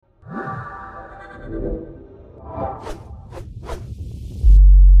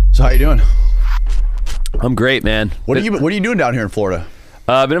So how you doing? I'm great, man. What are you doing down here in Florida?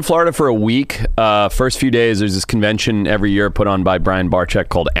 I've been in Florida for a week. First few days, there's this convention every year put on by Brian Barczyk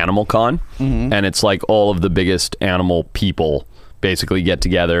called Animal Con. Mm-hmm. And it's like all of the biggest animal people basically get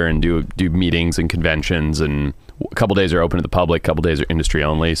together and do meetings and conventions. And a couple days are open to the public, a couple days are industry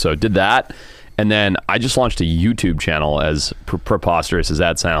only. So did that. And then I just launched a YouTube channel, as preposterous as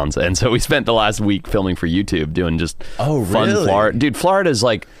that sounds. And so we spent the last week filming for YouTube, doing just fun Florida. Dude, Florida is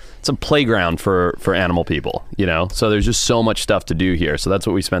like, it's a playground for animal people, you know? So there's just so much stuff to do here. So that's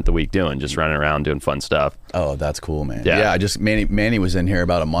what we spent the week doing, just running around doing fun stuff. Oh, that's cool, man. Yeah, Manny was in here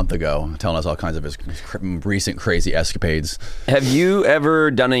about a month ago telling us all kinds of his recent crazy escapades. Have you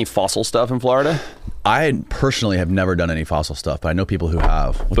ever done any fossil stuff in Florida? I personally have never done any fossil stuff, but I know people who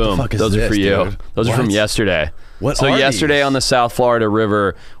have. What Boom. the fuck is Those this, are for you. dude? Those are from yesterday. What so are yesterday these? on the South Florida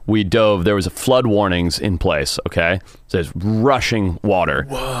River, we dove. There was a flood warnings in place, okay? So there's rushing water.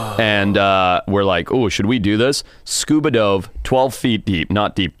 Whoa. And we're like, oh, should we do this? Scuba dove, 12 feet deep,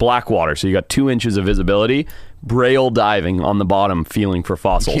 not deep, black water. So you got 2 inches of visibility. Braille diving on the bottom, feeling for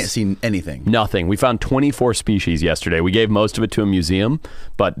fossils. You can't see anything. Nothing. We found 24 species yesterday. We gave most of it to a museum,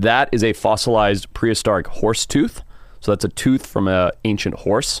 but that is a fossilized prehistoric horse tooth. So that's a tooth from an ancient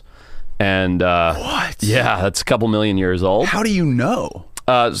horse. And what? Yeah, that's a couple million years old. How do you know?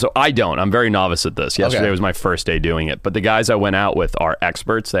 So I don't. I'm very novice at this. Yesterday was my first day doing it. But the guys I went out with are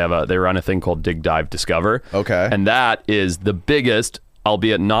experts. They run a thing called Dig Dive Discover. Okay. And that is the biggest,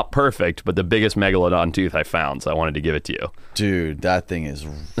 albeit not perfect, but the biggest megalodon tooth I found. So I wanted to give it to you. Dude, that thing is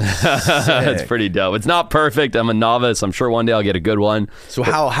sick. It's pretty dope. It's not perfect. I'm a novice. I'm sure one day I'll get a good one. So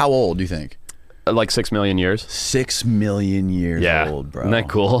how old do you think? Like 6 million years. 6 million years old, bro. Isn't that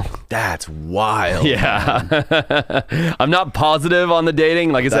cool? That's wild. Yeah. I'm not positive on the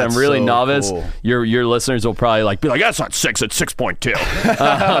dating. Like I said, I'm really novice. Cool. Your listeners will probably be like, that's not 6, it's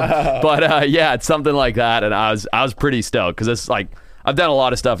 6.2. But yeah, it's something like that. And I was pretty stoked because it's like, I've done a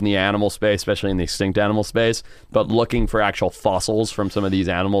lot of stuff in the animal space, especially in the extinct animal space, but looking for actual fossils from some of these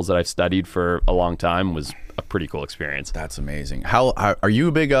animals that I've studied for a long time was a pretty cool experience. That's amazing. How are you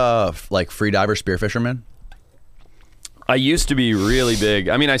a big free diver, spear fisherman? I used to be really big.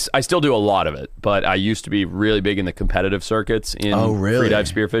 I mean, I still do a lot of it, but I used to be really big in the competitive circuits in free dive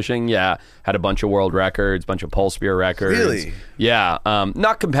spearfishing. Yeah, had a bunch of world records, bunch of pole spear records. Really? Yeah,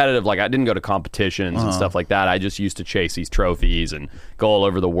 not competitive. Like I didn't go to competitions and stuff like that. I just used to chase these trophies and go all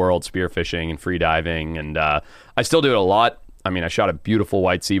over the world spearfishing and free diving, and I still do it a lot. I mean, I shot a beautiful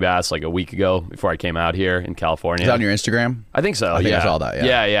white sea bass like a week ago before I came out here in California. Is that on your Instagram? I think so. I think I saw that.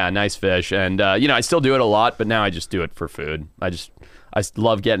 Yeah, nice fish. And I still do it a lot, but now I just do it for food. I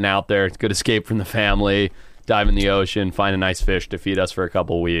love getting out there. It's a good escape from the family. Dive in the ocean, find a nice fish to feed us for a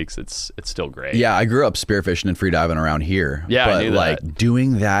couple of weeks. It's still great. Yeah, I grew up spearfishing and free diving around here. Yeah, but I knew that.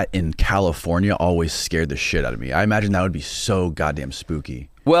 Doing that in California always scared the shit out of me. I imagine that would be so goddamn spooky.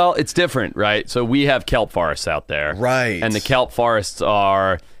 Well, it's different, right? So we have kelp forests out there. Right. And the kelp forests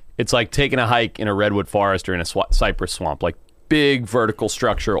it's like taking a hike in a redwood forest or in a cypress swamp, like big vertical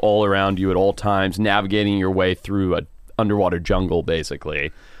structure all around you at all times, navigating your way through an underwater jungle,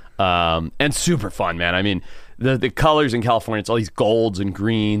 basically. And super fun, man. I mean, the colors in California, it's all these golds and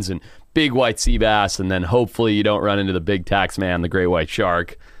greens and big white sea bass, and then hopefully you don't run into the big tax man, the great white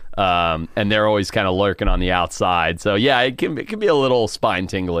shark. And they're always kind of lurking on the outside. So yeah, it can be a little spine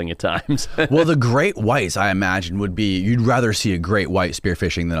tingling at times. Well, the great whites, I imagine, would be, you'd rather see a great white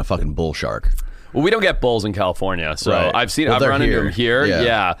spearfishing than a fucking bull shark. Well, we don't get bulls in California, so right. I've run into them here.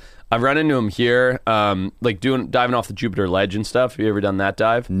 Yeah. I've run into them here, like diving off the Jupiter Ledge and stuff. Have you ever done that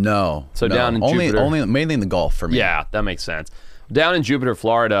dive? No. So down in Jupiter, mainly in the Gulf for me. Yeah, that makes sense. Down in Jupiter,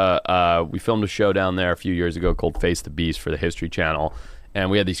 Florida, we filmed a show down there a few years ago called Face the Beast for the History Channel. And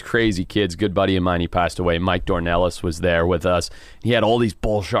we had these crazy kids. Good buddy of mine, he passed away. Mike Dornelis was there with us. He had all these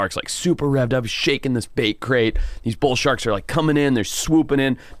bull sharks like super revved up, shaking this bait crate. These bull sharks are like coming in, they're swooping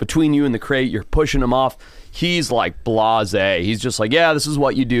in between you and the crate. You're pushing them off. He's like blasé. He's just like, yeah, this is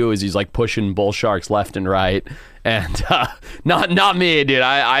what you do. Is he's like pushing bull sharks left and right. And not me, dude.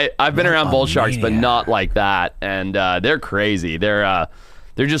 I've been around bull sharks, but not like that. And they're crazy.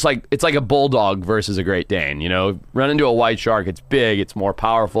 They're just like, it's like a bulldog versus a Great Dane, you know? Run into a white shark, it's big, it's more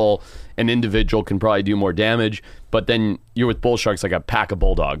powerful, an individual can probably do more damage, but then you're with bull sharks like a pack of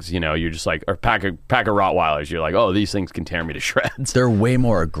bulldogs, you know? You're just like, or pack of Rottweilers, you're like, oh, these things can tear me to shreds. They're way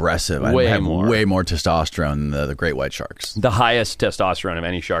more aggressive. Way have more. Way more testosterone than the great white sharks. The highest testosterone of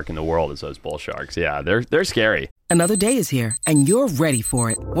any shark in the world is those bull sharks. Yeah, they're scary. Another day is here, and you're ready for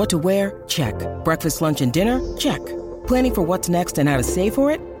it. What to wear? Check. Breakfast, lunch, and dinner? Check. Planning for what's next and how to save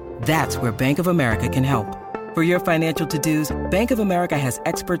for it? That's where Bank of America can help. For your financial to-dos, Bank of America has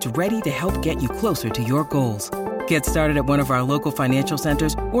experts ready to help get you closer to your goals. Get started at one of our local financial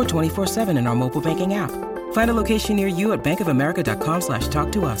centers or 24/7 in our mobile banking app. Find a location near you at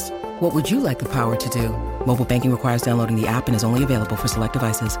bankofamerica.com/talktous. What would you like the power to do? Mobile banking requires downloading the app and is only available for select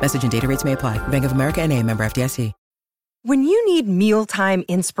devices. Message and data rates may apply. Bank of America N.A., member FDIC. When you need mealtime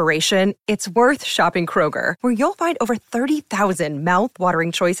inspiration, it's worth shopping Kroger, where you'll find over 30,000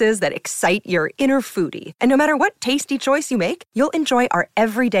 mouth-watering choices that excite your inner foodie. And no matter what tasty choice you make, you'll enjoy our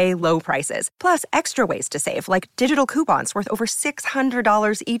everyday low prices, plus extra ways to save, like digital coupons worth over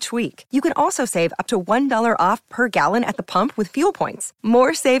 $600 each week. You can also save up to $1 off per gallon at the pump with fuel points.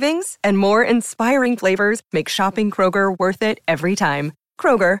 More savings and more inspiring flavors make shopping Kroger worth it every time.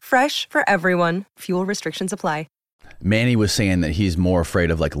 Kroger, fresh for everyone. Fuel restrictions apply. Manny was saying that he's more afraid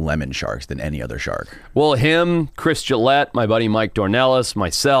of like lemon sharks than any other shark. Well, him, Chris Gillette, my buddy Mike Dornelis,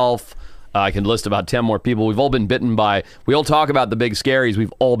 myself, I can list about 10 more people. We've all been bitten by, we all talk about the big scaries.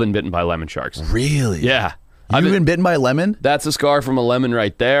 We've all been bitten by lemon sharks. Really? Yeah. You've been bitten by a lemon? That's a scar from a lemon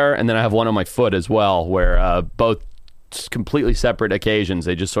right there. And then I have one on my foot as well, where both completely separate occasions,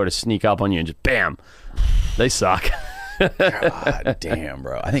 they just sort of sneak up on you and just bam. They suck. God damn,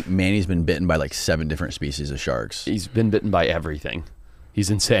 bro. I think Manny's been bitten by like 7 different species of sharks. He's been bitten by everything. He's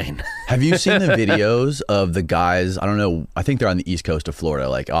insane. Have you seen the videos of the guys, I don't know, I think they're on the east coast of Florida,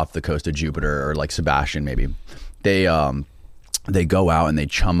 like off the coast of Jupiter or like Sebastian maybe. They go out and they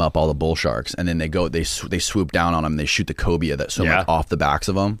chum up all the bull sharks, and then they swoop down on them and they shoot the cobia that swim like off the backs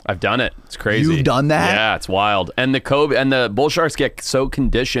of them. I've done it. It's crazy. You've done that? Yeah, it's wild. And the cobia and the bull sharks get so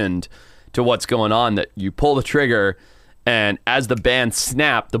conditioned to what's going on that you pull the trigger, and as the band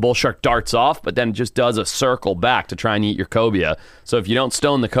snap, the bull shark darts off, but then it just does a circle back to try and eat your cobia. So if you don't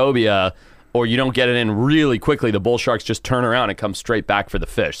stone the cobia or you don't get it in really quickly, the bull sharks just turn around and come straight back for the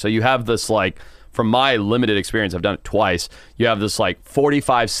fish. So you have this, like, from my limited experience, I've done it twice, you have this like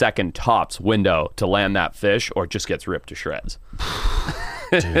 45-second tops window to land that fish, or it just gets ripped to shreds.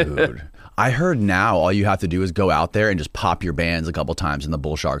 Dude. I heard now all you have to do is go out there and just pop your bands a couple times and the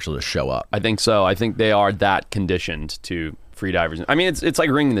bull sharks will just show up. I think so. I think they are that conditioned to freedivers. I mean, it's like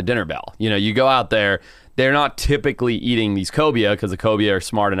ringing the dinner bell. You know, you go out there, they're not typically eating these cobia because the cobia are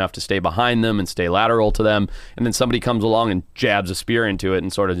smart enough to stay behind them and stay lateral to them. And then somebody comes along and jabs a spear into it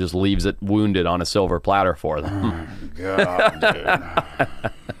and sort of just leaves it wounded on a silver platter for them. Oh, God,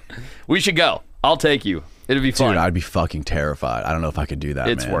 dude. We should go. I'll take you. It'd be fun. Dude, I'd be fucking terrified. I don't know if I could do that,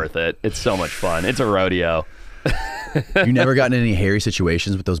 It's man. worth it. It's so much fun. It's a rodeo. You never gotten in any hairy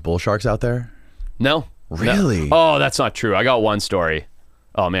situations with those bull sharks out there? No. Really? No. Oh, that's not true. I got one story.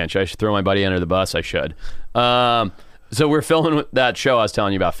 Oh, man. I should throw my buddy under the bus? I should. So we're filming that show I was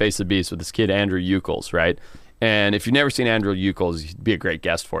telling you about, Face the Beast, with this kid, Andrew Eucles, right? And if you've never seen Andrew Eucles, he'd be a great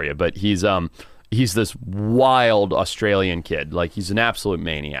guest for you. But he's this wild Australian kid. Like, he's an absolute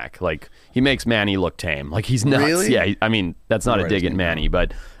maniac. Like, he makes Manny look tame. Like, he's nuts. Really? Yeah, I mean, that's not a dig at Manny,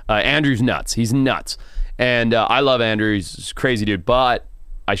 but Andrew's nuts. He's nuts. And I love Andrew. He's a crazy dude. But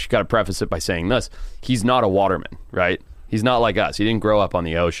I got to preface it by saying this. He's not a waterman, right? He's not like us. He didn't grow up on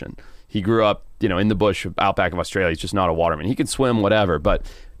the ocean. He grew up, in the bush out back of Australia. He's just not a waterman. He can swim, whatever. But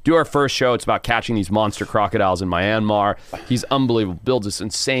do our first show. It's about catching these monster crocodiles in Myanmar. He's unbelievable. Builds this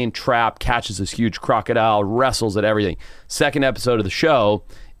insane trap, catches this huge crocodile, wrestles at everything. Second episode of the show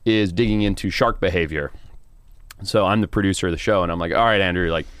is digging into shark behavior. So I'm the producer of the show, and I'm like, all right,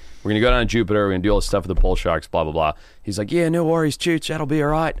 Andrew, like, we're going to go down to Jupiter. We're going to do all this stuff with the bull sharks, blah, blah, blah. He's like, yeah, no worries, Chooch. That'll be all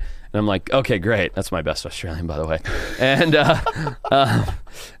right. And I'm like, okay, great. That's my best Australian, by the way. And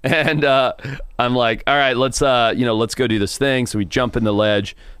I'm like, all right, let's go do this thing. So we jump in the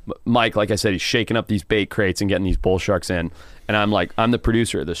ledge. Mike, like I said, he's shaking up these bait crates and getting these bull sharks in. And I'm like, I'm the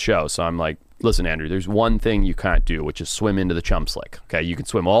producer of this show. So I'm like, listen, Andrew, there's one thing you can't do, which is swim into the chum slick. Okay, you can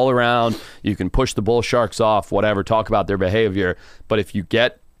swim all around. You can push the bull sharks off, whatever, talk about their behavior. But if you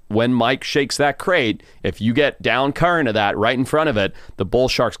get, when Mike shakes that crate, if you get down current of that right in front of it, the bull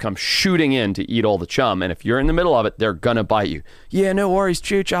sharks come shooting in to eat all the chum. And if you're in the middle of it, they're going to bite you. Yeah, no worries,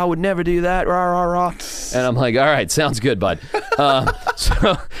 Chooch. I would never do that. Rah, rah, rah. And I'm like, all right, sounds good, bud.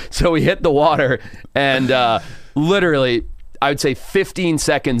 So we hit the water, and literally, I would say 15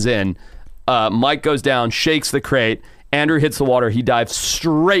 seconds in, Mike goes down, shakes the crate. Andrew hits the water. He dives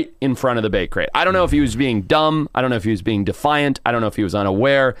straight in front of the bait crate. I don't know if he was being dumb. I don't know if he was being defiant. I don't know if he was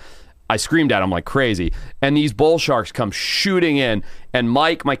unaware. I screamed at him like crazy. And these bull sharks come shooting in. And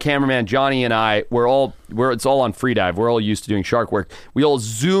Mike, my cameraman, Johnny, and I, it's all on free dive. We're all used to doing shark work. We all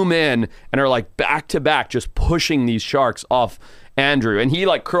zoom in and are like back to back, just pushing these sharks off. Andrew, and he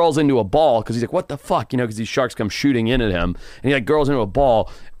like curls into a ball because he's like, what the fuck, you know, because these sharks come shooting in at him, and he like curls into a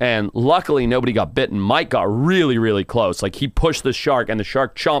ball, and luckily nobody got bitten. Mike got really, really close. Like he pushed the shark, and the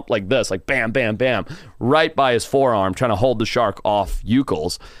shark chomped like this, like bam, bam, bam, right by his forearm, trying to hold the shark off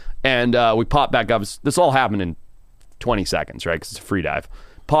Eucles. And we popped back up. This all happened in 20 seconds, right? Because it's a free dive.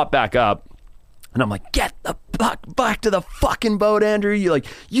 Pop back up. And I'm like, get the fuck back to the fucking boat, Andrew. You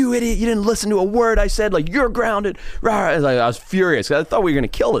idiot. You didn't listen to a word I said. Like, you're grounded. I was furious. I thought we were going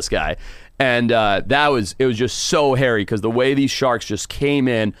to kill this guy. And it was just so hairy because the way these sharks just came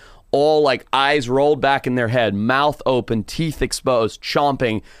in, all like eyes rolled back in their head, mouth open, teeth exposed,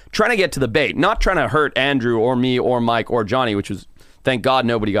 chomping, trying to get to the bait. Not trying to hurt Andrew or me or Mike or Johnny, which was, thank God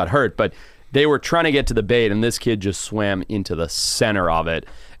nobody got hurt. But they were trying to get to the bait, and this kid just swam into the center of it.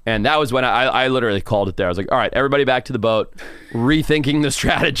 And that was when I literally called it there. I was like, all right, everybody back to the boat, rethinking the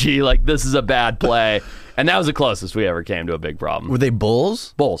strategy. Like, this is a bad play. And that was the closest we ever came to a big problem. Were they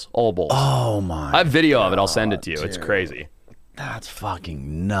bulls? Bulls, all bulls. Oh, my I have video of it. I'll send it to you. Dude. It's crazy. That's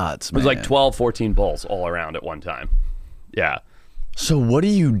fucking nuts, man. It was like 12, 14 bulls all around at one time. Yeah. So what do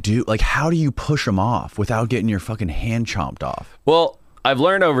you do? Like, how do you push them off without getting your fucking hand chomped off? Well, I've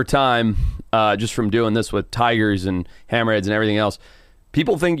learned over time, just from doing this with tigers and hammerheads and everything else,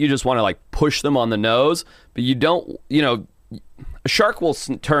 people think you just want to like push them on the nose, but you don't. You know, a shark will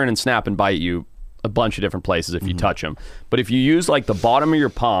turn and snap and bite you a bunch of different places if you touch them. But if you use like the bottom of your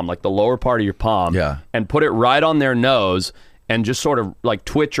palm, like the lower part of your palm, and put it right on their nose and just sort of like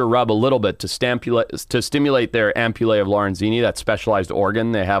twitch or rub a little bit to stimulate their ampullae of Lorenzini, that specialized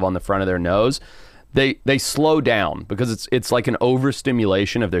organ they have on the front of their nose. They slow down because it's like an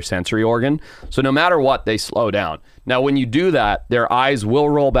overstimulation of their sensory organ. So no matter what, they slow down. Now, when you do that, their eyes will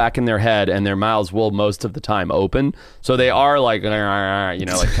roll back in their head and their mouths will most of the time open. So they are like, you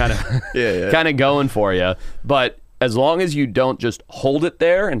know, like kind of kind of going for you. But as long as you don't just hold it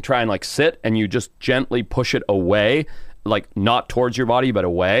there and try and like sit, and you just gently push it away, like not towards your body but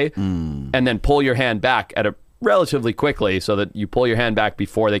away, and then pull your hand back at a relatively quickly so that you pull your hand back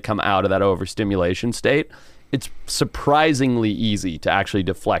before they come out of that overstimulation state, it's surprisingly easy to actually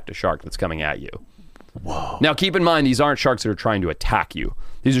deflect a shark that's coming at you. Whoa. Now, keep in mind, these aren't sharks that are trying to attack you.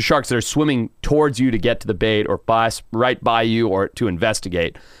 These are sharks that are swimming towards you to get to the bait or pass right by you or to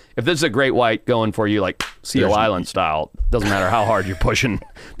investigate. If this is a great white going for you, like Seal Island style, doesn't matter how hard you're pushing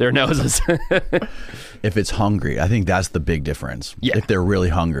their noses. If it's hungry, I think that's the big difference. Yeah. If they're really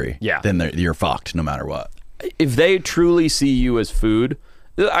hungry, yeah, then you're fucked no matter what. If they truly see you as food,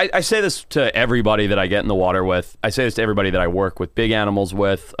 I say this to everybody that I get in the water with. I say this to everybody that I work with big animals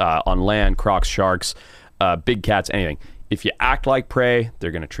with, on land, crocs, sharks, big cats, anything. If you act like prey, they're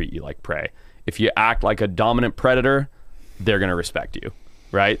going to treat you like prey. If you act like a dominant predator, they're going to respect you,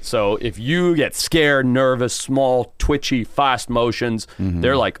 right? So if you get scared, nervous, small, twitchy, fast motions,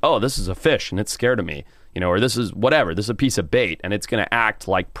 they're like, oh, this is a fish and it's scared of me, you know, or this is whatever. This is a piece of bait and it's going to act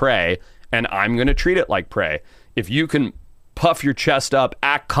like prey. And I'm going to treat it like prey. If you can puff your chest up,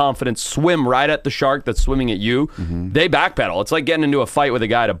 act confident, swim right at the shark that's swimming at you, they backpedal. It's like getting into a fight with a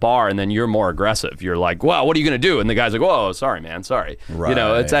guy at a bar and then you're more aggressive. You're like, wow, what are you going to do? And the guy's like, whoa, sorry, man, sorry. Right. You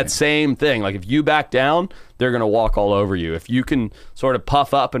know, it's that same thing. Like if you back down, they're going to walk all over you. If you can sort of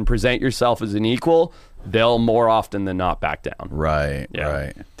puff up and present yourself as an equal, they'll more often than not back down. Right, Yeah.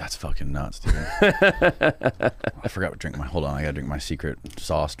 right. That's fucking nuts, dude. I forgot to drink my, hold on, I gotta drink my secret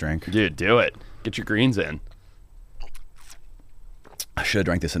sauce drink. Dude, do it. Get your greens in. I should have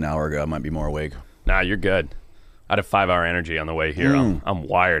drank this an hour ago. I might be more awake. Nah, you're good. I had a 5-hour energy on the way here. I'm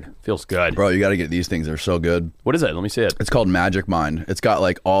wired. Feels good. Bro, you gotta get these things. They're so good. What is it? Let me see it. It's called Magic Mind. It's got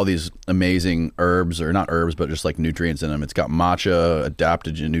like all these amazing herbs, or not herbs, but just like nutrients in them. It's got matcha,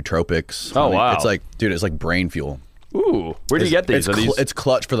 adaptogen, nootropics. Oh, wow. It's like, dude, it's like brain fuel. Ooh, where do you get these? It's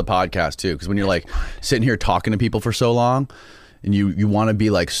clutch for the podcast too, because when you're like sitting here talking to people for so long, and you want to be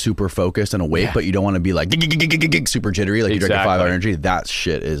like super focused and awake, but you don't want to be like super jittery, like you drink a 5-hour energy. That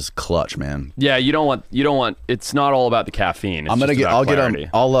shit is clutch, man. Yeah, you don't want. It's not all about the caffeine. It's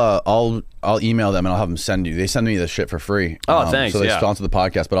I'll email them and I'll have them send you. They send me this shit for free. Oh, thanks. So they sponsor the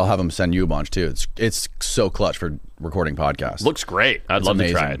podcast, but I'll have them send you a bunch too. It's so clutch for recording podcasts. Looks great. I'd love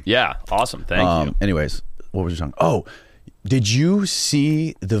to try it. Yeah, awesome. Thank you. Anyways, what was you talking? Oh, did you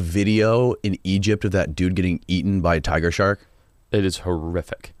see the video in Egypt of that dude getting eaten by a tiger shark? It is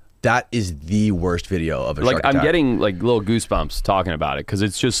horrific. That is the worst video of a shark attack. I'm getting like little goosebumps talking about it because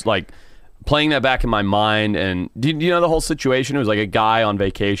it's just like playing that back in my mind. And do you know the whole situation? It was like a guy on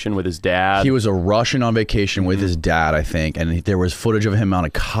vacation with his dad. He was a Russian on vacation with his dad, I think, and there was footage of him on a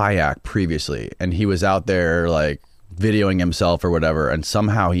kayak previously, and he was out there like videoing himself or whatever, and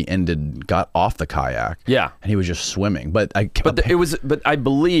somehow he got off the kayak. Yeah, and he was just swimming. But I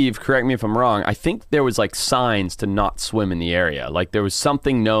believe, correct me if I'm wrong, I think there was like signs to not swim in the area. Like there was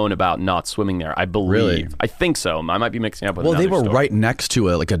something known about not swimming there. I believe. Really? I think so. I might be mixing up with. Well, they another were story. right next to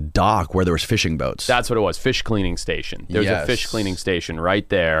a dock where there was fishing boats. That's what it was. Fish cleaning station. There was a Yes. fish cleaning station right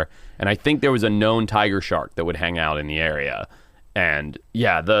there, and I think there was a known tiger shark that would hang out in the area. And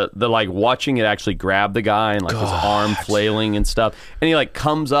yeah, the like watching it actually grab the guy and like his arm flailing and stuff, and he like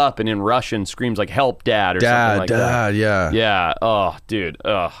comes up and in Russian screams like "Help, Dad!" or something like that. Yeah. Yeah. Oh, dude.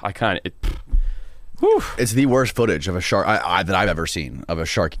 I kind of. It's the worst footage of a shark that I've ever seen of a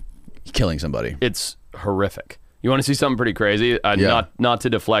shark killing somebody. It's horrific. You want to see something pretty crazy? Yeah. Not to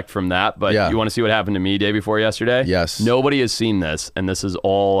deflect from that, but Yeah. you want to see what happened to me day before yesterday? Yes. Nobody has seen this, and this is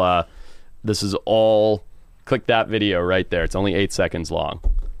all. Click that video right there. It's only 8 seconds long.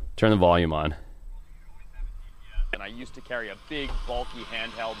 Turn the volume on. And I used to carry a big, bulky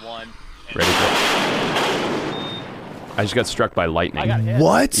handheld one. Ready for I just got struck by lightning. I got hit.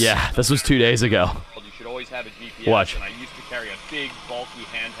 What? Yeah, this was 2 days ago. You should always have a GPS. Watch. And I used to carry a big, bulky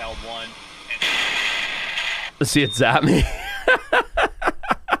handheld one. See it zap me.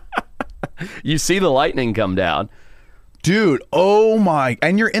 You see the lightning come down. Dude, oh my.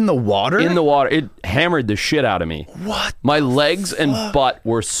 And you're in the water? In the water. It hammered the shit out of me. What? My legs and butt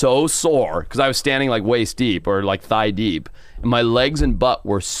were so sore because I was standing like waist deep or like thigh deep. And my legs and butt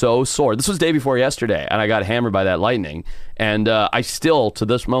were so sore. This was day before yesterday, and I got hammered by that lightning. And I still, to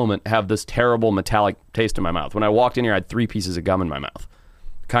this moment, have this terrible metallic taste in my mouth. When I walked in here, I had 3 pieces of gum in my mouth.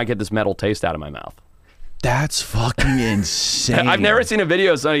 Can't get this metal taste out of my mouth. That's fucking insane. I've never seen a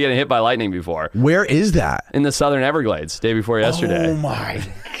video of somebody getting hit by lightning before. Where is that? In the Southern Everglades, day before yesterday. Oh my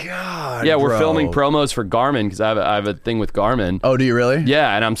God. Yeah, we're bro. filming promos for Garmin because I have a thing with Garmin. Oh, do you really?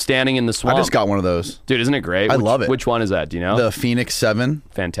 Yeah, and I'm standing in the swamp. I just got one of those. Dude, isn't it great? I love it. Which one is that? Do you know? The Phoenix 7.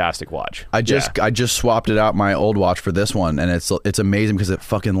 Fantastic watch. I just swapped it out, my old watch, for this one, and it's amazing because it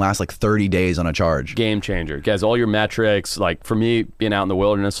fucking lasts like 30 days on a charge. Game changer. It has all your metrics. Like for me, being out in the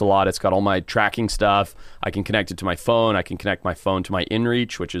wilderness a lot, it's got all my tracking stuff. I can connect it to my phone. I can connect my phone to my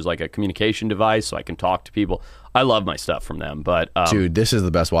InReach, which is like a communication device, so I can talk to people. I love my stuff from them. But Dude, this is the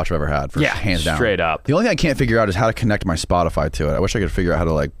best watch I've ever had, hands down. Straight up. The only thing I can't figure out is how to connect my Spotify to it. I wish I could figure out how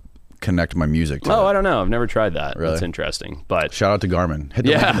to like connect my music to it. I don't know. I've never tried that. Really? That's interesting. But Shout out to Garmin.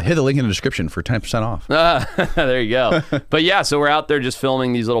 Hit the link in the description for 10% off. there you go. But yeah, so we're out there just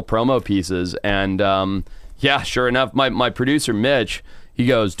filming these little promo pieces, and yeah, sure enough, my producer Mitch, he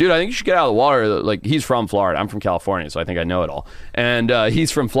goes, dude, I think you should get out of the water. Like, he's from Florida. I'm from California, so I think I know it all. And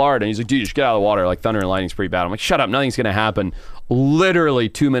he's from Florida, and he's like, dude, you should get out of the water. Like, thunder and lightning's pretty bad. I'm like, shut up. Nothing's going to happen. Literally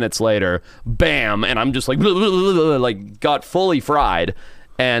 2 minutes later, bam, and I'm just like, like got fully fried.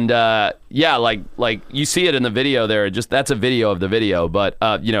 And yeah, like you see it in the video there. Just that's a video of the video, but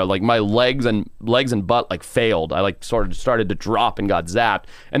you know, like my legs and butt like failed. I like sort of started to drop and got zapped,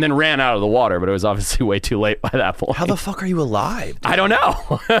 and then ran out of the water. But it was obviously way too late by that point. How the fuck are you alive, dude? I don't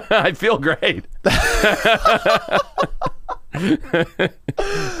know. I feel great.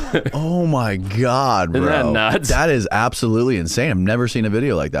 Oh my God, bro. Isn't that nuts? That is absolutely insane. I've never seen a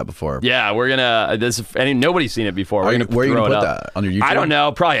video like that before. Yeah, we're gonna. Nobody's seen it before. Where are you throw gonna it put up. that? On your YouTube? I don't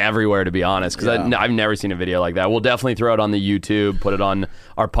know. Probably everywhere, to be honest, because Yeah. I've never seen a video like that. We'll definitely throw it on the YouTube, put it on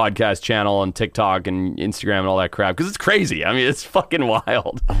our podcast channel and TikTok and Instagram and all that crap, because it's crazy. I mean, it's fucking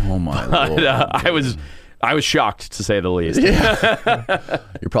wild. Oh my But, Lord. I was shocked, to say the least.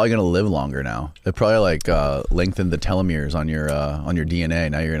 You're probably gonna live longer now. They probably like lengthened the telomeres on your DNA.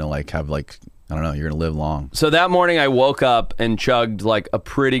 Now you're gonna like have like, I don't know, you're gonna live long. So that morning I woke up and chugged like a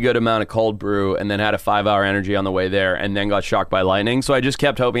pretty good amount of cold brew, and then had a 5-hour energy on the way there, and then got shocked by lightning. So I just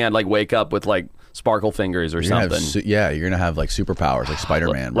kept hoping I'd like wake up with like sparkle fingers or You're gonna something. have you're gonna have like superpowers like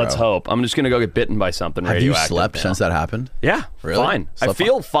Spider-Man, bro. Let's hope. I'm just gonna go get bitten by something Have you radioactive slept now. since that happened? Yeah, Really? fine. I Slept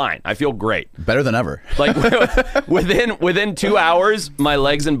feel fine. I feel great. Better than ever. Like within 2 hours, my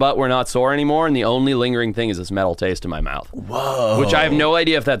legs and butt were not sore anymore, and the only lingering thing is this metal taste in my mouth. Whoa. Which I have no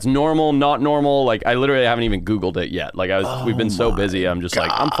idea if that's normal, not normal. Like I literally haven't even Googled it yet. Like we've been so busy. I'm just like,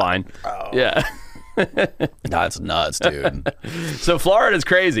 I'm fine. Yeah. That's nuts, dude. So Florida's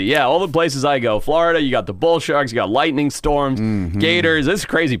crazy. Yeah, all the places I go. Florida, you got the bull sharks, you got lightning storms, gators. It's a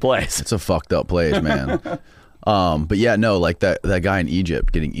crazy place. It's a fucked up place, man. But yeah, no, like that guy in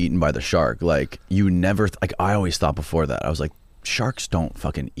Egypt getting eaten by the shark. Like you never, like I always thought before that. I was like, sharks don't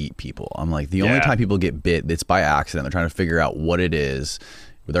fucking eat people. I'm like, the only time people get bit, it's by accident. They're trying to figure out what it is.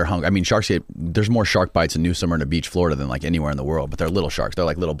 They're hungry. I mean, there's more shark bites in New Smyrna Beach, Florida than like anywhere in the world, but they're little sharks. They're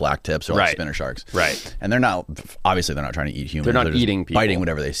like little black tips or like Right. spinner sharks. Right. And they're not trying to eat humans. They're not just eating people. biting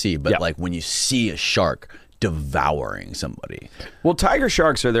whatever they see. But Yeah. like when you see a shark devouring somebody. Well, tiger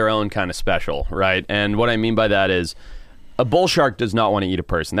sharks are their own kind of special, right? And what I mean by that is a bull shark does not want to eat a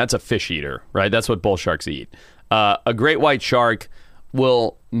person. That's a fish eater, right? That's what bull sharks eat. A great white shark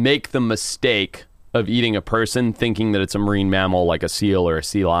will make the mistake of eating a person thinking that it's a marine mammal like a seal or a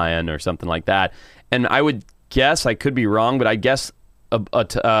sea lion or something like that. And I would guess, I could be wrong, but I guess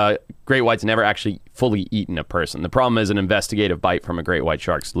a great white's never actually fully eaten a person. The problem is an investigative bite from a great white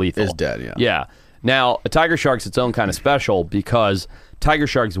shark's lethal. Is dead, yeah. Yeah. Now, a tiger shark's its own kind of special because tiger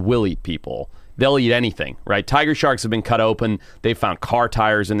sharks will eat people. They'll eat anything, right? Tiger sharks have been cut open. They've found car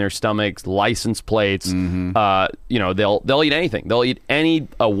tires in their stomachs, license plates. You know, they'll eat anything. They'll eat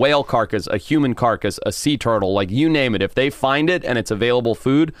a whale carcass, a human carcass, a sea turtle, like you name it. If they find it and it's available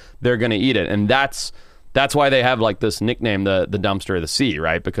food, they're going to eat it. And that's why they have like this nickname, the dumpster of the sea,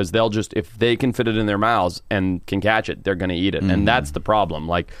 right? Because they'll just, if they can fit it in their mouths and can catch it, they're going to eat it. And that's the problem.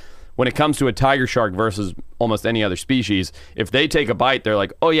 Like, when it comes to a tiger shark versus almost any other species, if they take a bite, they're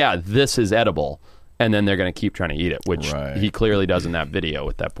like, oh yeah, this is edible. And then they're going to keep trying to eat it, which he clearly does in that video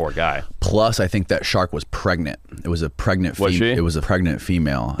with that poor guy. Plus, I think that shark was pregnant. It was a pregnant It was a pregnant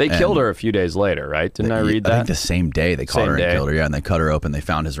female. They killed her a few days later, right? Didn't I read that? I think the same day they caught her and killed her, yeah, and they cut her open. They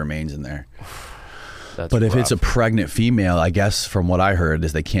found his remains in there. But if it's a pregnant female, I guess from what I heard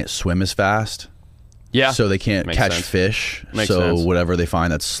is they can't swim as fast. Yeah. So they can't catch fish. Makes so sense. whatever they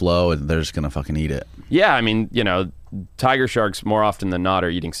find that's slow, they're just going to fucking eat it. Yeah, I mean, you know, tiger sharks more often than not are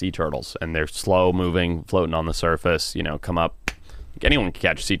eating sea turtles, and they're slow moving, floating on the surface, you know, come up. Anyone can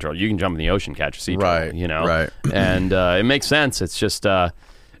catch a sea turtle. You can jump in the ocean, catch a sea turtle, you know. Right. And it makes sense. It's just,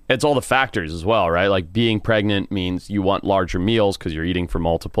 it's all the factors as well, right? Like being pregnant means you want larger meals because you're eating for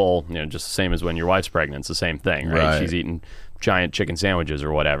multiple, you know, just the same as when your wife's pregnant. It's the same thing, right? She's eating giant chicken sandwiches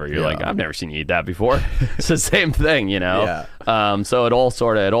or whatever. You're like, I've never seen you eat that before. It's the same thing, you know. So it all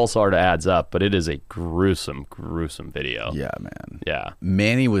sort of adds up, but it is a gruesome video. Yeah, man. Yeah.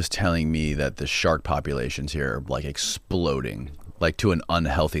 Manny was telling me that the shark populations here are like exploding, like to an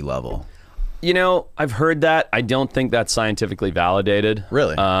unhealthy level. You know, I've heard that. I don't think that's scientifically validated.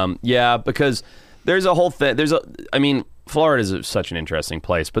 Really? Yeah, because there's a whole thing. I mean, Florida is such an interesting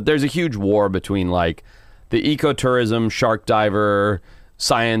place, but there's a huge war between like the ecotourism, shark diver,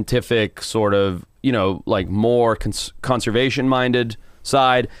 scientific sort of, you know, like more conservation-minded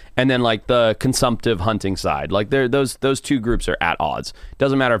side, and then like the consumptive hunting side. Like those two groups are at odds.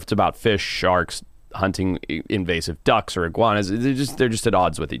 Doesn't matter if it's about fish, sharks, hunting invasive ducks or iguanas. They're just at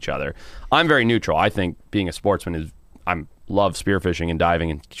odds with each other. I'm very neutral. I think being a sportsman I love spearfishing and diving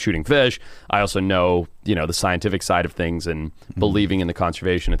and shooting fish. I also know, you know, the scientific side of things and believing in the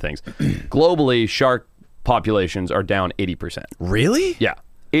conservation of things. Globally, shark populations are down 80%. Really? Yeah.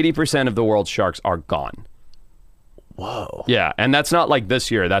 80% of the world's sharks are gone. Whoa. Yeah, and that's not like this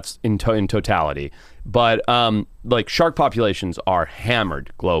year. That's in totality. But like shark populations are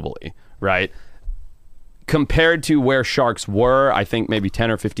hammered globally, right? Compared to where sharks were, I think maybe 10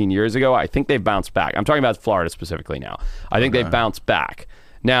 or 15 years ago, I think they've bounced back. I'm talking about Florida specifically now. I think they've bounced back.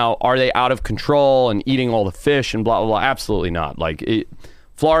 Now, are they out of control and eating all the fish and blah, blah, blah? Absolutely not. Like,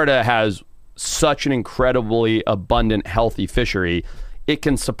 Florida has such an incredibly abundant, healthy fishery. It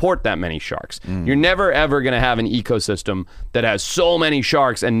can support that many sharks. You're never, ever going to have an ecosystem that has so many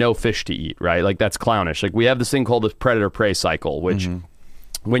sharks and no fish to eat, right? Like, that's clownish. Like, we have this thing called the predator-prey cycle, which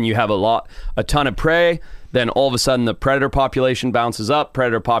when you have a ton of prey, then all of a sudden the predator population bounces up,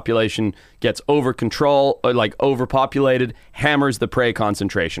 predator population gets over control, like overpopulated, hammers the prey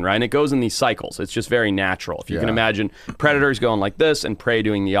concentration, right? And it goes in these cycles. It's just very natural. If you can imagine predators going like this and prey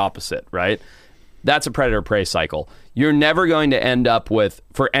doing the opposite, right? That's a predator-prey cycle. You're never going to end up with,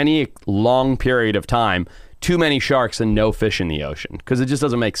 for any long period of time, too many sharks and no fish in the ocean, because it just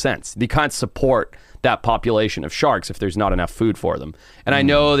doesn't make sense. You can't support that population of sharks if there's not enough food for them. And I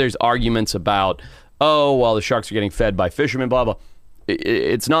know there's arguments about, oh, well, the sharks are getting fed by fishermen, blah, blah.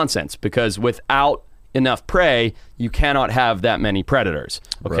 It's nonsense, because without enough prey, you cannot have that many predators.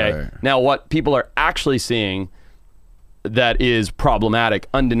 Okay. Right. Now, what people are actually seeing that is problematic,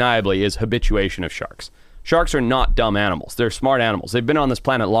 undeniably, is habituation of sharks. Sharks are not dumb animals. They're smart animals. They've been on this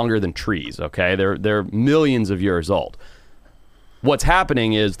planet longer than trees, okay? They're millions of years old. What's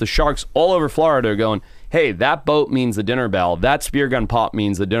happening is the sharks all over Florida are going, hey, that boat means the dinner bell. That spear gun pop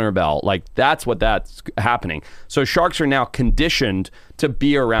means the dinner bell. Like, that's happening. So sharks are now conditioned to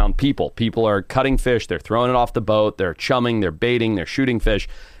be around people. People are cutting fish. They're throwing it off the boat. They're chumming. They're baiting. They're shooting fish.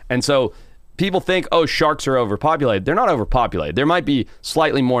 And so people think, oh, sharks are overpopulated. They're not overpopulated. There might be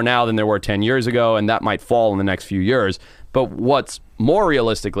slightly more now than there were 10 years ago, and that might fall in the next few years. But what's more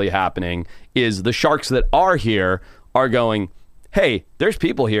realistically happening is the sharks that are here are going, hey, there's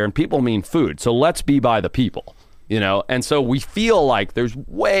people here, and people mean food, so let's be by the people. And so we feel like there's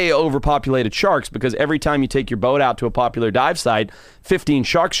way overpopulated sharks because every time you take your boat out to a popular dive site, 15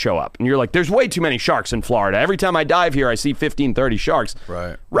 sharks show up. And you're like, there's way too many sharks in Florida. Every time I dive here, I see 15, 30 sharks.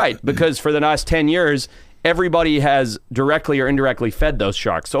 Right, because for the last 10 years, everybody has directly or indirectly fed those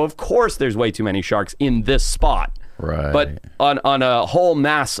sharks. So, of course, there's way too many sharks in this spot. Right. But on a whole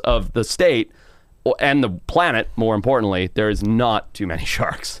mass of the state, and the planet, more importantly, there is not too many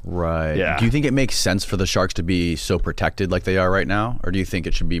sharks. Right. Yeah. Do you think it makes sense for the sharks to be so protected like they are right now? Or do you think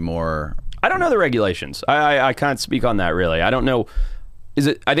it should be more... I don't know the regulations. I can't speak on that, really. I don't know.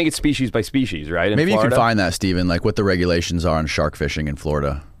 I think it's species by species, right? Maybe Florida? You can find that, Stephen, like what the regulations are on shark fishing in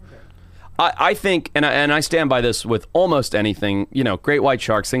Florida. I think, and I stand by this with almost anything, great white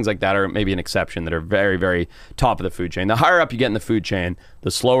sharks, things like that are maybe an exception that are very, very top of the food chain. The higher up you get in the food chain, the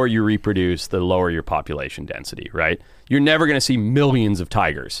slower you reproduce, the lower your population density, right? You're never going to see millions of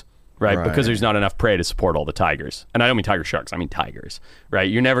tigers, right? Because there's not enough prey to support all the tigers. And I don't mean tiger sharks, I mean tigers, right?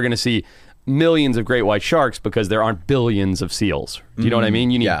 You're never going to see millions of great white sharks because there aren't billions of seals. Do you know what I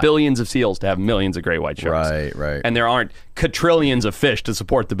mean? You need billions of seals to have millions of great white sharks. Right. And there aren't quadrillions of fish to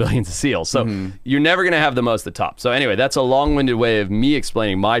support the billions of seals. So you're never going to have the most at the top. So anyway, that's a long-winded way of me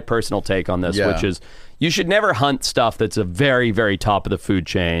explaining my personal take on this, which is you should never hunt stuff that's a very, very top of the food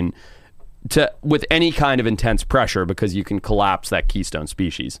chain with any kind of intense pressure because you can collapse that keystone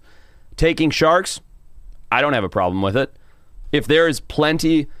species. Taking sharks, I don't have a problem with it. If there is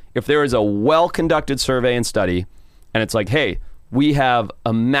a well-conducted survey and study, and it's like, hey, we have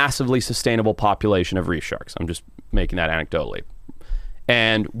a massively sustainable population of reef sharks. I'm just making that anecdotally.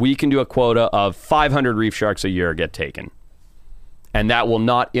 And we can do a quota of 500 reef sharks a year get taken. And that will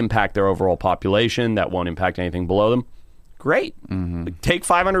not impact their overall population. That won't impact anything below them. Great. Take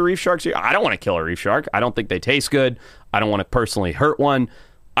 500 reef sharks a year. I don't want to kill a reef shark. I don't think they taste good. I don't want to personally hurt one.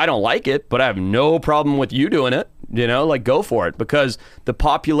 I don't like it, but I have no problem with you doing it. Go for it, because the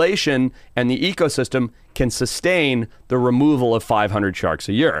population and the ecosystem can sustain the removal of 500 sharks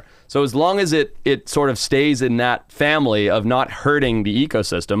a year. So as long as it sort of stays in that family of not hurting the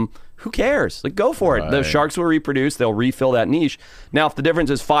ecosystem, who cares? Go for it. The sharks will reproduce. They'll refill that niche. Now, if the difference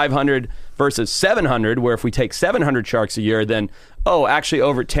is 500 versus 700, where if we take 700 sharks a year, then, actually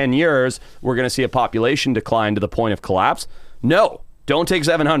over 10 years, we're going to see a population decline to the point of collapse. No. Don't take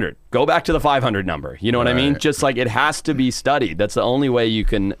 700. Go back to the 500 number. You know what I mean? Just like it has to be studied. That's the only way you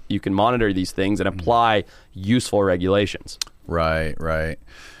can monitor these things and apply useful regulations. Right.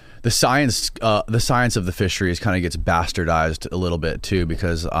 The science of the fisheries kind of gets bastardized a little bit too,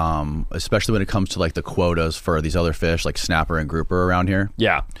 because especially when it comes to like the quotas for these other fish like snapper and grouper around here.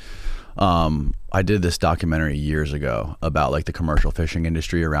 Yeah. I did this documentary years ago about like the commercial fishing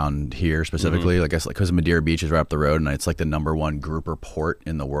industry around here specifically. I guess like because Madeira Beach is right up the road and it's like the #1 grouper port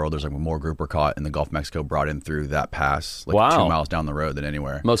in the world. There's like more grouper caught in the Gulf of Mexico brought in through that pass, like 2 miles down the road than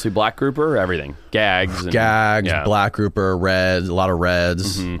anywhere. Mostly black grouper or everything? Gags, black grouper, reds, a lot of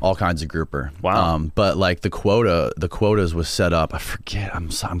reds, all kinds of grouper. Wow. But like the quotas was set up. I forget. I'm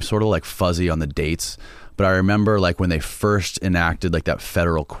sort of like fuzzy on the dates. But I remember like when they first enacted like that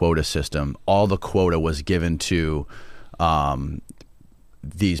federal quota system, all the quota was given to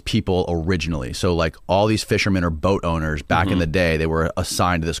these people originally. So like all these fishermen or boat owners back in the day, they were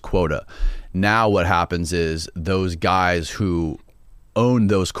assigned this quota. Now what happens is those guys who own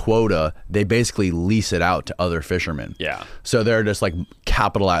those quota, they basically lease it out to other fishermen. Yeah. So they're just like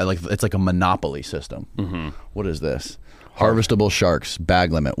capitalized, like it's like a monopoly system. What is this? Harvestable sharks,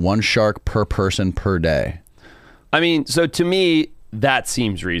 bag limit, 1 shark per person per day. I mean, so to me, that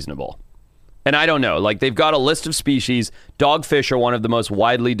seems reasonable. And I don't know, like they've got a list of species. Dogfish are one of the most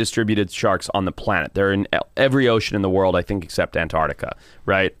widely distributed sharks on the planet. They're in every ocean in the world, I think, except Antarctica,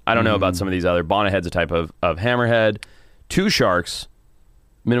 right? I don't know about some of these other. Bonnethead's a type of hammerhead. 2 sharks,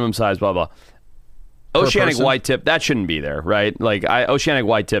 minimum size, blah, blah. Oceanic white tip, that shouldn't be there, right? Like oceanic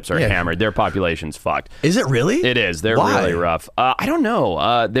white tips are hammered. Their population's fucked. Is it really? It is. They're really rough. I don't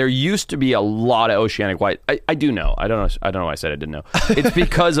know. There used to be a lot of oceanic white. I do know. I don't know why I said I didn't know. It's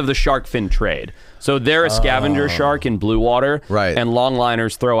because of the shark fin trade. So they're a scavenger shark in blue water. Right. And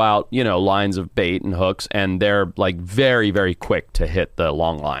longliners throw out, lines of bait and hooks, and they're like very, very quick to hit the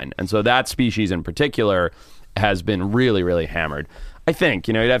long line. And so that species in particular has been really, really hammered. I think,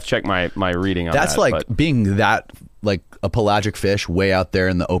 you'd have to check my reading on that. That's like being that, like a pelagic fish way out there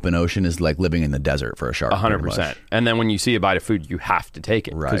in the open ocean is like living in the desert for a shark. 100%. And then when you see a bite of food, you have to take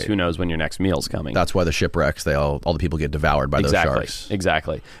it. Because who knows when your next meal's coming. That's why the shipwrecks, all the people get devoured by those sharks.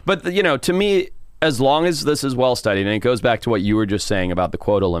 Exactly. But, to me, as long as this is well studied, and it goes back to what you were just saying about the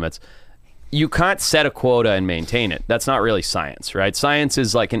quota limits, you can't set a quota and maintain it. That's not really science, right? Science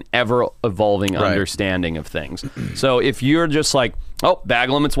is like an ever-evolving understanding of things. So if you're just like, oh, bag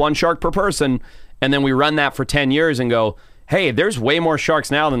limit's 1 shark per person, and then we run that for 10 years and go, hey, there's way more sharks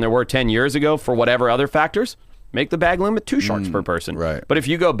now than there were 10 years ago for whatever other factors, make the bag limit 2 sharks per person. Right. But if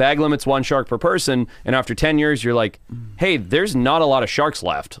you go bag limit's 1 shark per person, and after 10 years you're like, hey, there's not a lot of sharks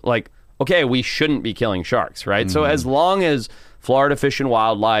left. Like, okay, we shouldn't be killing sharks, right? So as long as Florida Fish and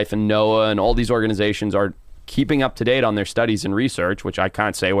Wildlife and NOAA and all these organizations are keeping up to date on their studies and research, which I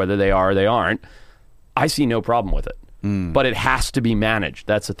can't say whether they are or they aren't, I see no problem with it. But it has to be managed.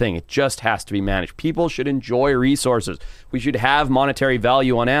 That's the thing. It just has to be managed. People should enjoy resources. We should have monetary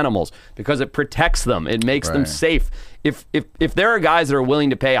value on animals because it protects them. It makes them safe. If there are guys that are willing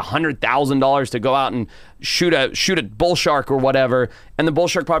to pay $100,000 to go out and shoot a bull shark or whatever, and the bull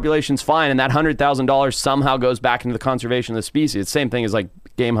shark population's fine, and that $100,000 somehow goes back into the conservation of the species, it's the same thing as like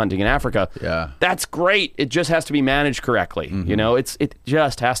game hunting in Africa. Yeah, that's great. It just has to be managed correctly. You know, it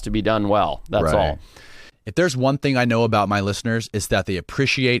just has to be done well. That's all. If there's one thing I know about my listeners, it's that they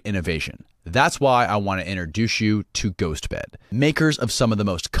appreciate innovation. That's why I want to introduce you to GhostBed, makers of some of the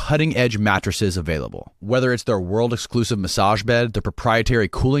most cutting-edge mattresses available. Whether it's their world-exclusive massage bed, their proprietary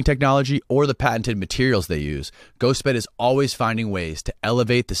cooling technology, or the patented materials they use, GhostBed is always finding ways to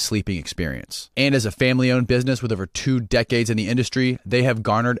elevate the sleeping experience. And as a family-owned business with over 2 decades in the industry, they have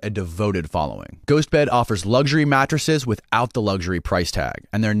garnered a devoted following. GhostBed offers luxury mattresses without the luxury price tag,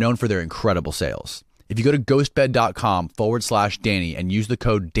 and they're known for their incredible sales. If you go to ghostbed.com/Danny and use the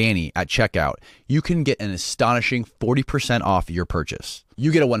code Danny at checkout, you can get an astonishing 40% off your purchase.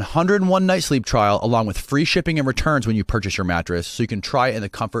 You get a 101 night sleep trial along with free shipping and returns when you purchase your mattress, so you can try it in the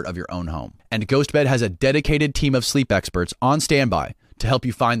comfort of your own home. And GhostBed has a dedicated team of sleep experts on standby to help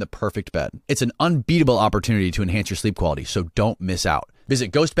you find the perfect bed. It's an unbeatable opportunity to enhance your sleep quality, so don't miss out.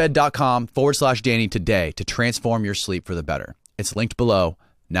 Visit ghostbed.com/Danny today to transform your sleep for the better. It's linked below.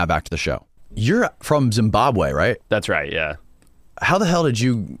 Now back to the show. You're from Zimbabwe, right? That's right, yeah. How the hell did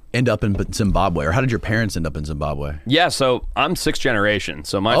you end up in Zimbabwe, or how did your parents end up in Zimbabwe? Yeah, so I'm 6th generation,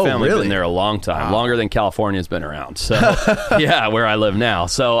 so my family's been there a long time, longer than California's been around. So, yeah, where I live now.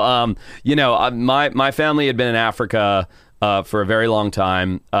 So, my family had been in Africa for a very long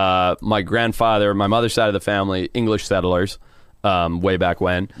time. My grandfather, my mother's side of the family, English settlers. Way back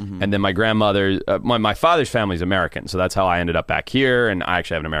when. And then my grandmother, my father's family's American, so that's how I ended up back here, and I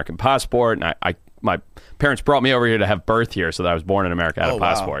actually have an American passport, and my parents brought me over here to have birth here, so that I was born in America, I had a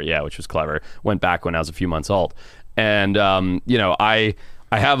passport, yeah, which was clever. Went back when I was a few months old. And, I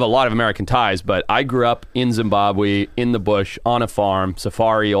have a lot of American ties, but I grew up in Zimbabwe, in the bush, on a farm,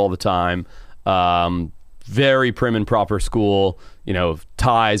 safari all the time, very prim and proper school,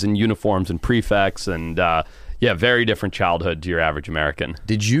 ties and uniforms and prefects, and yeah, very different childhood to your average American.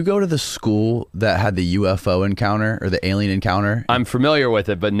 Did you go to the school that had the UFO encounter or the alien encounter? I'm familiar with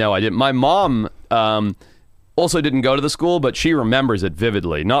it, but no, I didn't. My mom also didn't go to the school, but she remembers it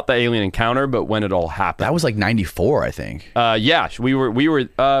vividly. Not the alien encounter, but when it all happened. That was like 94, I think. Yeah, we were.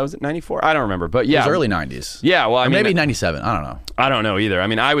 Was it 94? I don't remember, but yeah, it was early 90s. Yeah, well, maybe 97. I don't know. I don't know either. I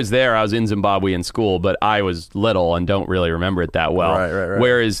mean, I was there. I was in Zimbabwe in school, but I was little and don't really remember it that well. Right.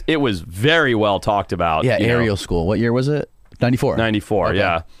 Whereas it was very well talked about. Yeah, aerial school. What year was it? 94. 94. Okay.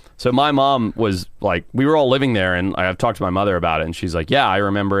 Yeah. So my mom was like, we were all living there, and I've talked to my mother about it, and she's like, yeah, I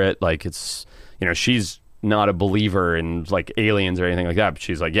remember it. Like, it's, she's not a believer in like aliens or anything like that, but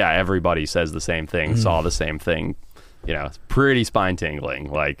she's like, yeah, everybody says the same thing, saw the same thing. It's pretty spine tingling.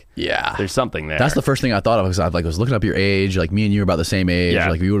 Like, yeah, there's something there. That's the first thing I thought of, because I was looking up your age. Like, me and you were about the same age. Yeah.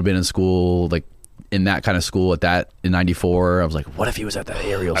 Like, we would have been in school, like in that kind of school in 94. I was like, what if he was at that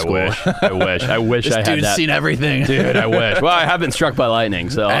aerial school? I wish I this had dude's that. Seen everything. Dude, I wish. Well, I have been struck by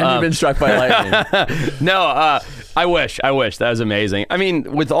lightning, so. And you've been struck by lightning. No, I wish. That was amazing. I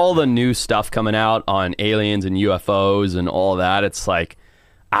mean, with all the new stuff coming out on aliens and UFOs and all that, it's like,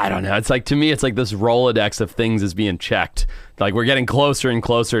 I don't know. It's like, to me, it's like this Rolodex of things is being checked. Like, we're getting closer and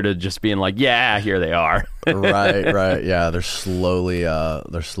closer to just being like, yeah, here they are. Right. Yeah, they're slowly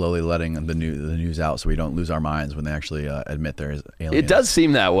letting the news out, so we don't lose our minds when they actually admit there is aliens. It does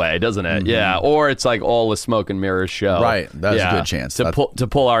seem that way, doesn't it? Mm-hmm. Yeah. Or it's like all the smoke and mirrors show. Right. That's a good chance to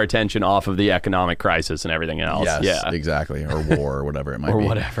pull our attention off of the economic crisis and everything else. Yes, yeah, exactly. Or war, or whatever it might be. Or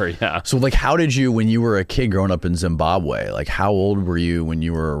whatever. Yeah. So, like, how did you, when you were a kid growing up in Zimbabwe, like, how old were you when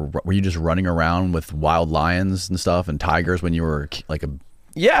you were you just running around with wild lions and stuff and tigers when you were like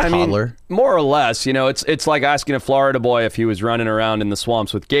Yeah, I mean, toddler? more or less. You know, it's like asking a Florida boy if he was running around in the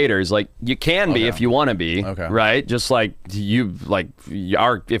swamps with gators. Like, you can be if you want to be, right? Just like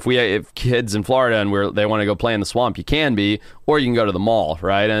if kids in Florida and they want to go play in the swamp, you can be, or you can go to the mall,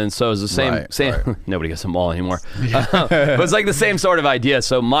 right? And so it's the same. Right. Nobody goes to the mall anymore. But it's like the same sort of idea.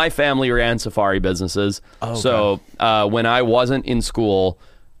 So my family ran safari businesses. So when I wasn't in school,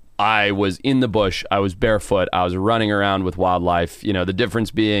 I was in the bush, I was barefoot, I was running around with wildlife. You know, the difference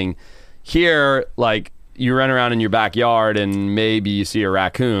being here, like, you run around in your backyard and maybe you see a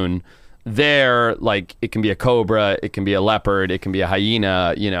raccoon. There, like, it can be a cobra, it can be a leopard, it can be a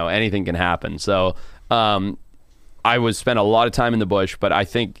hyena, you know, anything can happen. So I spent a lot of time in the bush, but I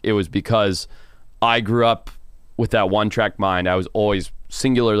think it was because I grew up with that one-track mind. I was always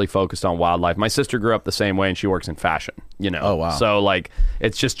singularly focused on wildlife. My sister grew up the same way, and she works in fashion, you know. Oh, wow. So, like,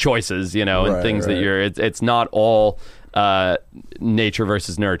 it's just choices, you know, and things that it's not all nature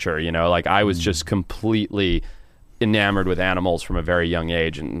versus nurture, you know. Like, I was just completely enamored with animals from a very young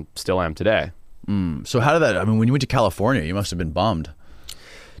age, and still am today. So how did that, I mean, when you went to California, you must have been bummed.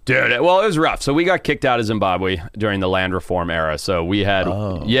 Dude, well, it was rough. So we got kicked out of Zimbabwe during the land reform era. So we had,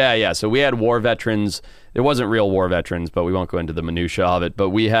 so we had war veterans. There wasn't real war veterans, but we won't go into the minutia of it. But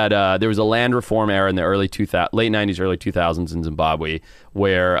we had, there was a land reform era in the late 90s, early 2000s in Zimbabwe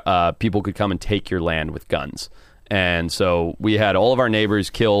where people could come and take your land with guns. And so we had all of our neighbors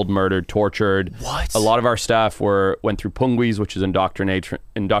killed, murdered, tortured. What? A lot of our staff went through Pungwis, which is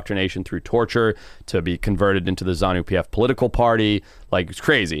indoctrination through torture, to be converted into the ZANU-PF political party. Like, it's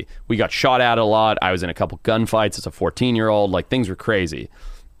crazy. We got shot at a lot. I was in a couple gunfights as a 14-year-old. Like, things were crazy.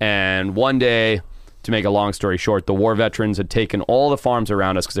 And one day, to make a long story short, the war veterans had taken all the farms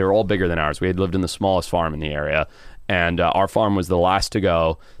around us because they were all bigger than ours. We had lived in the smallest farm in the area. And our farm was the last to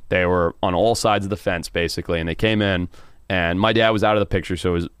go. They were on all sides of the fence, basically, and they came in, and my dad was out of the picture,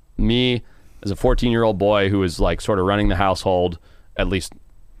 so it was me as a 14-year-old boy who was, like, sort of running the household, at least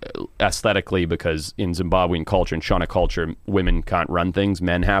aesthetically, because in Zimbabwean culture and Shona culture, women can't run things,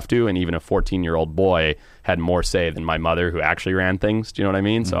 men have to, and even a 14-year-old boy had more say than my mother, who actually ran things. Do you know what I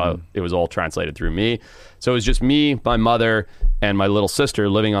mean? So it was all translated through me. So it was just me, my mother, and my little sister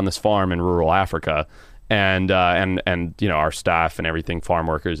living on this farm in rural Africa. And you know, our staff and everything, farm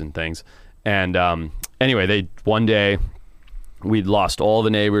workers and things. And anyway, one day we'd lost all the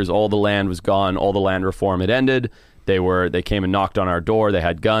neighbors, all the land was gone, all the land reform had ended. They came and knocked on our door. They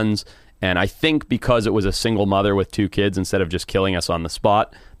had guns. And I think because it was a single mother with 2 kids, instead of just killing us on the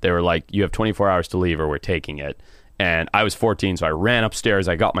spot, they were like, you have 24 hours to leave or we're taking it. And I was 14, so I ran upstairs.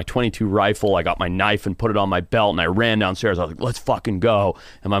 I got my .22 rifle. I got my knife and put it on my belt, and I ran downstairs. I was like, let's fucking go.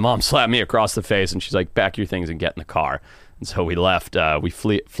 And my mom slapped me across the face, and she's like, pack your things and get in the car. And so we left. We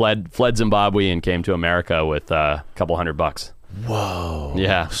fled Zimbabwe and came to America with a couple $100. Whoa.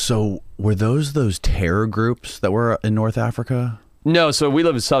 Yeah. So were those terror groups that were in North Africa? No, so we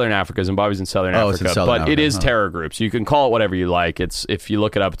live in Southern Africa. Zimbabwe's in Southern Africa. It's in Southern Africa. It is terror groups. You can call it whatever you like. If you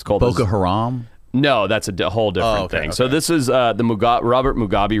look it up, it's called Boko Haram? No, that's a whole different thing. Okay. So this is the Robert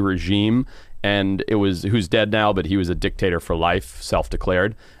Mugabe regime, and who's dead now, but he was a dictator for life,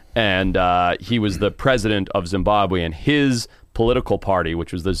 self-declared. And he was the president of Zimbabwe, and his political party,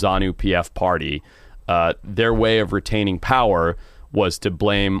 which was the ZANU-PF party, their way of retaining power was to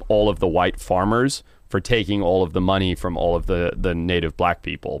blame all of the white farmers for taking all of the money from all of the native black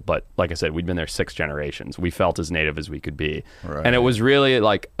people. But like I said, we'd been there 6 generations. We felt as native as we could be. Right. And it was really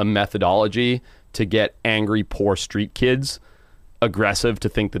like a methodology to get angry, poor street kids aggressive to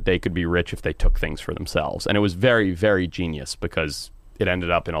think that they could be rich if they took things for themselves. And it was very, very genius because it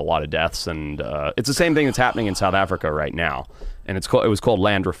ended up in a lot of deaths. And it's the same thing that's happening in South Africa right now. And it was called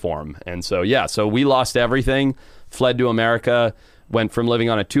land reform. And so, so we lost everything, fled to America, went from living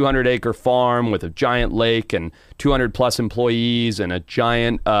on a 200-acre farm with a giant lake and 200-plus employees and a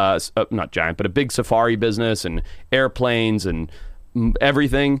giant, not giant, but a big safari business and airplanes and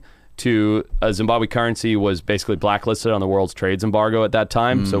everything, to a Zimbabwe currency was basically blacklisted on the world's trades embargo at that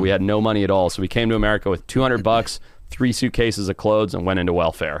time. So we had no money at all. So we came to America with $200, 3 suitcases of clothes, and went into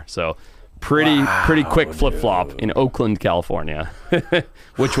welfare. So pretty quick flip-flop in Oakland, California,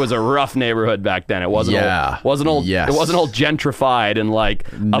 which was a rough neighborhood back then. It wasn't all gentrified and like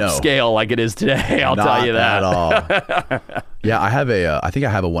upscale like it is today. I'll tell you that. At all. Yeah, I think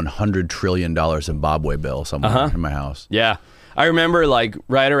I have a $100 trillion Zimbabwe bill somewhere in my house. Yeah. I remember, like,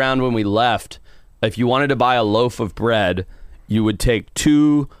 right around when we left, if you wanted to buy a loaf of bread, you would take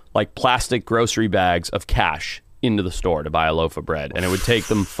 2 like plastic grocery bags of cash into the store to buy a loaf of bread, and it would take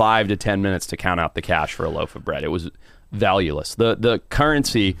them 5 to 10 minutes to count out the cash for a loaf of bread. It was valueless. The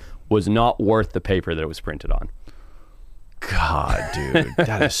currency was not worth the paper that it was printed on. God, dude,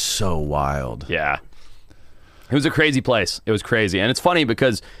 that is so wild. Yeah. It was a crazy place. It was crazy. And it's funny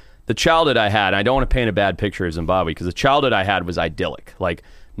because the childhood I had, I don't want to paint a bad picture of Zimbabwe, because the childhood I had was idyllic. Like,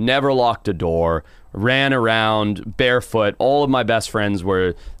 never locked a door, ran around barefoot. All of my best friends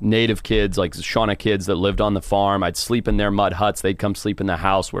were native kids, like Shona kids that lived on the farm. I'd sleep in their mud huts. They'd come sleep in the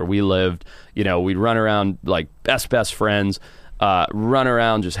house where we lived. You know, we'd run around like best friends, run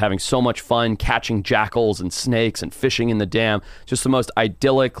around just having so much fun, catching jackals and snakes and fishing in the dam. Just the most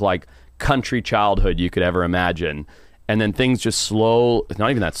idyllic, like, country childhood you could ever imagine. And then things just not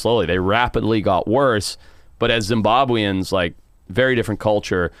even that slowly, they rapidly got worse. But as Zimbabweans, like, very different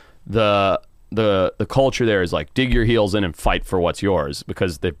culture, the culture there is like, dig your heels in and fight for what's yours,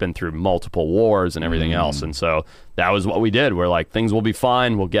 because they've been through multiple wars and everything else. And so that was what we did. We're like, things will be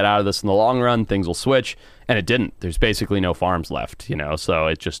fine, we'll get out of this in the long run, things will switch. And it didn't. There's basically no farms left, you know, so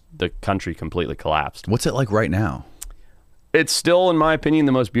it just, the country completely collapsed. What's it like right now? It's still, in my opinion,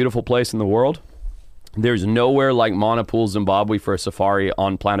 the most beautiful place in the world. There's nowhere like Manapool, Zimbabwe for a safari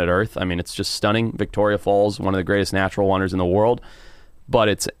on planet Earth. I mean, it's just stunning. Victoria Falls, one of the greatest natural wonders in the world, but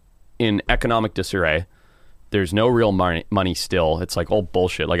it's in economic disarray. There's no real money still. It's like old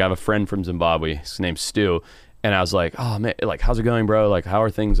bullshit. Like, I have a friend from Zimbabwe, his name's Stu, and I was like, oh man, like, how's it going, bro? Like, how are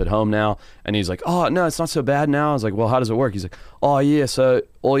things at home now? And he's like, oh no, it's not so bad now. I was like, well, how does it work? He's like, oh yeah, so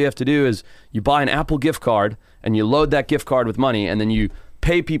all you have to do is you buy an Apple gift card and you load that gift card with money, and then you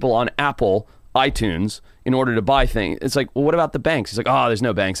pay people on Apple iTunes in order to buy things. It's like, well, what about the banks? He's like, oh, there's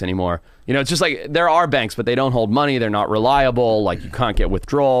no banks anymore. You know, it's just like, there are banks, but they don't hold money. They're not reliable. Like, you can't get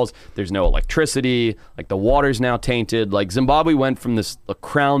withdrawals. There's no electricity. Like, the water's now tainted. Like, Zimbabwe went from this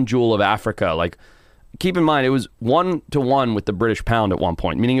crown jewel of Africa. Like, keep in mind, it was 1-to-1 with the British pound at one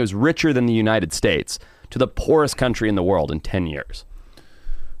point, meaning it was richer than the United States, to the poorest country in the world in 10 years.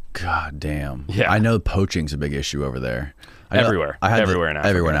 God damn. Yeah. I know poaching's a big issue over there. Everywhere in Africa.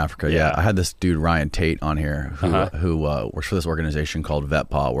 Everywhere in Africa, yeah. I had this dude, Ryan Tate, on here who works for this organization called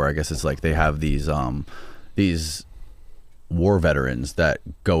VetPaw, where I guess it's like they have these war veterans that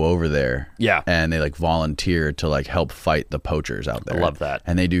go over there, and they like volunteer to like help fight the poachers out there. I love that.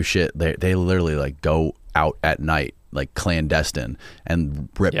 And they do shit. They literally like go out at night, like clandestine, and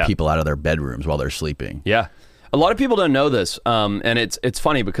rip people out of their bedrooms while they're sleeping. Yeah. A lot of people don't know this, and it's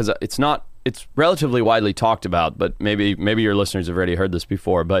funny because it's relatively widely talked about, but maybe your listeners have already heard this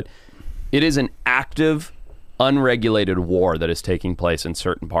before, but it is an active, unregulated war that is taking place in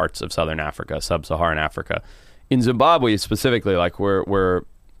certain parts of Southern Africa, Sub-Saharan Africa. In Zimbabwe specifically, like we're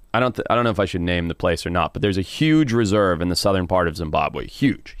I don't know if I should name the place or not, but there's a huge reserve in the southern part of Zimbabwe,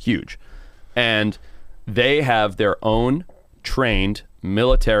 huge, and they have their own trained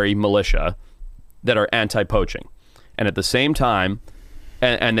military militia that are anti-poaching, and at the same time,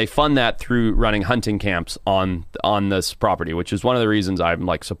 and they fund that through running hunting camps on this property, which is one of the reasons I'm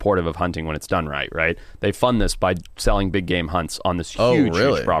like supportive of hunting when it's done right? They fund this by selling big game hunts on this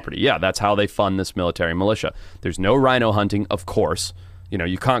huge property. Yeah, that's how they fund this military militia. There's no rhino hunting, of course. You know,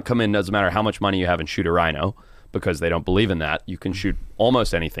 you can't come in, doesn't matter how much money you have, and shoot a rhino, because they don't believe in that. You can shoot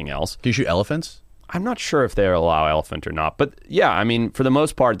almost anything else. Can you shoot elephants? I'm not sure if they allow elephant or not, but yeah, I mean, for the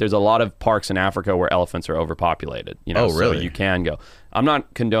most part, there's a lot of parks in Africa where elephants are overpopulated. You know, really? So you can go. I'm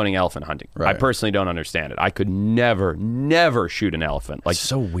not condoning elephant hunting. Right. I personally don't understand it. I could never shoot an elephant. Like, it's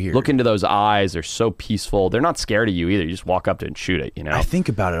so weird. Look into those eyes; they're so peaceful. They're not scared of you either. You just walk up to it and shoot it. You know. I think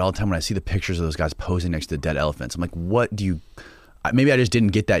about it all the time when I see the pictures of those guys posing next to dead elephants. I'm like, what do you? Maybe I just didn't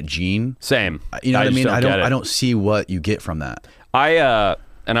get that gene. Same. You know what I mean? I don't see what you get from that. I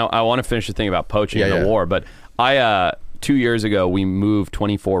want to finish the thing about poaching in the war, but 2 years ago, we moved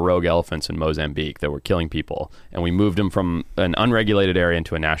 24 rogue elephants in Mozambique that were killing people, and we moved them from an unregulated area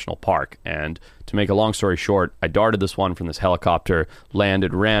into a national park. And to make a long story short, I darted this one from this helicopter,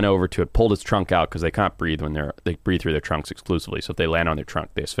 landed, ran over to it, pulled its trunk out, because they can't breathe when they breathe through their trunks exclusively. So if they land on their trunk,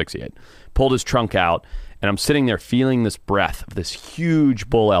 they asphyxiate. Pulled his trunk out, and I'm sitting there feeling this breath of this huge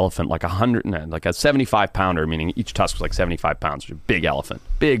bull elephant, like a 75-pounder, meaning each tusk was like 75 pounds. A big elephant,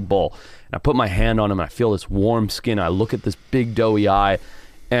 big bull. And I put my hand on him, and I feel this warm skin. I look at this big doughy eye,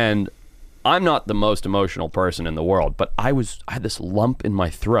 and I'm not the most emotional person in the world, but I had this lump in my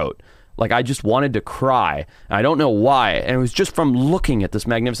throat. Like, I just wanted to cry. And I don't know why. And it was just from looking at this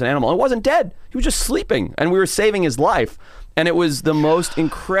magnificent animal. It wasn't dead. He was just sleeping, and we were saving his life. And it was the most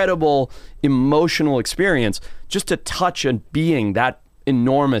incredible emotional experience just to touch a being that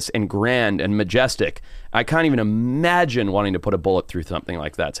enormous and grand and majestic. I can't even imagine wanting to put a bullet through something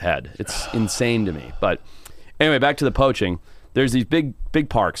like that's head. It's insane to me. But anyway, back to the poaching. There's these big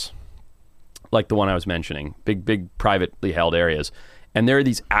parks, like the one I was mentioning, big privately held areas. And there are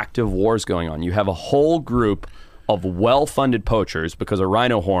these active wars going on. You have a whole group of well-funded poachers, because a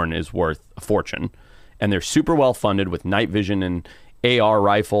rhino horn is worth a fortune, and they're super well-funded with night vision and AR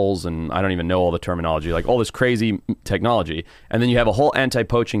rifles, and I don't even know all the terminology, like all this crazy technology. And then you have a whole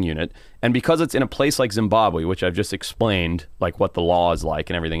anti-poaching unit. And because it's in a place like Zimbabwe, which I've just explained, like what the law is like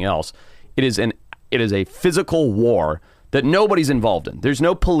and everything else, it is a physical war that nobody's involved in. There's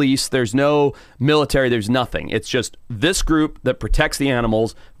no police, there's no military, there's nothing. It's just this group that protects the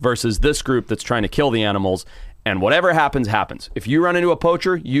animals versus this group that's trying to kill the animals. And whatever happens, happens. If you run into a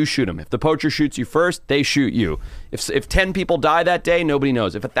poacher, you shoot him. If the poacher shoots you first, they shoot you. If 10 people die that day, nobody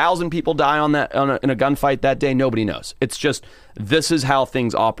knows. If 1,000 people die in a gunfight that day, nobody knows. It's just, this is how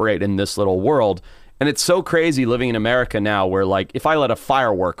things operate in this little world. And it's so crazy living in America now where, like, if I let a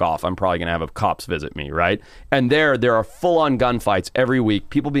firework off, I'm probably going to have a cops visit me, right? And there are full-on gunfights every week,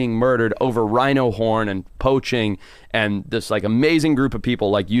 people being murdered over rhino horn and poaching, and this, like, amazing group of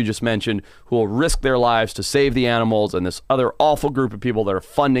people, like you just mentioned, who will risk their lives to save the animals, and this other awful group of people that are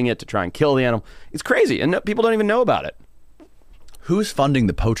funding it to try and kill the animal. It's crazy, and people don't even know about it. Who's funding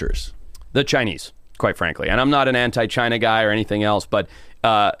the poachers? The Chinese, quite frankly. And I'm not an anti-China guy or anything else, but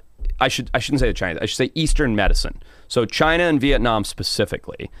I shouldn't say the Chinese. I should say Eastern medicine. So China and Vietnam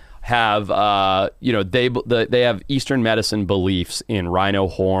specifically have, they have Eastern medicine beliefs in rhino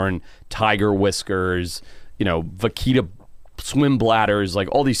horn, tiger whiskers, vaquita swim bladders, like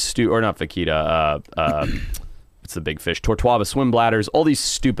all these or not vaquita, what's the big fish? Tortuava swim bladders, all these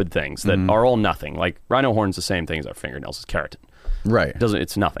stupid things that are all nothing. Like rhino horn's the same thing as our fingernails, it's keratin. Right.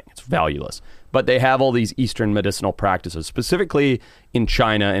 It's nothing. It's valueless. But they have all these Eastern medicinal practices, specifically in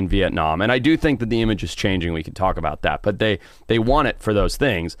China and Vietnam. And I do think that the image is changing. We can talk about that. But they want it for those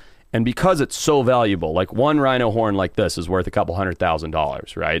things. And because it's so valuable, like one rhino horn like this is worth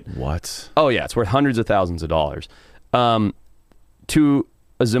 $200,000, right? What? Oh, yeah. It's worth hundreds of thousands of dollars. To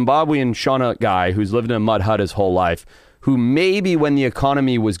a Zimbabwean Shona guy who's lived in a mud hut his whole life, who maybe when the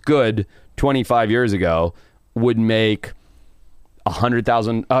economy was good 25 years ago would make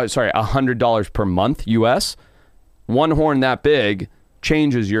 $100 per month US, one horn that big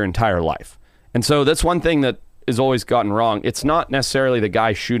changes your entire life. And so that's one thing that is always gotten wrong. It's not necessarily the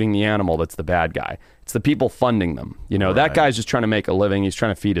guy shooting the animal that's the bad guy. It's the people funding them. Right. That guy's just trying to make a living. He's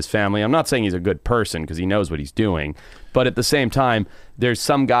trying to feed his family. I'm not saying he's a good person because he knows what he's doing. But at the same time, there's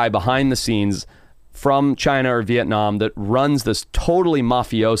some guy behind the scenes from China or Vietnam that runs this totally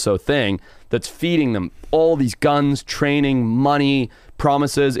mafioso thing that's feeding them all these guns, training, money,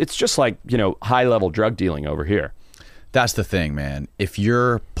 promises. It's just like, high-level drug dealing over here. That's the thing, man. If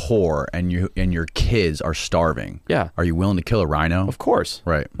you're poor and your kids are starving, yeah, are you willing to kill a rhino? Of course.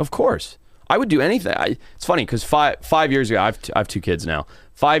 Right. Of course. I would do anything. It's funny because five years ago, I have two kids now.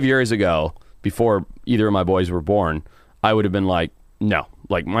 5 years ago, before either of my boys were born, I would have been like, no,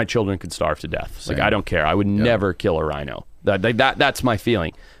 like my children could starve to death. It's like, I don't care. I would never kill a rhino. That's my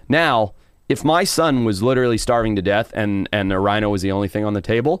feeling. Now, if my son was literally starving to death and a rhino was the only thing on the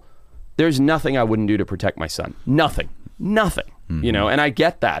table, there's nothing I wouldn't do to protect my son. Nothing. Mm-hmm. And I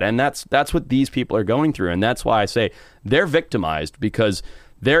get that. And that's what these people are going through. And that's why I say they're victimized, because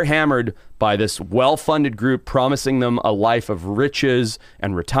they're hammered by this well-funded group promising them a life of riches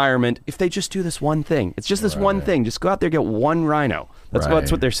and retirement if they just do this one thing. It's just this one thing. Just go out there, get one rhino.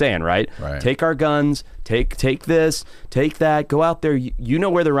 That's what they're saying, right? Take our guns, take this, take that, go out there. You know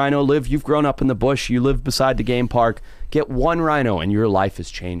where the rhino live. You've grown up in the bush. You live beside the game park. Get one rhino and your life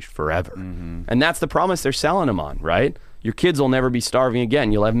is changed forever. Mm-hmm. And that's the promise they're selling them on, right? Your kids will never be starving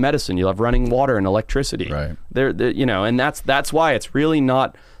again. You'll have medicine. You'll have running water and electricity. Right. They're and that's why it's really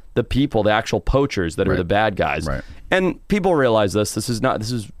not the people, the actual poachers, that are the bad guys. Right. And people realize this. This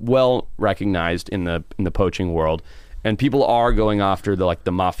is well recognized in the poaching world, and people are going after the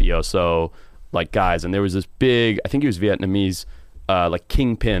mafioso guys. And there was this big, I think he was Vietnamese,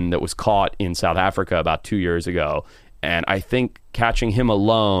 kingpin that was caught in South Africa about 2 years ago, and I think catching him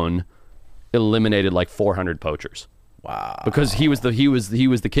alone eliminated 400 poachers. Wow. Because he was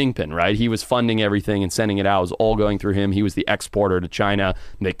the kingpin, right? He was funding everything and sending it out. It was all going through him. He was the exporter to China.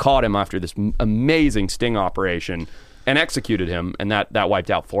 And they caught him after this amazing sting operation and executed him, and that wiped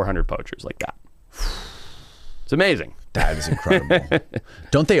out 400 poachers like that. It's amazing. That is incredible.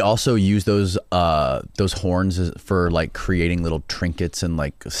 Don't they also use those horns for creating little trinkets and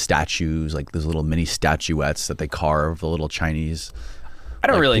statues, those little mini statuettes that they carve, the little Chinese? I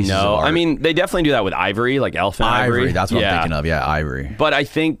don't really know. I mean, they definitely do that with ivory, like elephant ivory. That's what I'm thinking of. Yeah, ivory. But I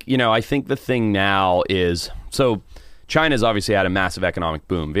think the thing now is, so China's obviously had a massive economic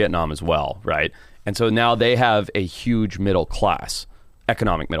boom, Vietnam as well, right? And so now they have a huge middle class.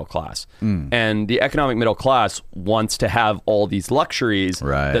 economic middle class. And the economic middle class wants to have all these luxuries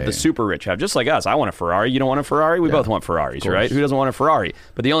that the super rich have. Just like us. I want a Ferrari. You don't want a Ferrari? We both want Ferraris, right? Who doesn't want a Ferrari?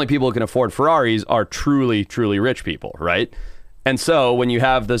 But the only people who can afford Ferraris are truly, truly rich people, right? And so when you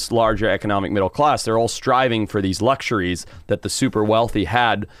have this larger economic middle class, they're all striving for these luxuries that the super wealthy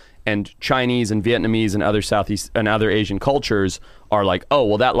had. And Chinese and Vietnamese and other Southeast and other Asian cultures are like, oh,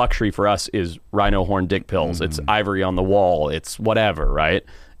 well, that luxury for us is rhino horn dick pills. It's ivory on the wall. It's whatever, right?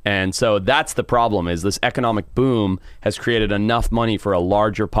 And so that's the problem, is this economic boom has created enough money for a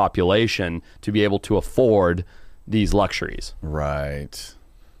larger population to be able to afford these luxuries. Right.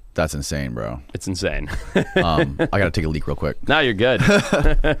 That's insane, bro. It's insane. I got to take a leak real quick. No, you're good.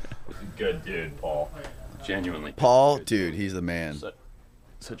 Good dude, Paul. Genuinely. Paul, dude, he's the man.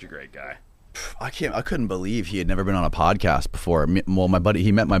 Such a great guy. I couldn't believe he had never been on a podcast before. Well,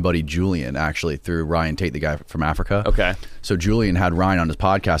 he met my buddy Julian actually through Ryan Tate, the guy from Africa. Okay. So Julian had Ryan on his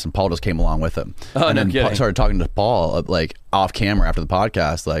podcast, and Paul just came along with him. Oh, and no then kidding. Started talking to Paul like off camera after the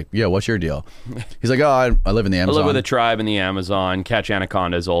podcast, like, "Yeah, what's your deal?" He's like, "Oh, I live in the Amazon. I live with a tribe in the Amazon, catch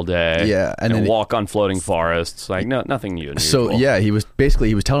anacondas all day. Yeah, and then walk on floating forests. Like, no, nothing new. So yeah, he was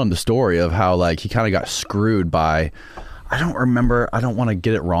telling him the story of how like he kind of got screwed by. I don't remember. I don't want to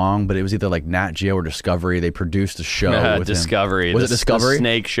get it wrong, but it was either like Nat Geo or Discovery. They produced a show with Discovery. him. Was it Discovery? The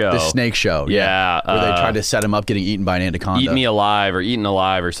snake show. The snake show. Yeah. Where they tried to set him up getting eaten by an anaconda. Eat Me Alive or Eaten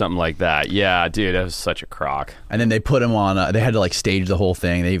Alive or something like that. Yeah, dude, that was such a crock. And then they put him on. They had to like stage the whole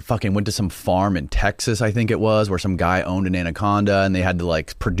thing. They fucking went to some farm in Texas, I think it was, where some guy owned an anaconda, and they had to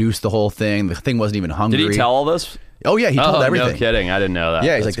like produce the whole thing. The thing wasn't even hungry. Did he tell all this? Oh yeah, he told everything. No kidding, I didn't know that.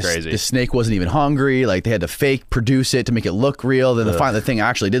 Yeah, he's That's like crazy. The snake wasn't even hungry. Like they had to fake produce it to make it look real. Then the thing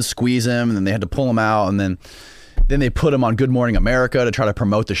actually did squeeze him, and then they had to pull him out, and then they put him on Good Morning America to try to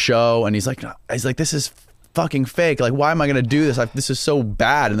promote the show. And he's like, this is fucking fake. Like, why am I going to do this? This is so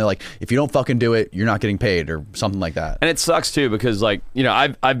bad. And they're like, if you don't fucking do it, you're not getting paid or something like that. And it sucks too because like, you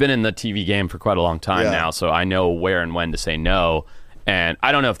know, I've been in the TV game for quite a long time now, so I know where and when to say no. And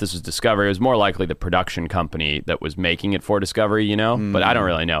I don't know if this was Discovery. It was more likely the production company that was making it for Discovery, you know? But I don't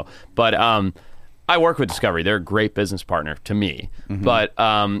really know. But I work with Discovery. They're a great business partner to me. But,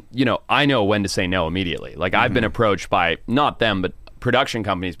 you know, I know when to say no immediately. Like, I've been approached by, not them, but production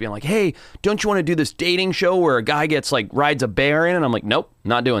companies being like, hey, don't you want to do this dating show where a guy gets, like, rides a bear in? And I'm like, nope,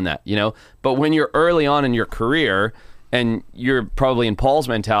 not doing that, you know? But when you're early on in your career... And you're probably in Paul's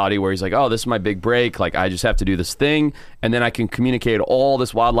mentality where he's like, oh, this is my big break. Like, I just have to do this thing. And then I can communicate all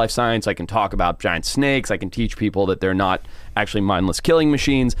this wildlife science. I can talk about giant snakes. I can teach people that they're not actually mindless killing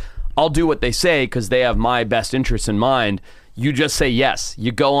machines. I'll do what they say because they have my best interests in mind. You just say yes.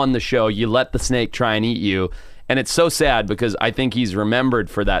 You go on the show. You let the snake try and eat you. And it's so sad because I think he's remembered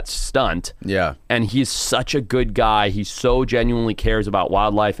for that stunt. Yeah. And he's such a good guy. He so genuinely cares about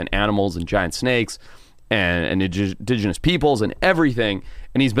wildlife and animals and giant snakes. And indigenous peoples and everything,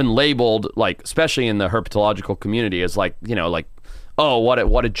 and he's been labeled, like, especially in the herpetological community, as like, you know, like, oh, what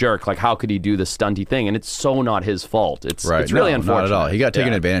a jerk, like, how could he do this stunty thing? And it's so not his fault. It's really unfortunate. Not at all. He got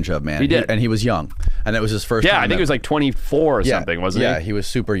taken advantage of, man. He did. And he was young, and it was his first time. I think he was like 24 or something, wasn't he? Yeah, he was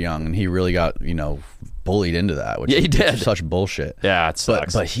super young, and he really got, you know, bullied into that, which he did. is such bullshit. Yeah, it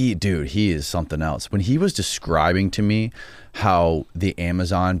sucks. But he is something else. When he was describing to me how the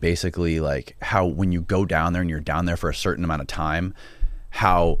Amazon basically, like, how when you go down there and you're down there for a certain amount of time,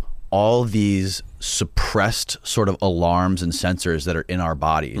 how all these suppressed sort of alarms and sensors that are in our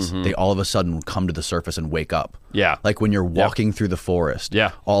bodies, they all of a sudden come to the surface and wake up. Yeah. Like when you're walking through the forest,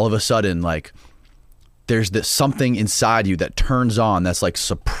 all of a sudden, like, there's this something inside you that turns on that's like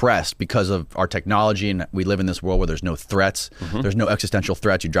suppressed because of our technology, and we live in this world where there's no threats. There's no existential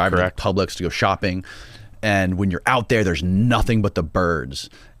threats. You drive to Publix to go shopping, and when you're out there, there's nothing but the birds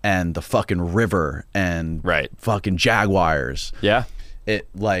and the fucking river and fucking jaguars. Yeah. It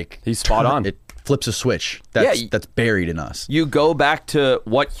like he's spot on. It flips a switch that's buried in us. You go back to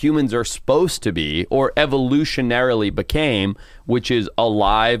what humans are supposed to be or evolutionarily became, which is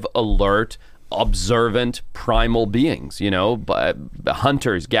alive, alert, observant, primal beings, you know,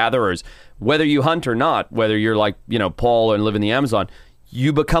 hunters, gatherers. Whether you hunt or not, whether you're like, you know, Paul and live in the Amazon,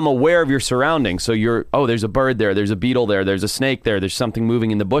 you become aware of your surroundings. So you're, oh, there's a bird there, there's a beetle there, there's a snake there, there's something moving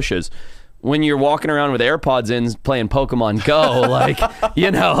in the bushes. When you're walking around with AirPods in playing Pokemon Go, like,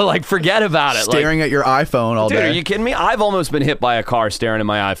 you know, like, forget about it. Staring at your iPhone all day. Dude, are you kidding me? I've almost been hit by a car staring at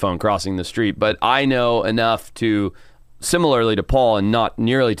my iPhone crossing the street, but I know enough to, similarly to Paul and not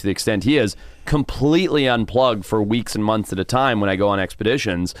nearly to the extent he is, completely unplug for weeks and months at a time when I go on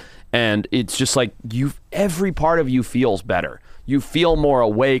expeditions. And it's just like every part of you feels better. you feel more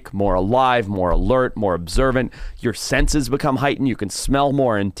awake, more alive, more alert, more observant. Your senses become heightened. You can smell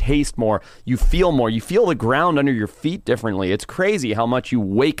more and taste more. You feel more. You feel the ground under your feet differently. It's crazy how much you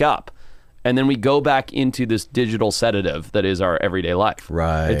wake up. And then we go back into this digital sedative that is our everyday life.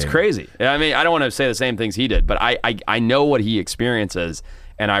 Right. It's crazy. I mean, I don't want to say the same things he did, but I know what he experiences,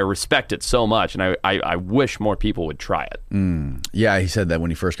 and I respect it so much, and I wish more people would try it. Yeah, he said that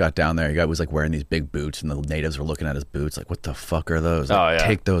when he first got down there, he was like wearing these big boots, and the natives were looking at his boots like, what the fuck are those? Like,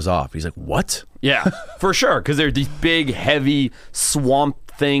 take those off. He's like, what? Yeah, for sure, because they're these big, heavy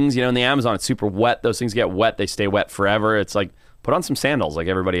swamp things. You know, in the Amazon, it's super wet. Those things get wet. They stay wet forever. It's like, put on some sandals like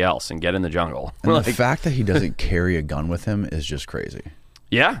everybody else and get in the jungle. And the fact that he doesn't carry a gun with him is just crazy.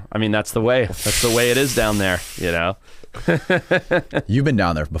 Yeah, I mean, that's the way. That's the way it is down there, you know? You've been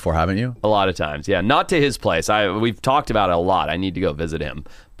down there before, haven't you? A lot of times, yeah. Not to his place. We've talked about it a lot. I need to go visit him.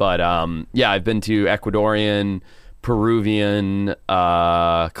 But, yeah, I've been to Ecuadorian, Peruvian,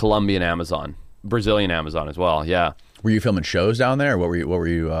 Colombian Amazon, Brazilian Amazon as well, yeah. Were you filming shows down there? What were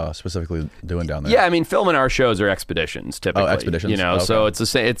you specifically doing down there? Yeah, I mean, filming our shows are expeditions typically. Oh, expeditions. You know, okay. So it's the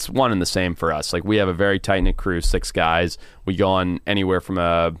same. It's one and the same for us. Like we have a very tight knit crew, 6 guys. We go on anywhere from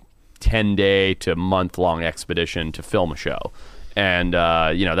a 10-day to month-long expedition to film a show, and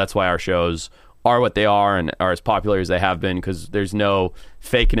you know that's why our shows are what they are and are as popular as they have been, because there's no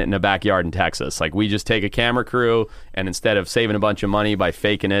faking it in a backyard in Texas. Like we just take a camera crew, and instead of saving a bunch of money by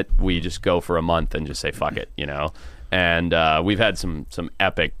faking it, we just go for a month and just say fuck it, you know. And we've had some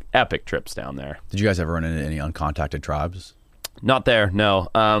epic trips down there. Did you guys ever run into any uncontacted tribes? Not there, no.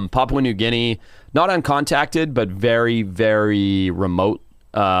 Papua New Guinea, not uncontacted, but very, very remote.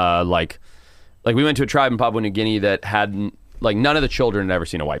 Like we went to a tribe in Papua New Guinea that hadn't, like none of the children had ever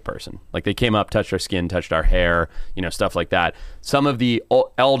seen a white person. Like they came up, touched our skin, touched our hair, you know, stuff like that. Some of the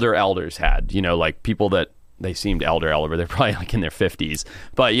elders had, you know, like people that they seemed elder, but they're probably like in their 50s.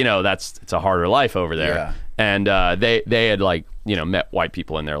 But you know, it's a harder life over there. Yeah. And they had like, you know, met white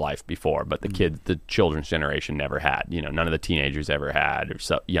people in their life before, but the children's generation never had. You know, none of the teenagers ever had, or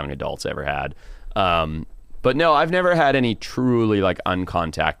young adults ever had. But no, I've never had any truly like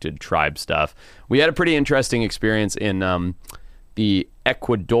uncontacted tribe stuff. We had a pretty interesting experience in the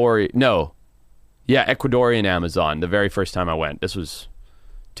Ecuadorian Amazon the very first time I went. This was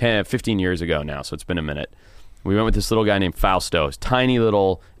 15 years ago now, so it's been a minute. We went with this little guy named Fausto, this tiny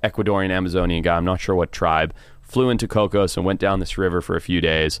little Ecuadorian Amazonian guy, I'm not sure what tribe, flew into Cocos and went down this river for a few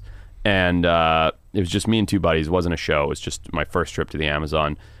days. And it was just me and 2 buddies. It wasn't a show. It was just my first trip to the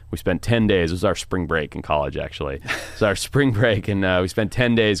Amazon. We spent 10 days. It was our spring break in college, actually. It was our spring break, and we spent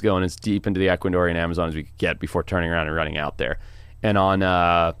 10 days going as deep into the Ecuadorian Amazon as we could get before turning around and running out there. And on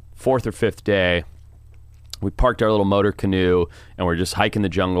 4th or 5th day, we parked our little motor canoe, and we're just hiking the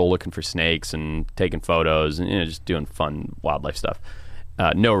jungle, looking for snakes and taking photos and, you know, just doing fun wildlife stuff.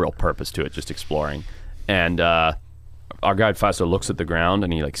 No real purpose to it, just exploring. And our guide Fausto looks at the ground,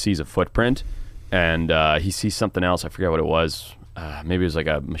 and he like sees a footprint, and he sees something else. I forget what it was. Maybe it was like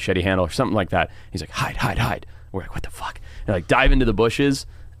a machete handle or something like that. He's like, hide. We're like, what the fuck? And like dive into the bushes.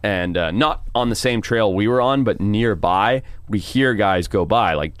 And not on the same trail we were on, but nearby, we hear guys go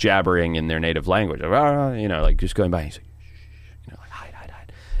by, like jabbering in their native language, like, you know, like just going by. He's like, shh, you know, like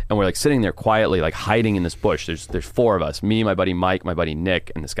hide. And we're like sitting there quietly, like hiding in this bush. There's 4 of us, me, my buddy Mike, my buddy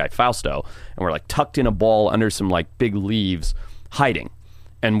Nick, and this guy Fausto. And we're like tucked in a ball under some like big leaves, hiding.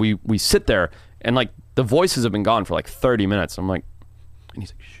 And we sit there, and like the voices have been gone for like 30 minutes. I'm like, and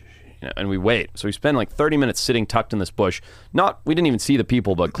he's like, shh. You know, and we wait. So we spend like 30 minutes sitting tucked in this bush. We didn't even see the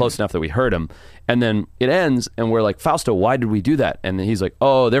people, but close enough that we heard them. And then it ends, and we're like, Fausto, why did we do that? And then he's like,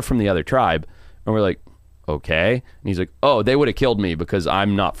 oh, they're from the other tribe. And we're like, okay. And he's like, oh, they would have killed me because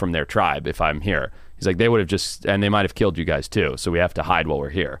I'm not from their tribe if I'm here. He's like, they would have and they might have killed you guys too. So we have to hide while we're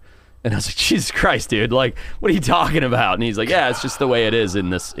here. And I was like, Jesus Christ, dude, like, what are you talking about? And he's like, yeah, it's just the way it is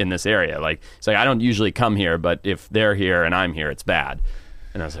in this area. Like, it's like, I don't usually come here, but if they're here and I'm here, it's bad.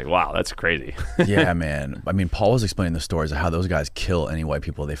 And I was like, wow, that's crazy. Yeah, man. I mean, Paul was explaining the stories of how those guys kill any white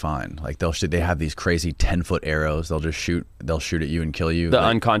people they find. Like they have these crazy 10-foot arrows. They'll shoot at you and kill you. The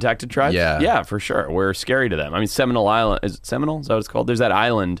like, uncontacted tribes? Yeah. Yeah, for sure. We're scary to them. I mean, Seminole Island, is it Seminole? Is that what it's called? There's that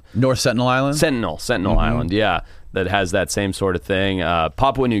island. North Sentinel Island? Sentinel Island, yeah. That has that same sort of thing.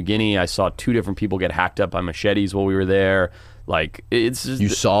 Papua New Guinea, I saw 2 different people get hacked up by machetes while we were there. Like, it's just... You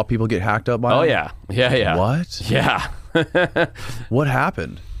saw people get hacked up by them? Oh, yeah. Yeah. What? Yeah. What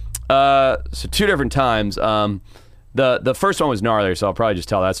happened? So 2 different times. The first one was gnarlier, so I'll probably just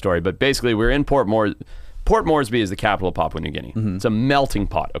tell that story. But basically, we were in Port Port Moresby is the capital of Papua New Guinea. It's a melting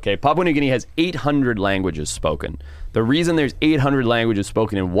pot, okay? Papua New Guinea has 800 languages spoken. The reason there's 800 languages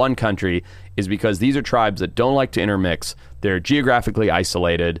spoken in one country is because these are tribes that don't like to intermix. They're geographically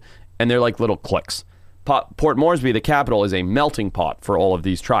isolated, and they're like little cliques. Port Moresby, the capital, is a melting pot for all of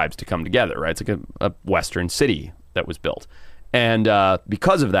these tribes to come together, right? It's like a Western city that was built. And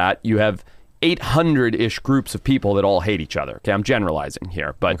because of that, you have 800-ish groups of people that all hate each other. Okay, I'm generalizing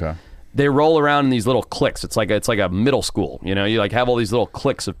here, but they roll around in these little cliques. It's like a middle school. You know, you like have all these little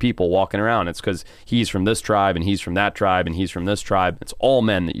cliques of people walking around. It's because he's from this tribe, and he's from that tribe, and he's from this tribe. It's all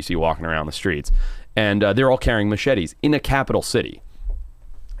men that you see walking around the streets. And they're all carrying machetes in a capital city.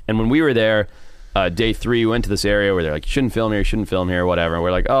 And when we were there, day 3, we went to this area where they're like, you shouldn't film here, whatever. And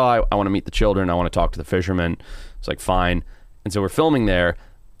we're like, oh, I want to meet the children. I want to talk to the fishermen. It's like, fine. And so we're filming there,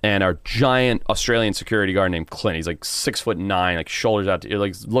 and our giant Australian security guard named Clint, he's like 6'9", like shoulders out to,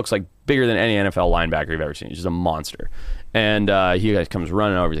 like looks like bigger than any NFL linebacker you've ever seen. He's just a monster. And he guys comes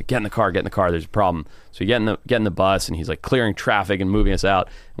running over. He's like, get in the car, there's a problem. So we get in the bus, and he's like clearing traffic and moving us out.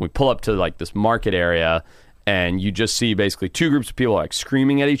 And we pull up to like this market area, and you just see basically 2 groups of people like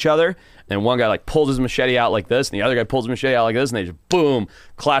screaming at each other. And one guy like pulls his machete out like this, and the other guy pulls his machete out like this, and they just boom,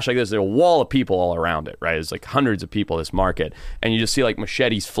 clash like this. There's a wall of people all around it, right? There's like hundreds of people at this market, and you just see like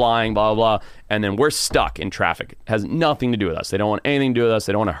machetes flying, blah, blah, blah. And then we're stuck in traffic. It has nothing to do with us. They don't want anything to do with us.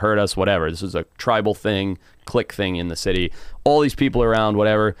 They don't want to hurt us, whatever. This is a tribal thing, clique thing in the city. All these people around,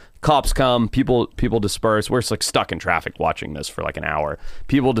 whatever. Cops come, people disperse. We're just like stuck in traffic watching this for like an hour.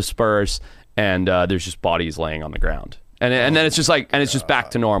 People disperse, and there's just bodies laying on the ground. And then it's just like, and it's just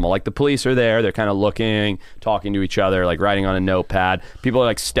back to normal. Like the police are there, they're kind of looking, talking to each other, like writing on a notepad. People are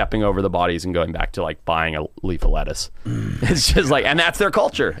like stepping over the bodies and going back to like buying a leaf of lettuce. It's just like, and that's their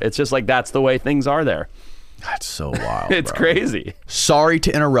culture. It's just like, that's the way things are there. That's so wild. It's crazy. Sorry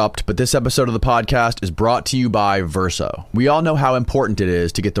to interrupt, but this episode of the podcast is brought to you by Verso. We all know how important it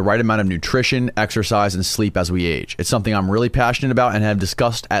is to get the right amount of nutrition, exercise, and sleep as we age. It's something I'm really passionate about and have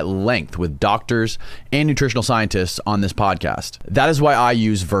discussed at length with doctors and nutritional scientists on this podcast. That is why I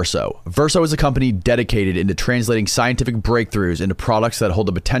use Verso. Verso is a company dedicated into translating scientific breakthroughs into products that hold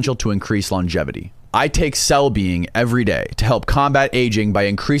the potential to increase longevity. I take Cell Being every day to help combat aging by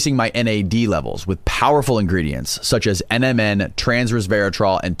increasing my NAD levels with powerful ingredients such as NMN,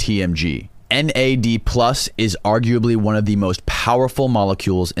 trans-resveratrol, and TMG. NAD Plus is arguably one of the most powerful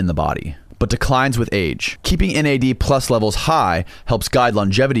molecules in the body, but declines with age. Keeping NAD Plus levels high helps guide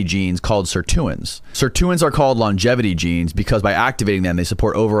longevity genes called sirtuins. Sirtuins are called longevity genes because by activating them, they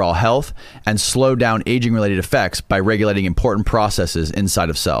support overall health and slow down aging-related effects by regulating important processes inside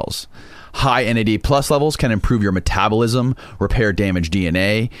of cells. High NAD Plus levels can improve your metabolism, repair damaged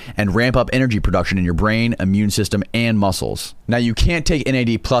DNA, and ramp up energy production in your brain, immune system, and muscles. Now, you can't take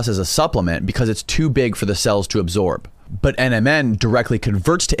NAD Plus as a supplement because it's too big for the cells to absorb. But NMN directly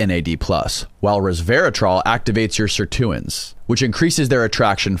converts to NAD+, while resveratrol activates your sirtuins, which increases their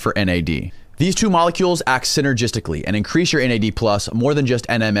attraction for NAD. These two molecules act synergistically and increase your NAD+ more than just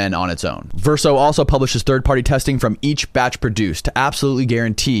NMN on its own. Verso also publishes third-party testing from each batch produced to absolutely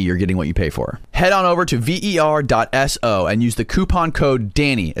guarantee you're getting what you pay for. Head on over to ver.so and use the coupon code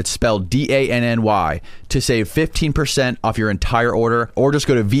DANNY, it's spelled DANNY, to save 15% off your entire order, or just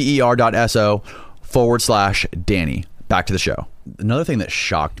go to ver.so/Danny. Back to the show. Another thing that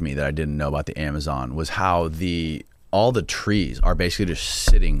shocked me that I didn't know about the Amazon was how all the trees are basically just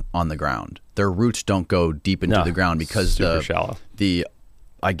sitting on the ground. Their roots don't go deep into the ground because super shallow.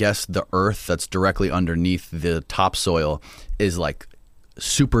 I guess the earth that's directly underneath the topsoil is like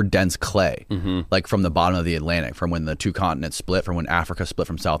super dense clay, like from the bottom of the Atlantic, from when the two continents split, from when Africa split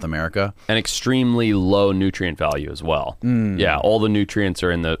from South America. And extremely low nutrient value as well. Yeah, all the nutrients are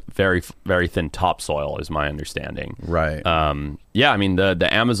in the very, very thin topsoil, is my understanding. Right. Yeah, I mean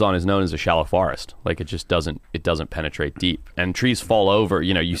the Amazon is known as a shallow forest. Like it just doesn't penetrate deep, and trees fall over.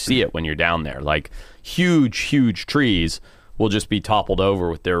 You know, you see it when you're down there. Like huge trees will just be toppled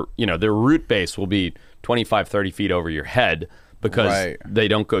over with their root base will be 25, 30 feet over your head. Because they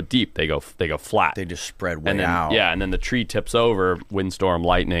don't go deep, they go flat. They just spread way out. Yeah, and then the tree tips over, windstorm,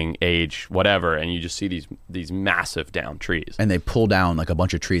 lightning, age, whatever, and you just see these massive down trees. And they pull down like a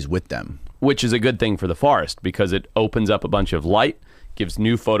bunch of trees with them. Which is a good thing for the forest because it opens up a bunch of light, gives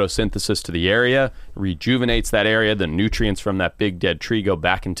new photosynthesis to the area, rejuvenates that area. The nutrients from that big dead tree go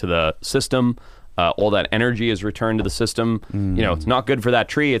back into the system. All that energy is returned to the system. You know, it's not good for that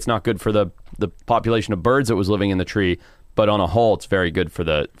tree. It's not good for the population of birds that was living in the tree. But on a whole, it's very good for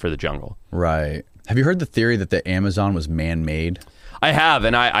the jungle. Right. Have you heard the theory that the Amazon was man-made? I have,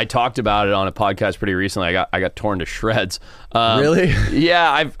 and I talked about it on a podcast pretty recently. I got torn to shreds. Really?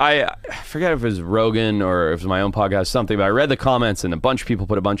 Yeah, I forget if it was Rogan or if it was my own podcast, something, but I read the comments and a bunch of people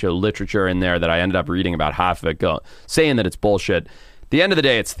put a bunch of literature in there that I ended up reading about half of it, saying that it's bullshit. At the end of the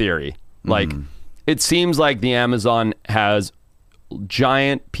day, it's theory. Like, it seems like the Amazon has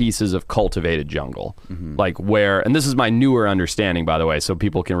giant pieces of cultivated jungle, like where, and this is my newer understanding, by the way, so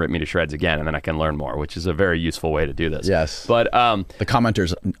people can rip me to shreds again, and then I can learn more, which is a very useful way to do this. Yes. But the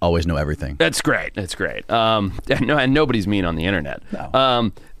commenters always know everything. that's great. And nobody's mean on the internet.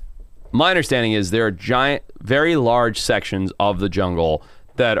 No. My understanding is there are giant, very large sections of the jungle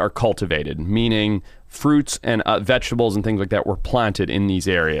that are cultivated, meaning fruits and vegetables and things like that were planted in these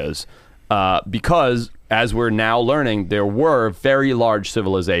areas because, as we're now learning, there were very large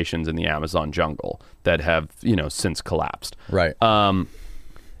civilizations in the Amazon jungle that have, since collapsed. Right.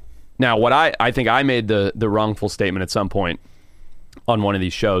 Now, what I think I made the wrongful statement at some point on one of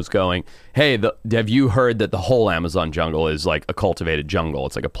these shows going, hey, have you heard that the whole Amazon jungle is like a cultivated jungle?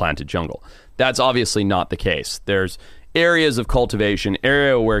 It's like a planted jungle. That's obviously not the case. There's areas of cultivation,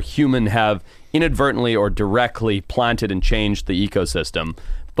 area where human have inadvertently or directly planted and changed the ecosystem.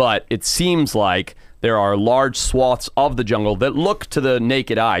 But it seems like there are large swaths of the jungle that look to the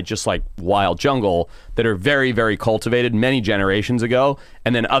naked eye just like wild jungle that are very, very cultivated many generations ago,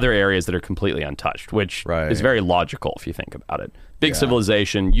 and then other areas that are completely untouched, which is very logical if you think about it. Big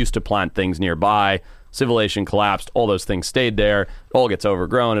civilization used to plant things nearby, civilization collapsed, all those things stayed there, it all gets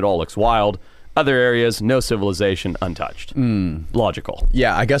overgrown, it all looks wild. Other areas, no civilization, untouched. Logical.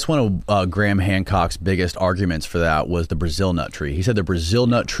 Yeah, I guess one of Graham Hancock's biggest arguments for that was the Brazil nut tree. He said the Brazil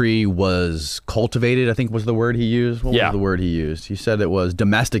nut tree was cultivated, I think was the word he used. What was the word he used? He said it was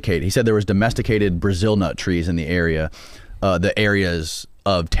domesticated. He said there was domesticated Brazil nut trees in the area, the areas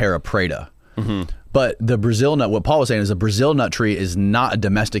of Terra Preta. But the Brazil nut, what Paul was saying is the Brazil nut tree is not a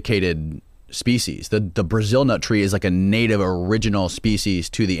domesticated species. The Brazil nut tree is like a native original species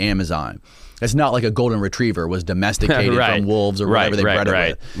to the Amazon. It's not like a golden retriever was domesticated from wolves or whatever they bred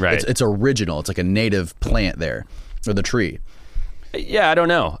it with. It's original. It's like a native plant there, or the tree. Yeah, I don't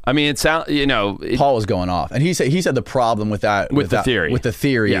know. I mean, it sounds, Paul was going off, and he said the problem with that with the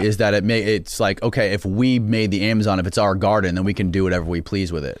theory is that it's like, okay, if we made the Amazon, if it's our garden, then we can do whatever we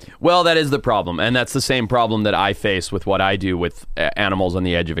please with it. Well, that is the problem, and that's the same problem that I face with what I do with animals on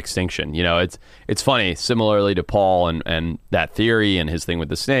the edge of extinction. It's funny. Similarly to Paul and that theory and his thing with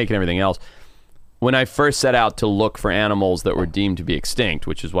the snake and everything else. When I first set out to look for animals that were deemed to be extinct,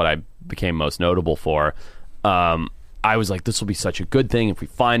 which is what I became most notable for, I was like, this will be such a good thing. If we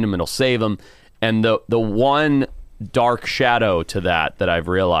find them, it'll save them. And the one dark shadow to that I've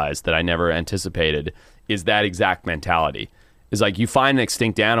realized that I never anticipated is that exact mentality. Is like you find an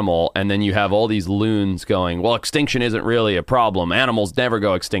extinct animal and then you have all these loons going, well, extinction isn't really a problem. Animals never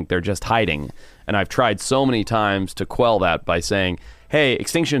go extinct. They're just hiding. And I've tried so many times to quell that by saying, hey,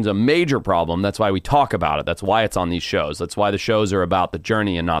 extinction is a major problem. That's why we talk about it. That's why it's on these shows. That's why the shows are about the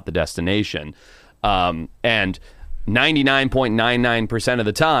journey and not the destination. And 99.99% of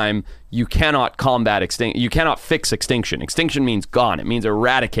the time, you cannot combat extinction. You cannot fix extinction. Extinction means gone. It means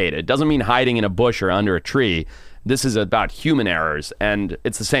eradicated. It doesn't mean hiding in a bush or under a tree. This is about human errors, and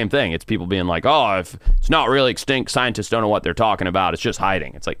it's the same thing. It's people being like, oh, if it's not really extinct, scientists don't know what they're talking about. It's just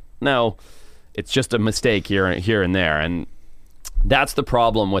hiding. It's like, no, it's just a mistake here and there. And that's the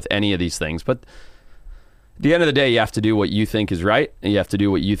problem with any of these things. But at the end of the day, you have to do what you think is right. And you have to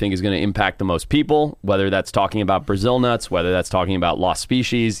do what you think is going to impact the most people, whether that's talking about Brazil nuts, whether that's talking about lost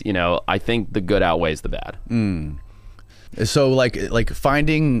species. I think the good outweighs the bad. So like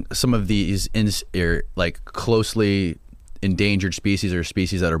finding some of these like closely endangered species or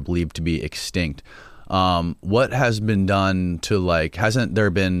species that are believed to be extinct, what has been done to hasn't there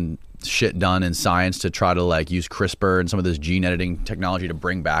been shit done in science to try to use CRISPR and some of this gene editing technology to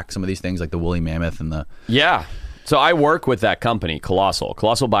bring back some of these things like the woolly mammoth and the... Yeah. So I work with that company, Colossal.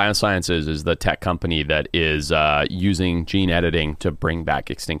 Colossal Biosciences is the tech company that is using gene editing to bring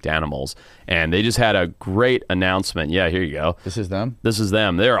back extinct animals. And they just had a great announcement. Yeah, here you go. This is them? This is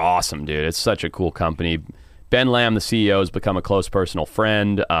them. They're awesome, dude. It's such a cool company. Ben Lamb, the CEO, has become a close personal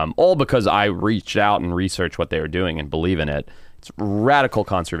friend, all because I reached out and researched what they were doing and believe in it. It's radical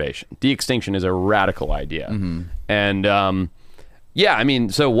conservation. De-extinction is a radical idea. And yeah, I mean,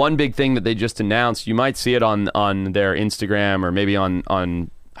 so one big thing that they just announced, you might see it on their Instagram or maybe on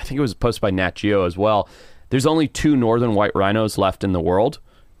I think it was posted by Nat Geo as well. There's only 2 northern white rhinos left in the world,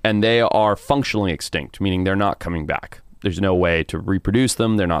 and they are functionally extinct, meaning they're not coming back. There's no way to reproduce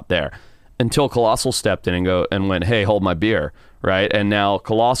them. They're not there. Until Colossal stepped in and went, hey, hold my beer, right? And now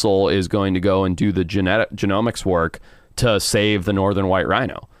Colossal is going to go and do the genomics work to save the northern white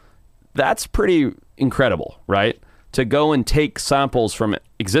rhino. That's pretty incredible, right? To go and take samples from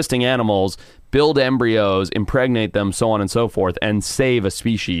existing animals, build embryos, impregnate them, so on and so forth, and save a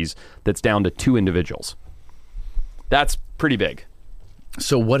species that's down to 2 individuals. That's pretty big.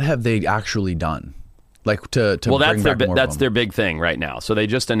 So what have they actually done? Like to well, bring back more that's of them? their big thing right now. So they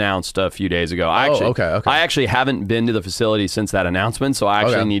just announced a few days ago. Okay. I actually haven't been to the facility since that announcement, so I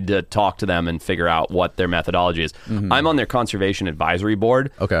actually need to talk to them and figure out what their methodology is. I'm on their conservation advisory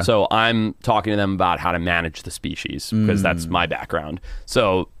board, so I'm talking to them about how to manage the species because that's my background.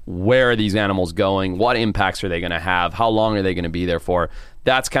 So where are these animals going? What impacts are they going to have? How long are they going to be there for?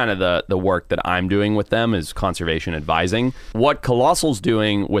 That's kind of the work that I'm doing with them is conservation advising. What Colossal's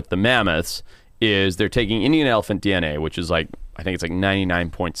doing with the mammoths is they're taking Indian elephant DNA, which is like, I think it's like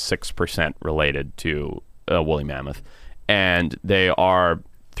 99.6% related to a woolly mammoth. And they are,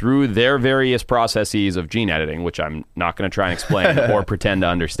 through their various processes of gene editing, which I'm not going to try and explain or pretend to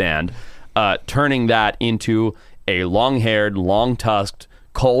understand, turning that into a long-haired, long-tusked,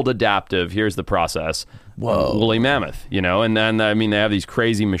 cold adaptive, here's the process, woolly mammoth, and then, they have these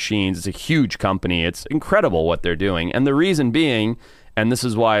crazy machines. It's a huge company. It's incredible what they're doing. And the reason being, and this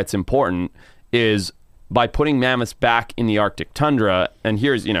is why it's important, is by putting mammoths back in the Arctic tundra, and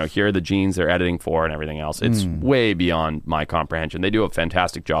here are the genes they're editing for and everything else. It's way beyond my comprehension. They do a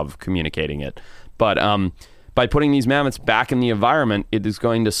fantastic job of communicating it. But by putting these mammoths back in the environment, it is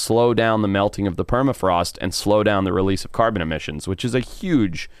going to slow down the melting of the permafrost and slow down the release of carbon emissions, which is a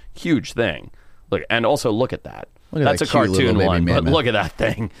huge, huge thing. Look at that. That's a cartoon one, but look at that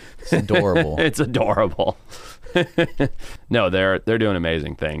thing. It's adorable. It's adorable. No, they're doing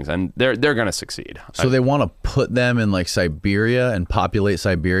amazing things, and they're going to succeed. So they want to put them in like Siberia and populate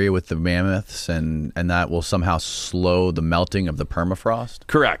Siberia with the mammoths, and that will somehow slow the melting of the permafrost?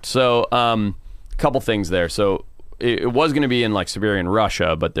 Correct. So a couple things there. So it was going to be in like Siberia and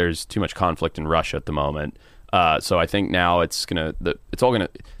Russia, but there's too much conflict in Russia at the moment. So I think now this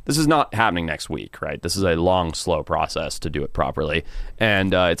is not happening next week, right? This is a long, slow process to do it properly.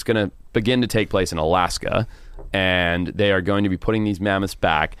 And it's going to begin to take place in Alaska. And they are going to be putting these mammoths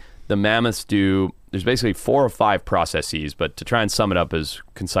back. The mammoths there's basically 4 or 5 processes, but to try and sum it up as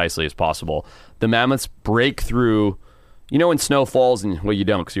concisely as possible, the mammoths break through, when snow falls, and well, you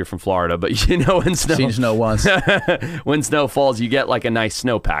don't because you're from Florida, but when snow... Seen snow once. When snow falls, you get like a nice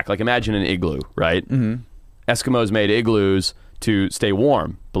snowpack. Like imagine an igloo, right? Mm-hmm. Eskimos made igloos to stay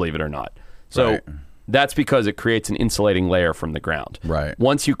warm, believe it or not. So that's because it creates an insulating layer from the ground. Right.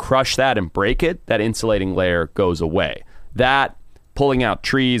 Once you crush that and break it, that insulating layer goes away. That, pulling out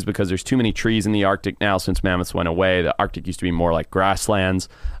trees, because there's too many trees in the Arctic now since mammoths went away. The Arctic used to be more like grasslands.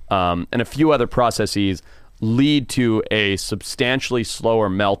 And a few other processes lead to a substantially slower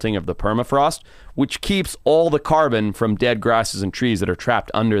melting of the permafrost, which keeps all the carbon from dead grasses and trees that are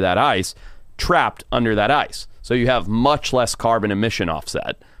trapped under that ice. So you have much less carbon emission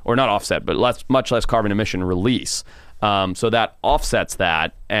offset, or not offset, but much less carbon emission release. So that offsets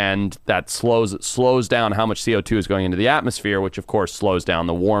that, and that slows down how much CO2 is going into the atmosphere, which of course slows down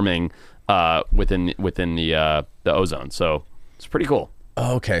the warming within the ozone. So it's pretty cool.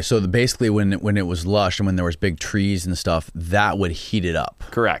 Okay, so basically when it was lush and when there was big trees and stuff, that would heat it up.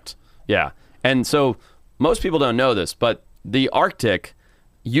 Correct. Yeah. And so most people don't know this, but the Arctic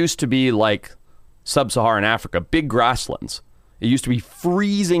used to be like sub-Saharan Africa, big grasslands. It used to be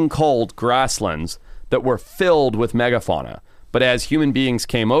freezing cold grasslands that were filled with megafauna. But as human beings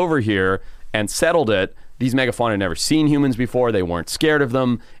came over here and settled it, these megafauna had never seen humans before. They weren't scared of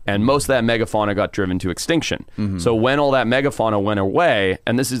them. And most of that megafauna got driven to extinction. Mm-hmm. So when all that megafauna went away,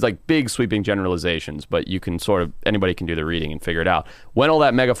 and this is like big sweeping generalizations, but you can anybody can do the reading and figure it out. When all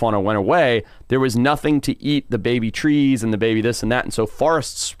that megafauna went away, there was nothing to eat the baby trees and the baby this and that. And so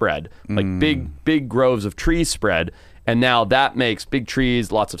forests spread, like big groves of trees spread. And now that makes big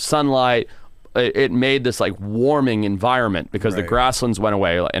trees, lots of sunlight. It made this like warming environment because the grasslands went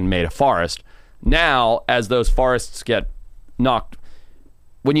away and made a forest. Now, as those forests get knocked,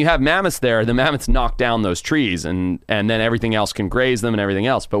 when you have mammoths there, the mammoths knock down those trees and then everything else can graze them and everything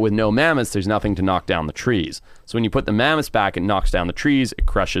else. But with no mammoths, there's nothing to knock down the trees. So when you put the mammoths back, it knocks down the trees, it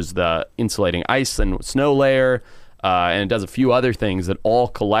crushes the insulating ice and snow layer, and it does a few other things that all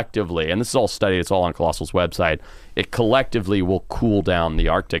collectively, and this is all studied, it's all on Colossal's website, it collectively will cool down the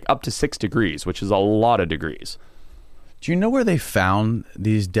Arctic up to 6 degrees, which is a lot of degrees. Do you know where they found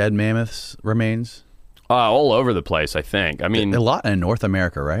these dead mammoths remains? All over the place, I think. I mean, a lot in North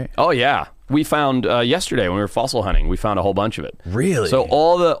America, right? Oh yeah, we found yesterday when we were fossil hunting, we found a whole bunch of it. Really? So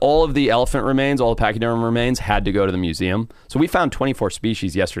all of the elephant remains, all the pachyderm remains, had to go to the museum. So we found 24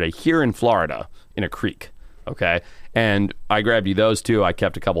 species yesterday here in Florida in a creek. Okay. And I grabbed you those two. I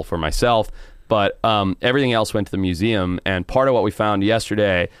kept a couple for myself. But everything else went to the museum. And part of what we found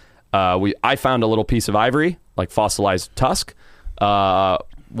yesterday, I found a little piece of ivory, like fossilized tusk.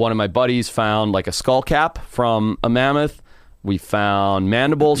 One of my buddies found like a skull cap from a mammoth. We found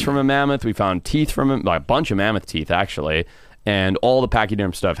mandibles from a mammoth. We found teeth from a bunch of mammoth teeth, actually. And all the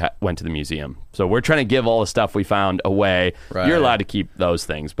pachyderm stuff went to the museum. So we're trying to give all the stuff we found away. Right. You're allowed to keep those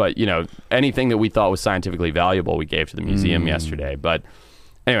things. But, anything that we thought was scientifically valuable, we gave to the museum yesterday. But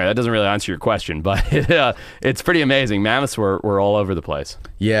anyway, that doesn't really answer your question, but it's pretty amazing. Mammoths were all over the place.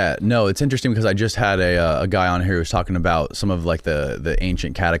 Yeah, no, it's interesting because I just had a guy on here who was talking about some of like the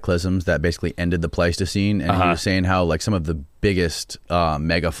ancient cataclysms that basically ended the Pleistocene, and he was saying how like some of the biggest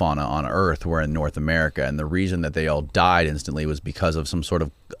megafauna on Earth were in North America, and the reason that they all died instantly was because of some sort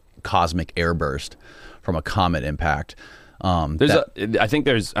of cosmic airburst from a comet impact. I think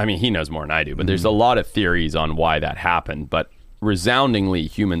he knows more than I do, but there's a lot of theories on why that happened, but resoundingly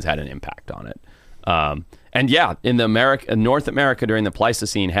humans had an impact on it. And yeah, in North America during the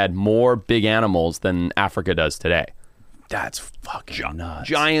Pleistocene had more big animals than Africa does today. That's fucking nuts.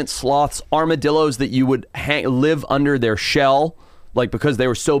 Giant sloths, armadillos that you would live under their shell, like because they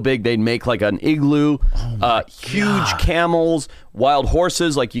were so big they'd make like an igloo. Huge camels, wild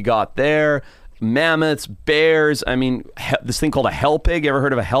horses like you got there, mammoths, bears. I mean, this thing called a hell pig. You ever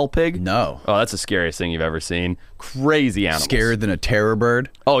heard of a hell pig? No. Oh, that's the scariest thing you've ever seen. Crazy animals. Scarier than a terror bird?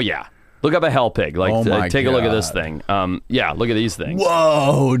 Oh, yeah. Look up a hell pig. Take a look at this thing. Yeah, look at these things.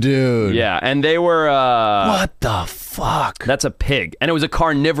 Whoa, dude. Yeah, and they were... what the fuck? That's a pig. And it was a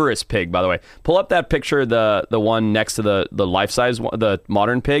carnivorous pig, by the way. Pull up that picture, the one next to the life-size one, the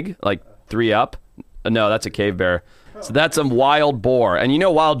modern pig, like 3 up. No, that's a cave bear. So that's a wild boar. And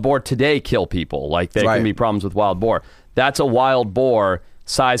wild boar today kill people. Like, there can be problems with wild boar. That's a wild boar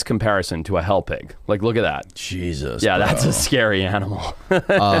size comparison to a hell pig. Like, look at that. Jesus. Yeah, that's a scary animal.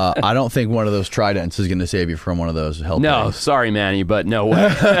 I don't think one of those tridents is going to save you from one of those hell pigs. No, sorry, Manny, but no way.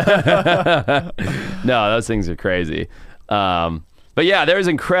 No, those things are crazy. But yeah, there's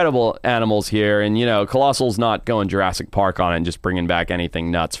incredible animals here, and Colossal's not going Jurassic Park on it and just bringing back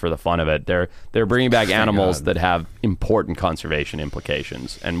anything nuts for the fun of it. They're bringing back animals that have important conservation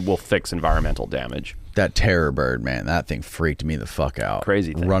implications and will fix environmental damage. That terror bird, man, that thing freaked me the fuck out.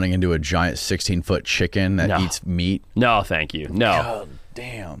 Crazy thing. Running into a giant 16-foot chicken that eats meat. No, thank you. No. God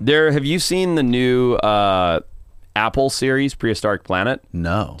damn. Have you seen the new Apple series, Prehistoric Planet?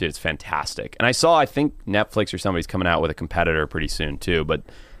 No. Dude, it's fantastic. And I think Netflix or somebody's coming out with a competitor pretty soon too, but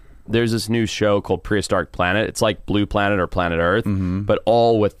there's this new show called Prehistoric Planet. It's like Blue Planet or Planet Earth, but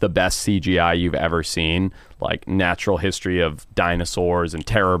all with the best CGI you've ever seen, like natural history of dinosaurs and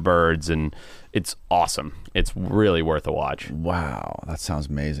terror birds, and it's awesome. It's really worth a watch. Wow, that sounds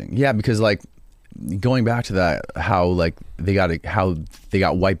amazing. Yeah, because like going back to that, how they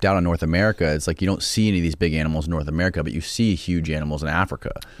got wiped out in North America. It's like you don't see any of these big animals in North America, but you see huge animals in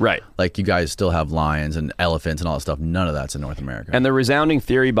Africa. Right. Like you guys still have lions and elephants and all that stuff. None of that's in North America. And the resounding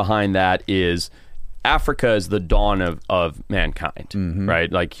theory behind that is Africa is the dawn of mankind,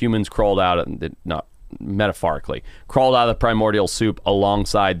 right? Like humans crawled out, not metaphorically, crawled out of the primordial soup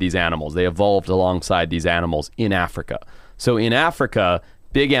alongside these animals. They evolved alongside these animals in Africa. So in Africa,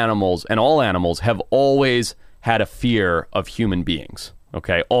 big animals and all animals have always had a fear of human beings.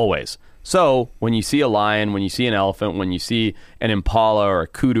 Okay, always. So when you see a lion, when you see an elephant, when you see an impala or a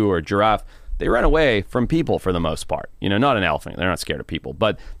kudu or a giraffe, they run away from people for the most part. Not an elephant. They're not scared of people.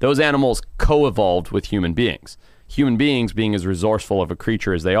 But those animals co-evolved with human beings. Human beings, being as resourceful of a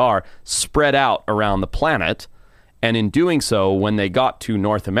creature as they are, spread out around the planet. And in doing so, when they got to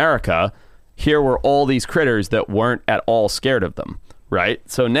North America, here were all these critters that weren't at all scared of them. Right?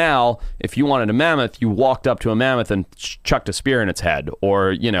 So now, if you wanted a mammoth, you walked up to a mammoth and chucked a spear in its head.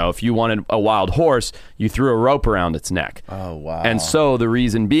 Or, if you wanted a wild horse, you threw a rope around its neck. Oh, wow. And so the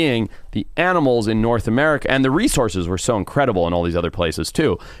reason being, the animals in North America, and the resources were so incredible in all these other places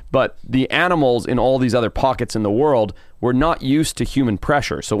too, but the animals in all these other pockets in the world were not used to human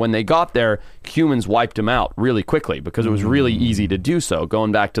pressure. So when they got there, humans wiped them out really quickly because it was really easy to do so.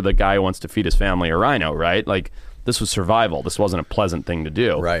 Going back to the guy who wants to feed his family a rhino, right? Like, this was survival. This wasn't a pleasant thing to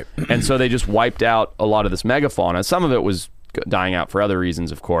do. Right. And so they just wiped out a lot of this megafauna. Some of it was dying out for other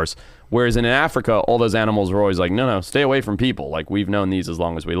reasons, of course. Whereas in Africa, all those animals were always like, no, stay away from people. Like, we've known these as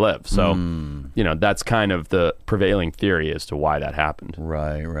long as we live. So, that's kind of the prevailing theory as to why that happened.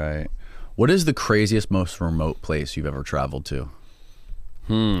 Right, right. What is the craziest, most remote place you've ever traveled to?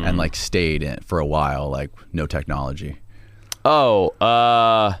 And like stayed in for a while, like no technology? Oh,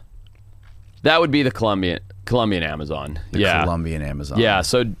 that would be the Colombian. Colombian Amazon. The Colombian Amazon. Yeah,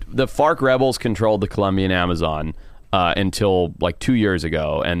 so the FARC rebels controlled the Colombian Amazon until like 2 years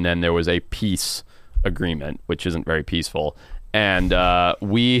ago, and then there was a peace agreement, which isn't very peaceful. And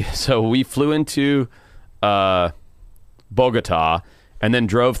we flew into Bogota and then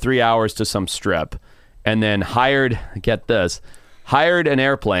drove 3 hours to some strip and then hired an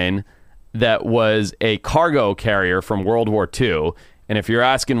airplane that was a cargo carrier from World War II. And if you're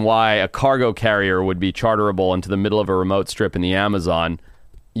asking why a cargo carrier would be charterable into the middle of a remote strip in the Amazon,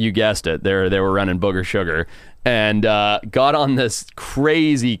 you guessed it. They were running booger sugar. And got on this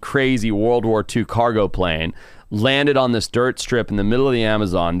crazy, crazy World War II cargo plane, landed on this dirt strip in the middle of the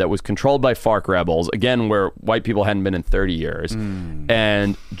Amazon that was controlled by FARC rebels, again, where white people hadn't been in 30 years,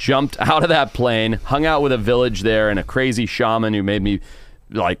 and jumped out of that plane, hung out with a village there and a crazy shaman who made me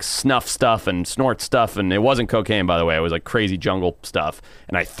like snuff stuff and snort stuff, and it wasn't cocaine, by the way. It was like crazy jungle stuff,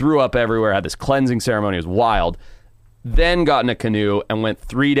 and I threw up everywhere, had this cleansing ceremony. It was wild. Then got in a canoe and went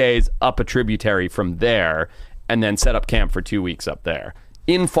 3 days up a tributary from there, and then set up camp for 2 weeks up there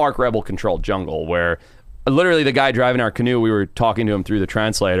in FARC rebel controlled jungle, where literally the guy driving our canoe, we were talking to him through the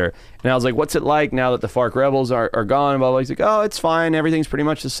translator, and I was like, what's it like now that the FARC rebels are gone? Blah, blah. He's like, oh, it's fine. Everything's pretty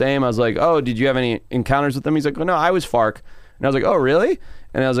much the same. I was like, oh, did you have any encounters with them? He's like, oh, no, I was FARC. And I was like, oh, really?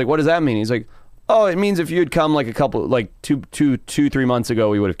 And I was like, what does that mean? He's like, oh, it means if you had come like a couple, like 3 months ago,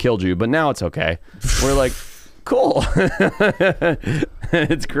 we would have killed you, but now it's okay. We're like, cool.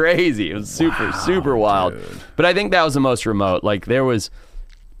 It's crazy. It was super wild. Dude. But I think that was the most remote. Like, there was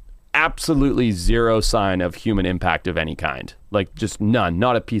absolutely zero sign of human impact of any kind. Like, just none.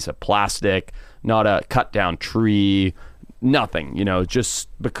 Not a piece of plastic, not a cut down tree, nothing, just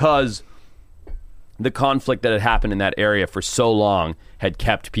because the conflict that had happened in that area for so long had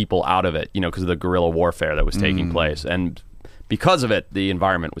kept people out of it, because of the guerrilla warfare that was taking place. And because of it, the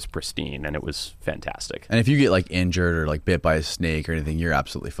environment was pristine and it was fantastic. And if you get like injured or like bit by a snake or anything, you're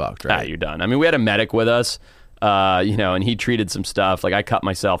absolutely fucked, right? You're done. I mean, we had a medic with us, and he treated some stuff. Like, I cut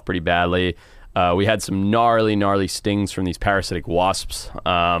myself pretty badly. We had some gnarly stings from these parasitic wasps.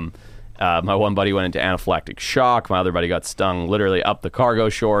 My one buddy went into anaphylactic shock. My other buddy got stung literally up the cargo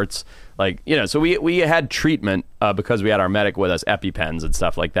shorts. Like, so we had treatment because we had our medic with us, EpiPens and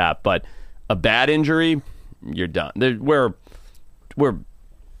stuff like that. But a bad injury, you're done. We're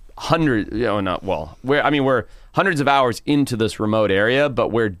hundreds, we're hundreds of hours into this remote area, but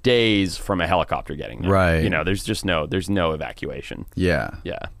we're days from a helicopter getting there. Right. There's no evacuation. Yeah.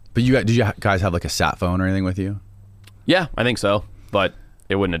 Yeah. But did you guys have like a sat phone or anything with you? Yeah, I think so. But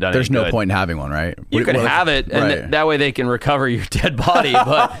it wouldn't have done There's any no good. point in having one, right? You could have it, and that way they can recover your dead body.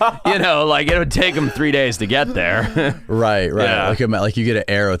 But, it would take them 3 days to get there. Right. Yeah. Like you get an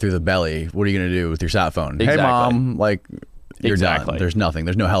arrow through the belly. What are you going to do with your sat phone? Exactly. Hey, Mom. Like, you're Exactly. done. There's nothing.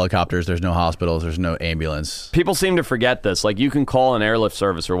 There's no helicopters. There's no hospitals. There's no ambulance. People seem to forget this. Like, you can call an airlift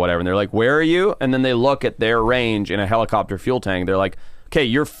service or whatever, and they're like, where are you? And then they look at their range in a helicopter fuel tank. They're like, okay,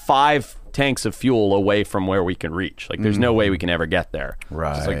 you're 5 tanks of fuel away from where we can reach. Like, there's no way we can ever get there.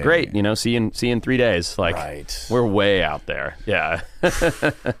 Right. It's like, great, see you in 3 days. Like, Right. We're way out there. Yeah.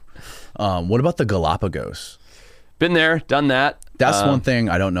 What about the Galapagos? Been there, done that. That's one thing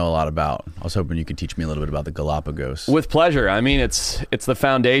I don't know a lot about. I was hoping you could teach me a little bit about the Galapagos. With pleasure. I mean, it's the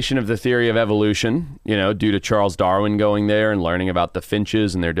foundation of the theory of evolution, due to Charles Darwin going there and learning about the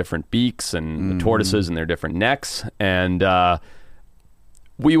finches and their different beaks and the tortoises and their different necks. And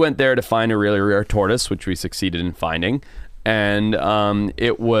we went there to find a really rare tortoise, which we succeeded in finding. And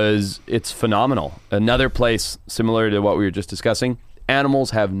it's phenomenal. Another place similar to what we were just discussing, animals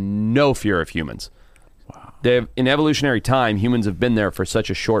have no fear of humans. In evolutionary time, humans have been there for such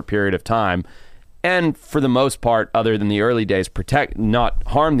a short period of time, and for the most part, other than the early days, not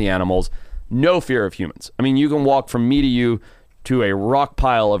harm the animals, no fear of humans. I mean, you can walk from me to you to a rock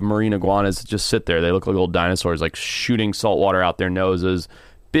pile of marine iguanas that just sit there. They look like little dinosaurs, like shooting salt water out their noses.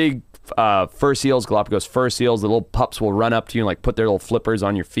 Big fur seals, Galapagos fur seals, the little pups will run up to you and like put their little flippers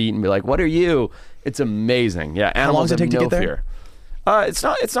on your feet and be like, what are you? It's amazing. Yeah, animals How long does it take to get there? Fear. It's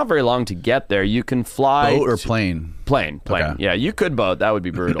not very long to get there. You can fly boat or plane? Plane. Okay. Yeah, you could boat. That would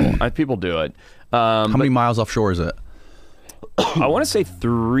be brutal. People do it. How many miles offshore is it? I want to say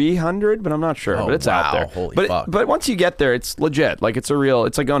 300, but I'm not sure. Oh, but it's out there. Holy but fuck. But once you get there, it's legit. Like, it's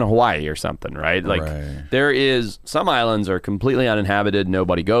like going to Hawaii or something, right? Like, there is some islands are completely uninhabited.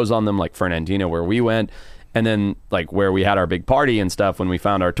 Nobody goes on them, like Fernandina, where we went, and then like where we had our big party and stuff when we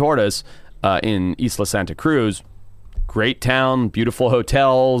found our tortoise in Isla Santa Cruz. Great town, beautiful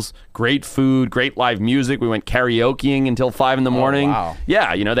hotels, great food, great live music. We went karaokeing until 5 a.m. wow.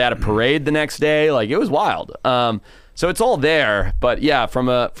 Yeah, they had a parade the next day. Like, it was wild. So it's all there, but yeah, from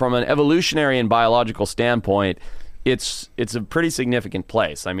an evolutionary and biological standpoint, it's a pretty significant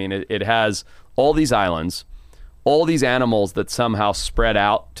place. I mean, it has all these islands, all these animals that somehow spread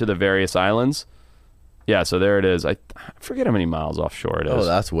out to the various islands. Yeah, so there it is. I forget how many miles offshore it is. Oh,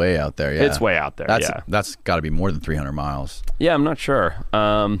 that's way out there. Yeah, it's way out there. That's got to be more than 300 miles. Yeah, I'm not sure.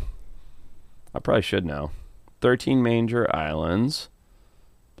 I probably should know. 13 major islands.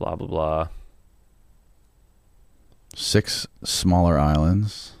 Blah blah blah. 6 smaller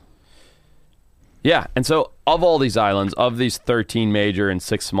islands. Yeah, and so of all these islands, of these 13 major and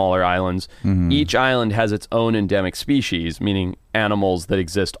 6 smaller islands, each island has its own endemic species, meaning animals that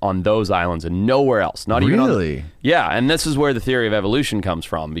exist on those islands and nowhere else. Not even really? Yeah, and this is where the theory of evolution comes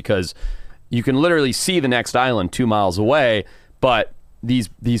from, because you can literally see the next island 2 miles away, but these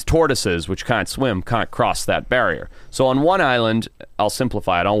tortoises, which can't swim, can't cross that barrier. So on one island, I'll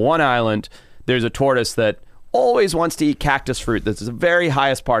simplify it, on one island, there's a tortoise that always wants to eat cactus fruit that's the very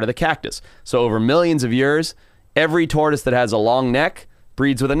highest part of the cactus. So over millions of years, every tortoise that has a long neck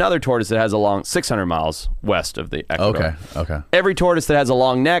breeds with another tortoise that has a long 600 miles west of the Ecuador. Okay. Every tortoise that has a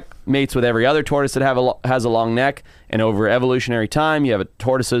long neck mates with every other tortoise that has a long neck, and over evolutionary time, you have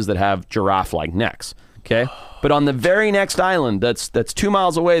tortoises that have giraffe-like necks. Okay, but on the very next island, that's 2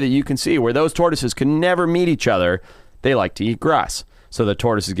 miles away that you can see, where those tortoises can never meet each other, they like to eat grass. So the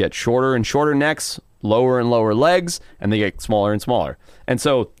tortoises get shorter and shorter necks, lower and lower legs, and they get smaller and smaller. And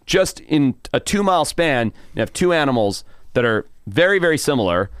so just in a 2 mile span, you have 2 animals that are very, very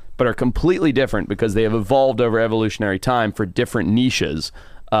similar, but are completely different because they have evolved over evolutionary time for different niches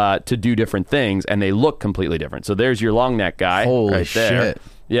to do different things, and they look completely different. So there's your long neck guy. Holy right there. shit.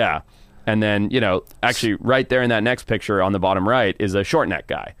 Yeah. And then, actually right there in that next picture on the bottom right is a short neck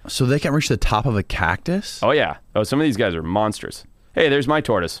guy. So they can reach the top of a cactus? Oh, yeah. Oh, some of these guys are monsters. Hey, there's my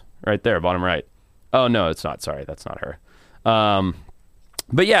tortoise right there, bottom right. Oh, no, it's not. Sorry, that's not her.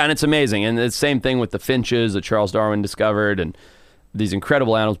 But yeah, and it's amazing. And the same thing with the finches that Charles Darwin discovered, and these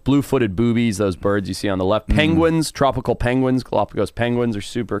incredible animals, blue-footed boobies, those birds you see on the left. Penguins, tropical penguins, Galapagos penguins are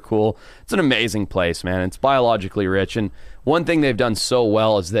super cool. It's an amazing place, man. It's biologically rich. And one thing they've done so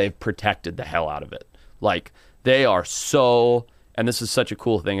well is they've protected the hell out of it. Like, they are so, and this is such a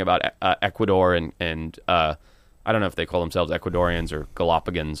cool thing about Ecuador and I don't know if they call themselves Ecuadorians or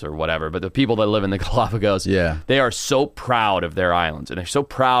Galapagans or whatever, but the people that live in the Galapagos, they are so proud of their islands, and they're so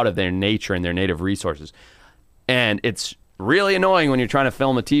proud of their nature and their native resources. And it's really annoying when you're trying to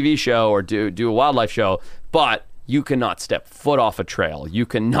film a TV show or do a wildlife show, but you cannot step foot off a trail. You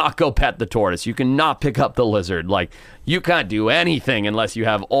cannot go pet the tortoise. You cannot pick up the lizard. Like, you can't do anything unless you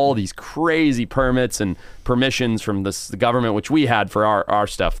have all these crazy permits and permissions from the government, which we had for our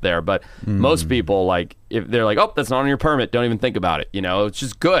stuff there. But most people, like, if they're like, oh, that's not on your permit, don't even think about it. It's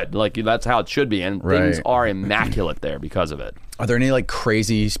just good. Like, that's how it should be. And things are immaculate there because of it. Are there any, like,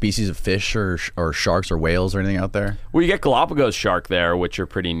 crazy species of fish or sharks or whales or anything out there? Well, you get Galapagos shark there, which are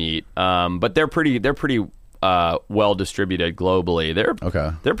pretty neat. But they're pretty well distributed globally.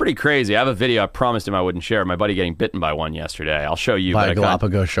 They're pretty crazy. I have a video I promised him I wouldn't share. My buddy getting bitten by one yesterday. I'll show you. By a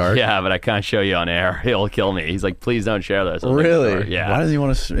Galapagos shark? Yeah, but I can't show you on air. He'll kill me. He's like, please don't share this. Really? Like, yeah. Why does he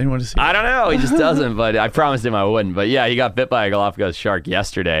want anyone to see it? I don't know. He just doesn't, but I promised him I wouldn't. But yeah, he got bit by a Galapagos shark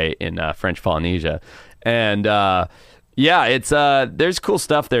yesterday in French Polynesia. And yeah, it's there's cool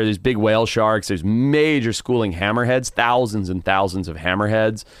stuff there. There's big whale sharks. There's major schooling hammerheads, thousands and thousands of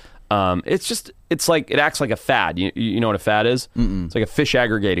hammerheads. It's like, it acts like a fad. You know what a fad is? It's like a fish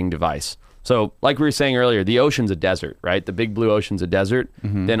aggregating device. So like we were saying earlier, the ocean's a desert, right? The big blue ocean's a desert.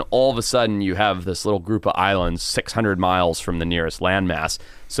 Then all of a sudden you have this little group of islands 600 miles from the nearest landmass.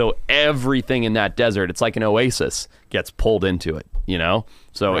 So everything in that desert, it's like an oasis, gets pulled into it,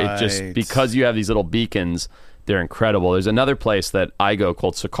 So it just, because you have these little beacons, they're incredible. There's another place that I go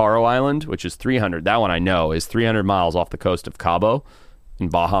called Socorro Island, which is 300. That one I know is 300 miles off the coast of Cabo in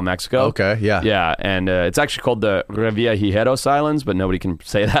Baja, Mexico. Okay, yeah. Yeah, and it's actually called the Revillagigedos Islands, but nobody can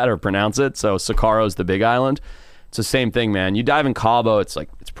say that or pronounce it. So Socorro's the big island. It's the same thing, man. You dive in Cabo, it's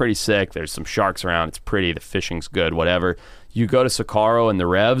pretty sick. There's some sharks around. It's pretty. The fishing's good, whatever. You go to Socorro and the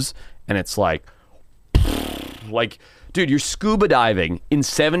Revs, and it's like, dude, you're scuba diving in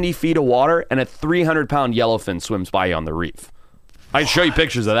 70 feet of water, and a 300-pound yellowfin swims by you on the reef. I can show you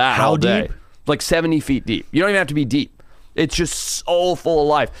pictures of that all day. Deep? Like 70 feet deep. You don't even have to be deep. It's just so full of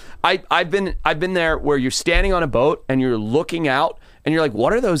life. I've been there where you're standing on a boat and you're looking out and you're like,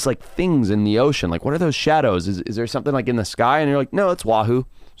 what are those like things in the ocean? Like, what are those shadows? Is there something like in the sky? And you're like, no, it's wahoo.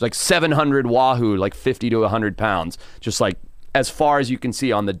 It's like 700 wahoo, like 50 to 100 pounds, just like as far as you can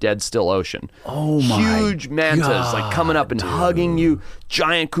see on the dead still ocean. Oh my Huge mantas like coming up and hugging you,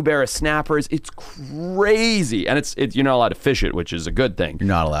 giant Kubera snappers. It's crazy. And it's you're not allowed to fish it, which is a good thing. You're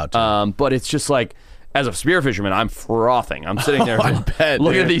not allowed to. But it's just like, as a spear fisherman, I'm frothing. I'm sitting there bet,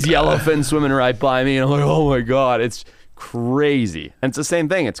 looking dude. at these yellowfins swimming right by me, and I'm like, oh my God, it's crazy. And it's the same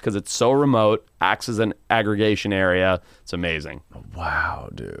thing. It's because it's so remote, acts as an aggregation area. It's amazing. Wow,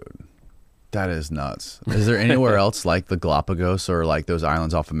 dude. That is nuts. Is there anywhere else like the Galapagos or like those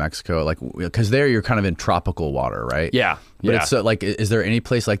islands off of Mexico? Like, because there you're kind of in tropical water, right? Yeah. But it's like, is there any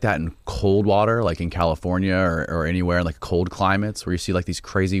place like that in cold water, like in California or anywhere in like cold climates where you see like these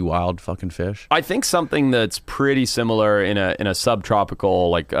crazy wild fucking fish? I think something that's pretty similar in a subtropical,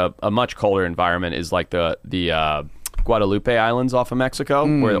 like a much colder environment is like the Guadalupe Islands off of Mexico,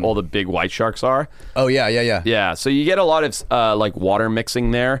 where all the big white sharks are. Oh, yeah. Yeah, so you get a lot of like water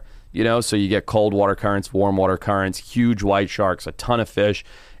mixing there, you know, so you get cold water currents, warm water currents, huge white sharks, a ton of fish.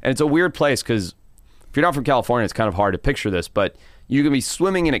 And it's a weird place because if you're not from California, it's kind of hard to picture this, but you can be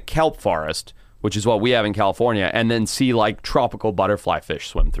swimming in a kelp forest, which is what we have in California, and then see like tropical butterfly fish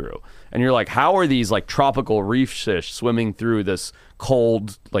swim through. And you're like, how are these like tropical reef fish swimming through this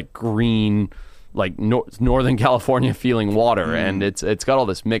cold, like green, like Northern California feeling water? And it's got all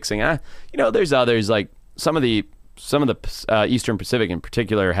this mixing. You know, there's others like some of the Eastern Pacific in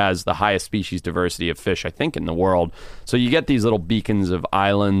particular has the highest species diversity of fish, I think, in the world. So you get these little beacons of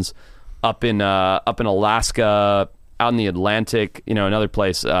islands up in Alaska, out in the Atlantic. You know, another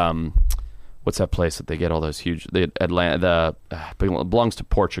place. What's that place that they get all those huge? It belongs to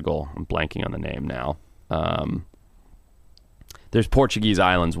Portugal. I'm blanking on the name now. There's Portuguese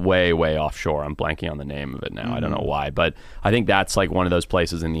islands way, way offshore. I'm blanking on the name of it now. I don't know why. But I think that's like one of those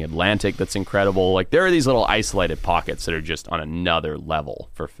places in the Atlantic that's incredible. Like there are these little isolated pockets that are just on another level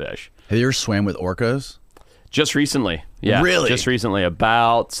for fish. Have you ever swam with orcas? Just recently. Yeah. Really? Just recently. I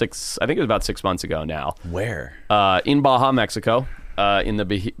think it was about 6 months ago now. Where? In Baja, Mexico. In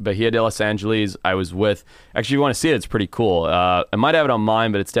the Bahia de Los Angeles. I was with, actually, if you want to see it, it's pretty cool. I might have it on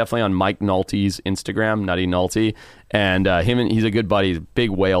mine, but it's definitely on Mike Nulty's Instagram, Nutty Nulty. And he's a good buddy, he's a big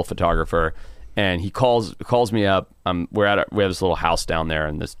whale photographer. And he calls me up. We have this little house down there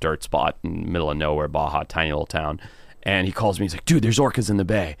in this dirt spot in the middle of nowhere, Baja, tiny little town. And he calls me, he's like, dude, there's orcas in the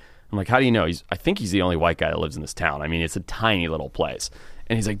bay. I'm like, how do you know? I think he's the only white guy that lives in this town. I mean, it's a tiny little place.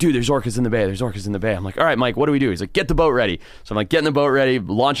 And he's like, dude, there's orcas in the bay. There's orcas in the bay. I'm like, all right, Mike, what do we do? He's like, get the boat ready. So I'm like, getting the boat ready,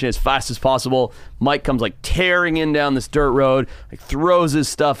 launching as fast as possible. Mike comes like tearing in down this dirt road, like throws his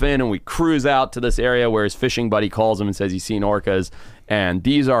stuff in, and we cruise out to this area where his fishing buddy calls him and says he's seen orcas. And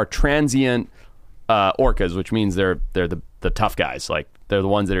these are transient orcas, which means they're the tough guys. Like they're the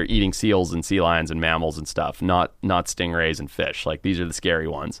ones that are eating seals and sea lions and mammals and stuff, not stingrays and fish. Like these are the scary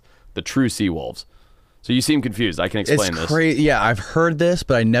ones, the true sea wolves. So you seem confused. I can explain this. Yeah, I've heard this,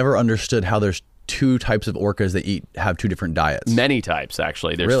 but I never understood how there's two types of orcas that have two different diets. Many types,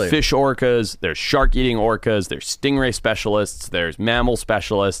 actually. There's fish orcas, there's shark-eating orcas, there's stingray specialists, there's mammal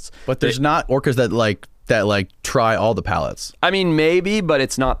specialists. But there's not orcas that try all the palates. I mean, maybe, but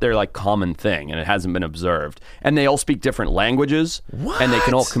it's not their like common thing, and it hasn't been observed. And they all speak different languages, and they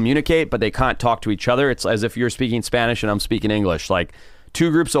can all communicate, but they can't talk to each other. It's as if you're speaking Spanish and I'm speaking English. Like two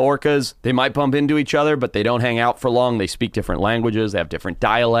groups of orcas, they might bump into each other, but they don't hang out for long. They speak different languages. They have different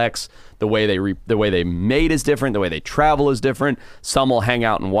dialects. The way they mate is different. The way they travel is different. Some will hang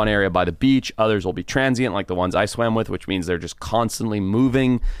out in one area by the beach. Others will be transient, like the ones I swam with, which means they're just constantly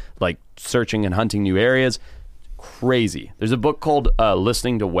moving, like searching and hunting new areas. Crazy. There's a book called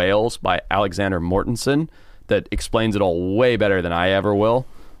Listening to Whales by Alexander Mortensen that explains it all way better than I ever will.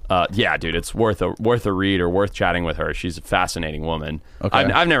 Yeah, dude, it's worth a read or worth chatting with her. She's a fascinating woman. Okay.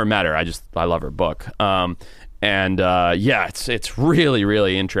 I've never met her. I love her book. Yeah, it's really,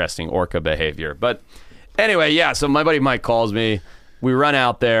 really interesting orca behavior. But anyway, yeah, so my buddy Mike calls me. We run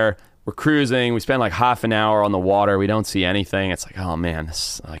out there. We're cruising. We spend like half an hour on the water. We don't see anything. It's like, oh man,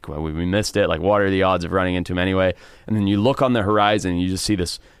 this is like we missed it. Like, what are the odds of running into him anyway? And then you look on the horizon and you just see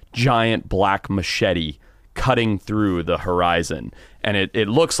this giant black machete cutting through the horizon, and it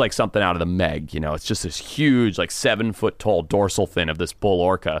looks like something out of the Meg. You know, it's just this huge, like 7 foot tall dorsal fin of this bull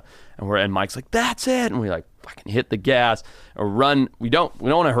orca, and Mike's like, that's it, and we like fucking hit the gas or run. We don't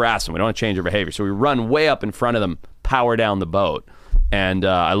want to harass them. We don't want to change their behavior, so we run way up in front of them, power down the boat, and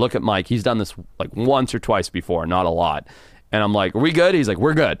I look at Mike. He's done this like once or twice before, not a lot. And I'm like, are we good? He's like,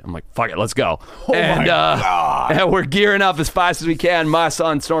 we're good. I'm like, fuck it, let's go. My God. And we're gearing up as fast as we can, mask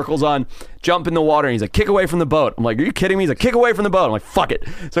on, snorkels on, jump in the water. And he's like, kick away from the boat. I'm like, are you kidding me? He's like, kick away from the boat. I'm like, fuck it.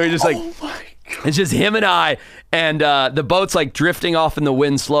 So he just like It's just him and I, and the boat's like drifting off in the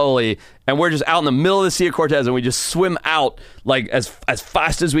wind slowly, and we're just out in the middle of the Sea of Cortez, and we just swim out like as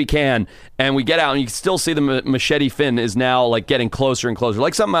fast as we can, and we get out, and you can still see the machete fin is now like getting closer and closer,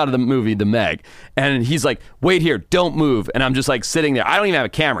 like something out of the movie The Meg. And he's like, "Wait here, don't move." And I'm just like sitting there. I don't even have a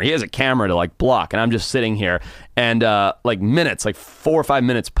camera. He has a camera to like block, and I'm just sitting here, and like minutes, like 4 or 5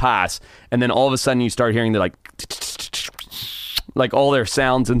 minutes pass, and then all of a sudden you start hearing the like all their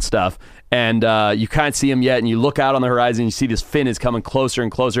sounds and stuff. And you can't see him yet, and you look out on the horizon, you see this fin is coming closer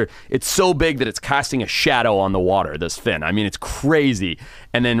and closer. It's so big that it's casting a shadow on the water, this fin. I mean, it's crazy.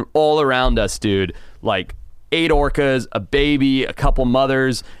 And then all around us, dude, like 8 orcas, a baby, a couple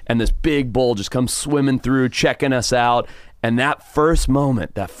mothers, and this big bull just comes swimming through, checking us out. And that first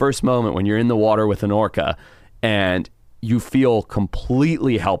moment when you're in the water with an orca, and you feel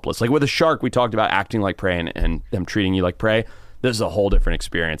completely helpless. Like with a shark, we talked about acting like prey and them treating you like prey. This is a whole different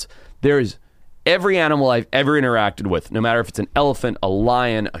experience. There's every animal I've ever interacted with, no matter if it's an elephant, a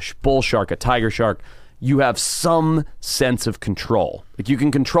lion, a bull shark, a tiger shark, you have some sense of control. Like you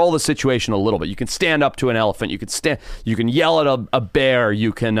can control the situation a little bit. You can stand up to an elephant. You can yell at a bear.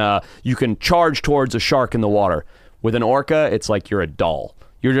 You can charge towards a shark in the water. With an orca, it's like you're a doll.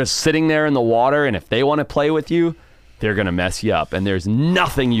 You're just sitting there in the water, and if they want to play with you, they're going to mess you up, and there's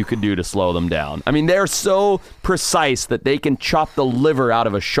nothing you could do to slow them down. I mean, they're so precise that they can chop the liver out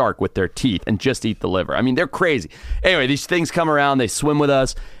of a shark with their teeth and just eat the liver. I mean, they're crazy. Anyway, these things come around, they swim with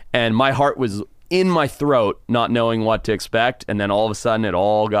us, and my heart was in my throat, not knowing what to expect, and then all of a sudden, it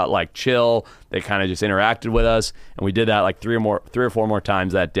all got like chill. They kind of just interacted with us, and we did that like 3 or 4 more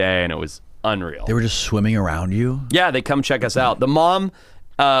times that day, and it was unreal. They were just swimming around you? Yeah, they come check us out. The mom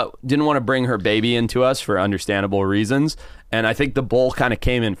didn't want to bring her baby into us for understandable reasons, and I think the bull kind of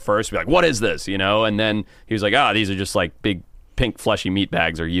came in first, be like, "What is this?" You know, and then he was like, these are just like big pink fleshy meat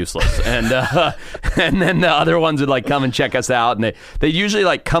bags, are useless." And and then the other ones would like come and check us out, and they usually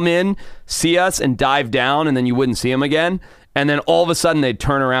like come in, see us, and dive down, and then you wouldn't see them again, and then all of a sudden they'd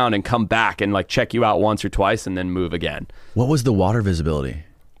turn around and come back and like check you out once or twice, and then move again. What was the water visibility?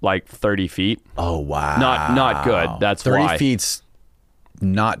 Like 30 feet. Oh wow, not good. That's 30 why. feet's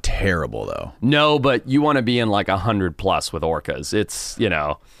not terrible though. No, but you want to be in like 100 plus with orcas. It's, you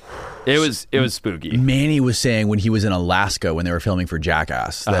know, it was spooky. Manny was saying when he was in Alaska when they were filming for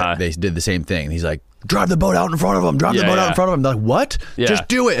Jackass that they did the same thing. He's like, "Drive the boat out in front of him. Drive the boat out in front of him." They're like, "What? Yeah. Just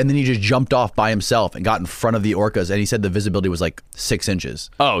do it." And then he just jumped off by himself and got in front of the orcas. And he said the visibility was like 6 inches.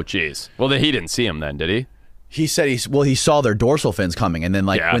 Oh, geez. Well, then he didn't see him then, did he? He said he saw their dorsal fins coming, and then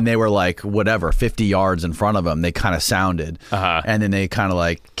when they were like 50 yards in front of him, they kind of sounded, and then they kind of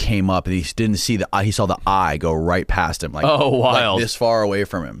like came up, and he didn't see he saw the eye go right past him, like wild, like this far away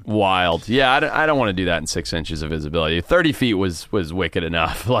from him. Wild, yeah. I don't want to do that in 6 inches of visibility. 30 feet was wicked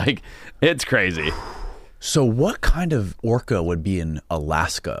enough. Like it's crazy. So, what kind of orca would be in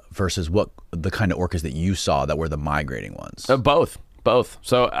Alaska versus what the kind of orcas that you saw that were the migrating ones? Both.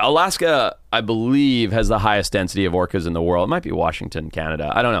 So Alaska, I believe, has the highest density of orcas in the world. It might be Washington,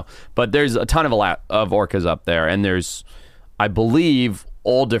 Canada. I don't know. But there's a ton of orcas up there. And there's, I believe,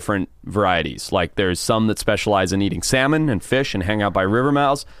 all different varieties. Like there's some that specialize in eating salmon and fish and hang out by river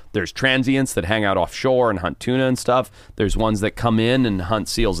mouths. There's transients that hang out offshore and hunt tuna and stuff. There's ones that come in and hunt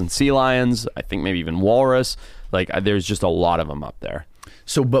seals and sea lions. I think maybe even walrus. Like there's just a lot of them up there.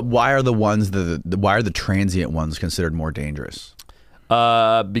 So, but why are why are the transient ones considered more dangerous?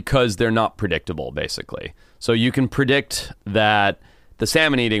 Because they're not predictable, basically. So you can predict that the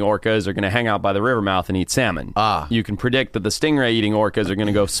salmon-eating orcas are going to hang out by the river mouth and eat salmon. You can predict that the stingray-eating orcas are going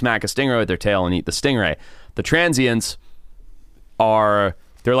to go smack a stingray with their tail and eat the stingray. The transients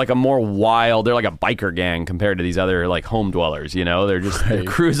they're like a more wild, they're like a biker gang compared to these other like home dwellers, you know? They're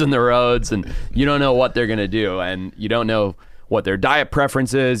cruising the roads, and you don't know what they're going to do, and you don't know what their diet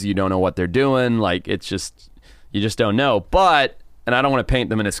preference is, you don't know what they're doing, like you just don't know. But, and I don't want to paint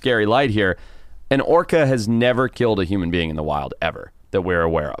them in a scary light here, an orca has never killed a human being in the wild, ever, that we're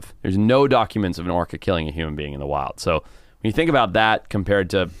aware of. There's no documents of an orca killing a human being in the wild. So when you think about that compared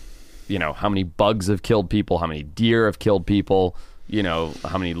to, you know, how many bugs have killed people, how many deer have killed people, you know,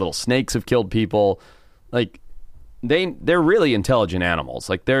 how many little snakes have killed people, like they're really intelligent animals.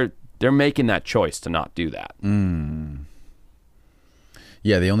 Like they're making that choice to not do that.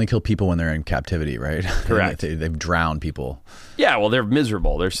 Yeah, they only kill people when they're in captivity, right? Correct. They've drowned people. Yeah, well, they're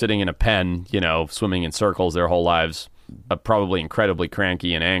miserable. They're sitting in a pen, you know, swimming in circles their whole lives, probably incredibly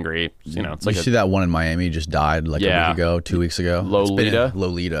cranky and angry. You know, it's like see that one in Miami just died like a week ago, 2 weeks ago?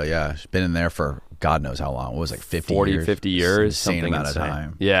 Lolita, yeah. She's been in there for God knows how long. It was like 50 years, insane something amount insane. of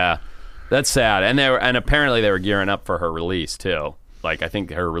time. Yeah, that's sad. And apparently they were gearing up for her release too. Like I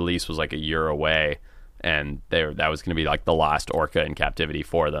think her release was like a year away, and that was going to be like the last orca in captivity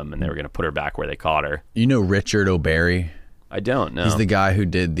for them, and they were going to put her back where they caught her. You know Richard O'Barry? I don't know. He's the guy who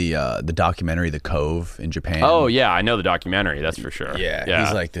did the documentary The Cove in Japan. Oh yeah, I know the documentary. That's for sure. Yeah.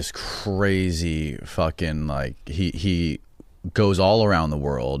 He's like this crazy fucking like he goes all around the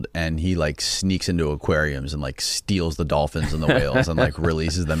world, and he like sneaks into aquariums and like steals the dolphins and the whales and like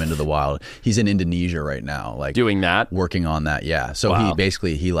releases them into the wild. He's in Indonesia right now, like doing that, working on that. Yeah. So wow.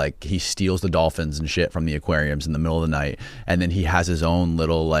 he steals the dolphins and shit from the aquariums in the middle of the night, and then he has his own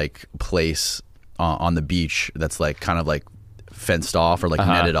little like place on the beach that's like kind of like fenced off or like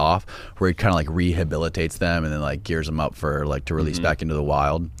netted off, where he kind of like rehabilitates them and then like gears them up for like to release back into the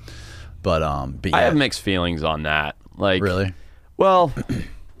wild. But yeah. I have mixed feelings on that. Like, really? Well,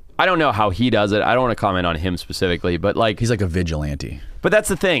 I don't know how he does it. I don't want to comment on him specifically, but like he's like a vigilante. But that's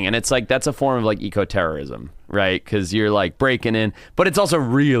the thing, and it's like that's a form of like eco-terrorism, right? Because you're like breaking in, but it's also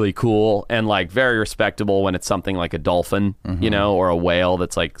really cool and like very respectable when it's something like a dolphin, you know, or a whale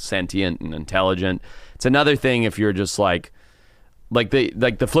that's like sentient and intelligent. It's another thing if you're just like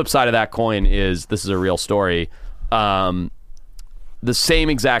the flip side of that coin is, this is a real story. The same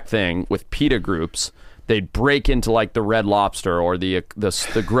exact thing with PETA groups. They'd break into like the Red Lobster or the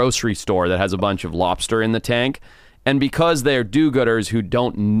grocery store that has a bunch of lobster in the tank, and because they're do-gooders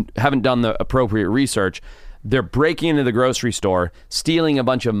who haven't done the appropriate research, they're breaking into the grocery store, stealing a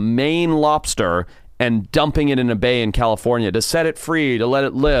bunch of Maine lobster and dumping it in a bay in California to set it free, to let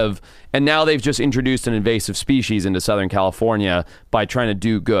it live. And now they've just introduced an invasive species into Southern California by trying to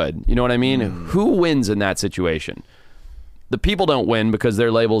do good. You know what I mean? Who wins in that situation? The people don't win because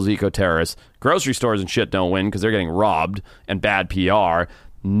they're labeled as eco-terrorists. Grocery stores and shit don't win because they're getting robbed and bad PR.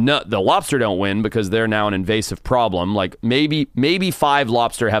 No, the lobster don't win because they're now an invasive problem. Like maybe 5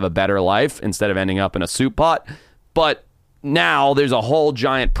 lobster have a better life instead of ending up in a soup pot. But now there's a whole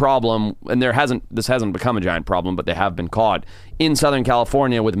giant problem, and this hasn't become a giant problem, but they have been caught in Southern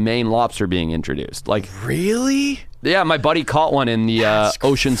California with Maine lobster being introduced. Like, really? Yeah, my buddy caught one in the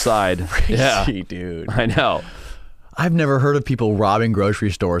Oceanside. Crazy, yeah, dude. I know. I've never heard of people robbing grocery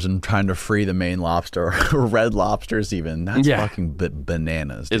stores and trying to free the Maine lobster or red lobsters even. That's fucking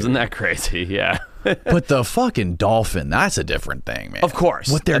bananas, dude. Isn't that crazy? Yeah. But the fucking dolphin, that's a different thing, man. Of course.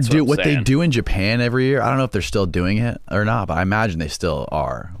 What they do in Japan every year, I don't know if they're still doing it or not, but I imagine they still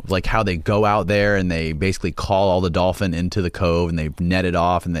are. Like how they go out there and they basically call all the dolphin into the cove and they net it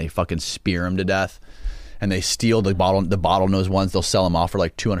off and they fucking spear them to death. And they steal the bottlenose ones. They'll sell them off for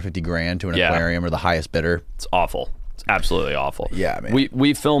like $250,000 to an aquarium or the highest bidder. It's awful. It's absolutely awful. Yeah, man.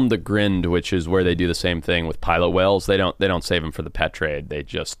 We filmed The Grind, which is where they do the same thing with pilot whales. They don't save them for the pet trade. They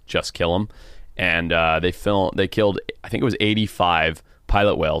just kill them. And they killed, I think it was 85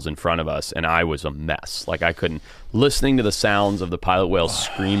 pilot whales in front of us, and I was a mess. Like I couldn't, listening to the sounds of the pilot whales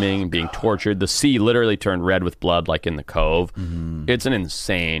screaming, being tortured. The sea literally turned red with blood, like in the cove. It's an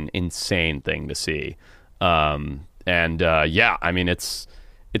insane thing to see. Yeah, I mean it's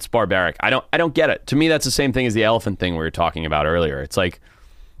barbaric. I don't get it. To me, that's the same thing as the elephant thing we were talking about earlier. It's like,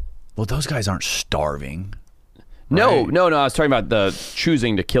 well, those guys aren't starving. No, right? No. I was talking about the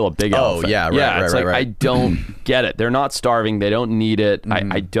choosing to kill a big elephant. Oh, yeah, right, it's right. I don't get it. They're not starving. They don't need it.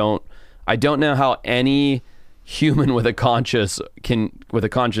 I don't know how any human with a conscience can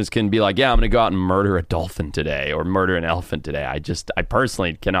be like, yeah, I'm going to go out and murder a dolphin today or murder an elephant today. I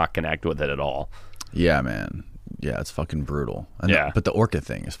personally cannot connect with it at all. Yeah, man. Yeah, it's fucking brutal. But the orca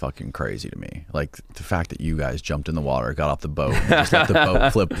thing is fucking crazy to me. Like the fact that you guys jumped in the water, got off the boat, and just let the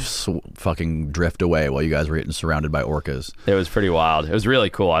boat fucking drift away while you guys were getting surrounded by orcas. It was pretty wild. It was really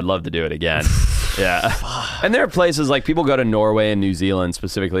cool. I'd love to do it again. Yeah. And there are places like people go to Norway and New Zealand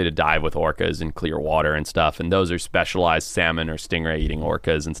specifically to dive with orcas in clear water and stuff. And those are specialized salmon or stingray eating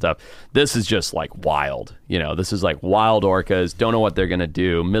orcas and stuff. This is just like wild. You know, this is like wild orcas. Don't know what they're going to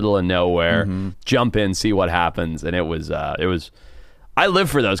do. Middle of nowhere. Jump in, see what happens. And it was, I live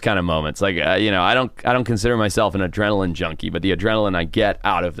for those kind of moments. Like, you know, I don't consider myself an adrenaline junkie, but the adrenaline I get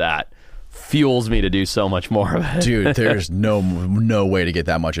out of that fuels me to do so much more of it. Dude, there's no way to get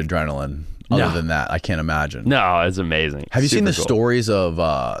that much adrenaline other than that. I can't imagine. No, it's amazing. Have you seen the cool. stories of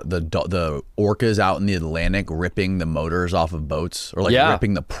the orcas out in the Atlantic ripping the motors off of boats or like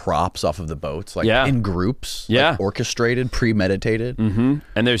ripping the props off of the boats, like in groups, like orchestrated, premeditated? Mm-hmm.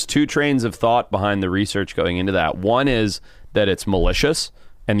 And there's 2 trains of thought behind the research going into that. One is that it's malicious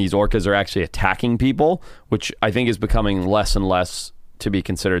and these orcas are actually attacking people, which I think is becoming less and less to be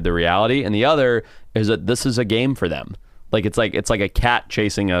considered the reality. And the other is that this is a game for them. Like it's like a cat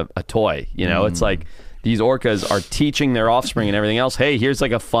chasing a toy, you know. It's like these orcas are teaching their offspring and everything else, hey, here's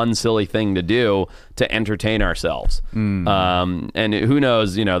like a fun, silly thing to do to entertain ourselves. And who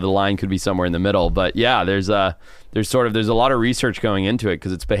knows, the line could be somewhere in the middle. But yeah, there's a lot of research going into it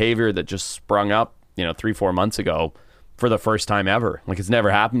because it's behavior that just sprung up, 3-4 months ago for the first time ever. Like, it's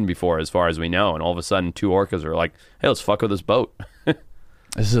never happened before as far as we know. And all of a sudden, 2 orcas are like, hey, let's fuck with this boat.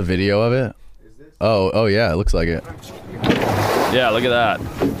 This is a video of it? Oh yeah, it looks like it. Yeah, look at that.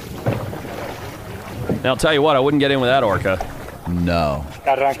 Now, I'll tell you what, I wouldn't get in with that orca. No.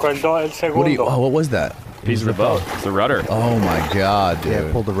 Segundo. What was that? Piece of the boat. It's the rudder. Oh my god, dude.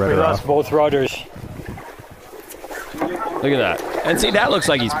 Yeah, pulled the We rudder lost off. both rudders. Look at that. And see, that looks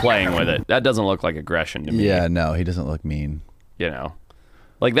like he's playing with it. That doesn't look like aggression to me. Yeah, no, he doesn't look mean.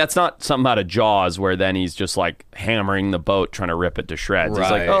 Like, that's not something out of Jaws where then he's just like hammering the boat trying to rip it to shreds. He's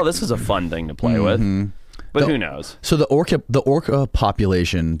like, Right. oh, this is a fun thing to play with. But who knows? So the orca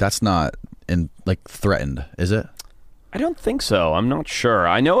population, that's not threatened, is it? I don't think so. I'm not sure.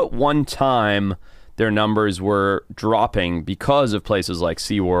 I know at one time their numbers were dropping because of places like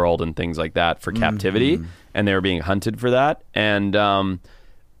SeaWorld and things like that for captivity, and they were being hunted for that. And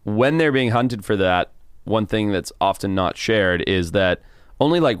when they're being hunted for that, one thing that's often not shared is that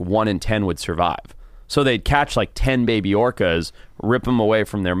only like 1 in 10 would survive. So they'd catch like 10 baby orcas, rip them away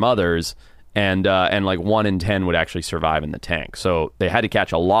from their mothers, and like 1 in 10 would actually survive in the tank. So they had to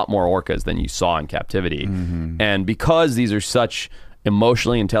catch a lot more orcas than you saw in captivity. And because these are such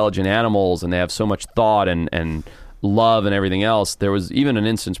emotionally intelligent animals and they have so much thought and love and everything else, there was even an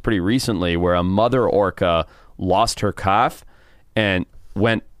instance pretty recently where a mother orca lost her calf and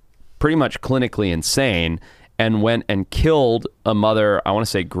went pretty much clinically insane and went and killed a mother, I want to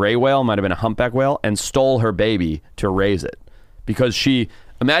say gray whale, might have been a humpback whale, and stole her baby to raise it. Because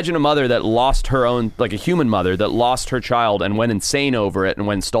imagine a mother that lost her own, like a human mother that lost her child and went insane over it and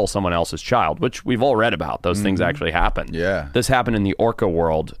went and stole someone else's child, which we've all read about. Those things actually happen. Yeah. This happened in the orca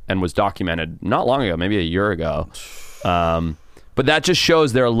world and was documented not long ago, maybe a year ago. But that just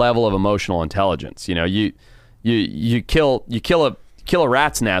shows their level of emotional intelligence. You kill a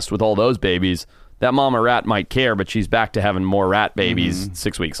rat's nest with all those babies. That mama rat might care, but she's back to having more rat babies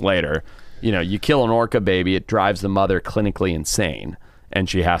 6 weeks later. You kill an orca baby, it drives the mother clinically insane, and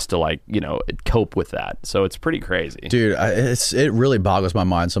she has to cope with that. So it's pretty crazy, dude. It really boggles my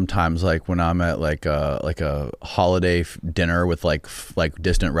mind sometimes. Like when I'm at like a holiday dinner with like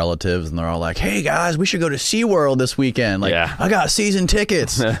distant relatives, and they're all like, "Hey guys, we should go to SeaWorld this weekend. Like, Yeah. I got season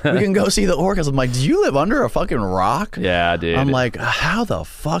tickets. We can go see the orcas." I'm like, "Do you live under a fucking rock?" Yeah, dude. I'm like, how the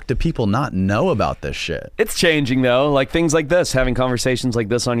fuck do people not know about this shit? It's changing though, like things like this, having conversations like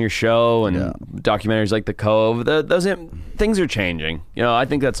this on your show and documentaries like The Cove. Those things are changing. I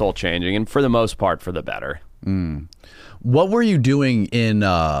think that's all changing, and for the most part, for the better. What were you doing in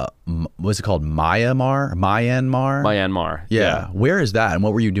what's it called, Myanmar? Yeah. Where is that, and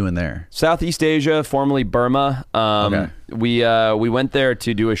what were you doing there? Southeast Asia, formerly Burma. Okay. We went there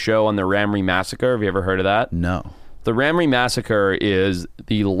to do a show on the Ramri Massacre. Have you ever heard of that? No. The Ramri Massacre is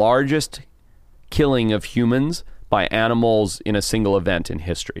the largest killing of humans by animals in a single event in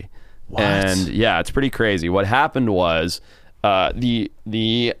history. What? And yeah, it's pretty crazy. What happened was the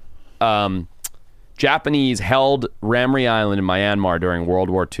Japanese held Ramri Island in Myanmar during World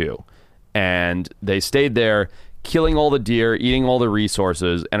War II, and they stayed there, killing all the deer, eating all the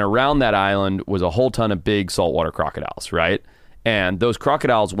resources, and around that island was a whole ton of big saltwater crocodiles, right? And those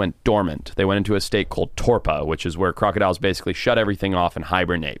crocodiles went dormant. They went into a state called torpor, which is where crocodiles basically shut everything off and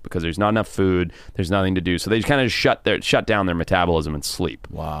hibernate because there's not enough food, there's nothing to do. So they just kind of shut down their metabolism and sleep.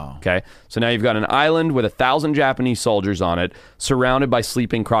 Wow. Okay. So now you've got an island with 1,000 Japanese soldiers on it, surrounded by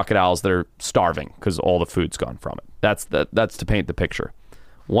sleeping crocodiles that are starving because all the food's gone from it. That's to paint the picture.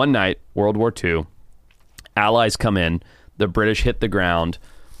 One night, World War II, Allies come in, the British hit the ground,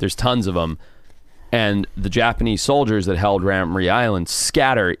 there's tons of them, and the Japanese soldiers that held Ramri Island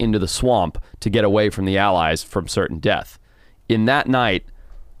scatter into the swamp to get away from the Allies from certain death. In that night,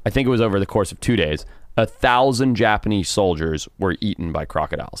 I think it was over the course of 2 days, 1,000 Japanese soldiers were eaten by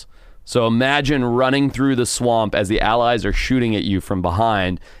crocodiles. So imagine running through the swamp as the Allies are shooting at you from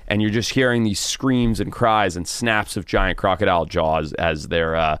behind, and you're just hearing these screams and cries and snaps of giant crocodile jaws as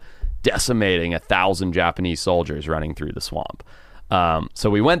they're decimating 1,000 Japanese soldiers running through the swamp. So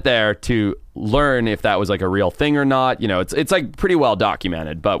we went there to learn if that was like a real thing or not. It's like pretty well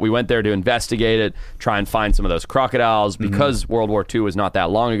documented, but we went there to investigate it, try and find some of those crocodiles because World War II was not that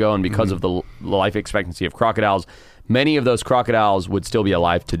long ago, and because of the life expectancy of crocodiles, many of those crocodiles would still be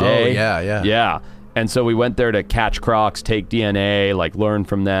alive today. Oh, yeah. And so we went there to catch crocs, take DNA, like learn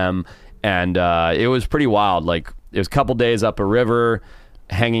from them, and it was pretty wild. Like it was a couple days up a river,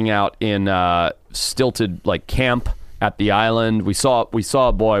 hanging out in stilted like camp at the island. We saw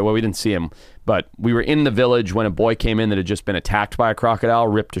a boy. Well, we didn't see him, but we were in the village when a boy came in that had just been attacked by a crocodile,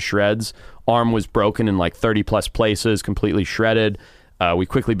 ripped to shreds. Arm was broken in like 30 plus places, completely shredded. We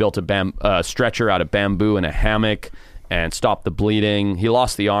quickly built a stretcher out of bamboo and a hammock and stopped the bleeding. He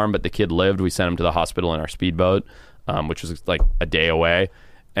lost the arm, but the kid lived. We sent him to the hospital in our speedboat, which was like a day away.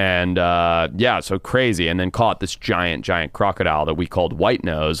 And so crazy. And then caught this giant crocodile that we called White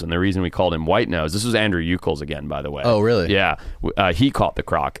Nose. And the reason we called him White Nose, this was Andrew Eucles again, by the way. Oh, really? Yeah. He caught the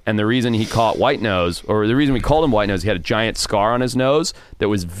croc. And the reason he caught White Nose, or the reason we called him White Nose, he had a giant scar on his nose that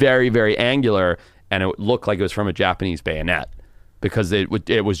was very, very angular, and it looked like it was from a Japanese bayonet because it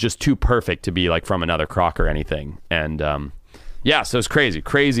was just too perfect to be like from another croc or anything. And so it was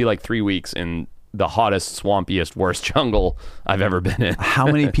crazy like 3 weeks in the hottest, swampiest, worst jungle I've ever been in. How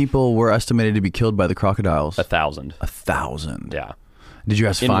many people were estimated to be killed by the crocodiles? 1,000. 1,000. Yeah. Did you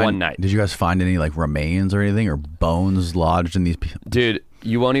guys in one night? Did you guys find any like remains or anything or bones lodged in these people? Dude,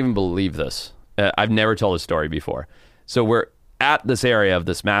 you won't even believe this. I've never told this story before. So we're at this area of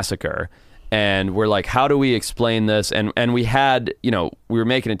this massacre, and we're like, how do we explain this? And we had, we were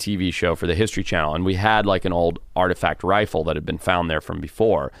making a TV show for the History Channel, and we had like an old artifact rifle that had been found there from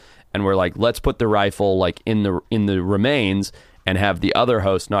before. And we're like, let's put the rifle like in the remains and have the other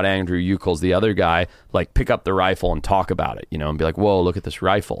host, not Andrew Eucles, the other guy, like pick up the rifle and talk about it, and be like, whoa, look at this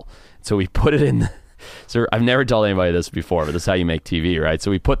rifle. So we put it in. So I've never told anybody this before, but this is how you make TV, right?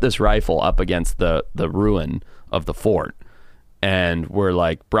 So we put this rifle up against the ruin of the fort. And we're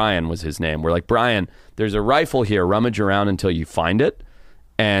like, Brian was his name. We're like, Brian, there's a rifle here. Rummage around until you find it.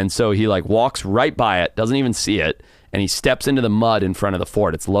 And so he like walks right by it, doesn't even see it. And he steps into the mud in front of the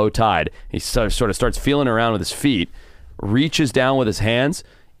fort. It's low tide. He sort of starts feeling around with his feet, reaches down with his hands,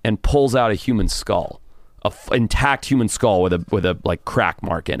 and pulls out a human skull, intact human skull with a like crack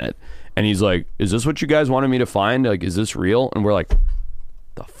mark in it. And he's like, is this what you guys wanted me to find? Like, is this real? And we're like,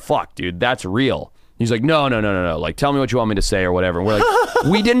 the fuck, dude, that's real. He's like, no. Like, tell me what you want me to say or whatever. And we're like,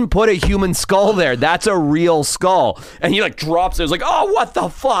 we didn't put a human skull there. That's a real skull. And he like drops it. It's like, oh, what the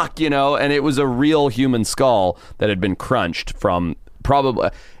fuck, And it was a real human skull that had been crunched from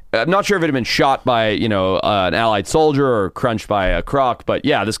probably, I'm not sure if it had been shot by, an Allied soldier or crunched by a croc. But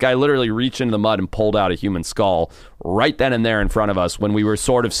yeah, this guy literally reached into the mud and pulled out a human skull right then and there in front of us when we were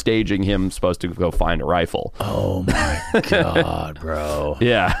sort of staging him supposed to go find a rifle. Oh my God, bro.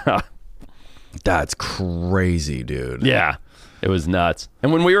 Yeah. That's crazy, dude. Yeah, it was nuts.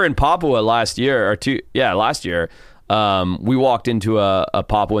 And when we were in Papua last year, we walked into a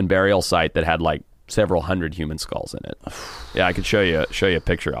Papuan burial site that had like several hundred human skulls in it. Yeah, I could show you a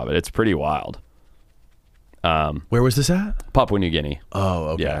picture of it. It's pretty wild. Where was this at? Papua New Guinea.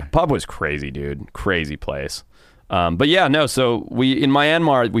 Oh, okay. Yeah, Papua's crazy, dude. Crazy place. But yeah, no. So in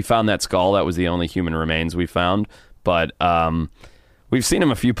Myanmar we found that skull. That was the only human remains we found. But we've seen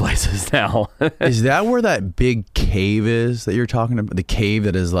him a few places now. Is that where that big cave is that you're talking about? The cave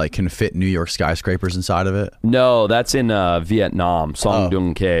that is like can fit New York skyscrapers inside of it? No, that's in Vietnam, Song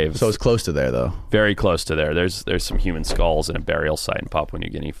Dung Cave. So it's close to there, though. Very close to there. There's some human skulls in a burial site in Papua New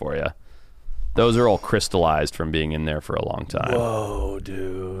Guinea for you. Those are all crystallized from being in there for a long time. Whoa,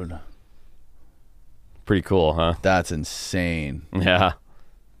 dude. Pretty cool, huh? That's insane. Yeah.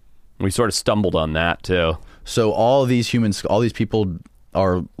 We sort of stumbled on that, too. So all these people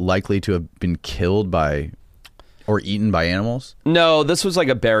are likely to have been killed by or eaten by animals? No, this was like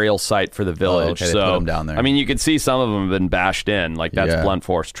a burial site for the village. Oh, okay, they put them down there. I mean, you could see some of them have been bashed in. Like, that's blunt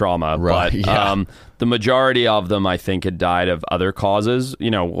force trauma. Right, But the majority of them, I think, had died of other causes,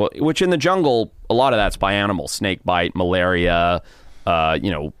 which in the jungle, a lot of that's by animals. Snake bite, malaria,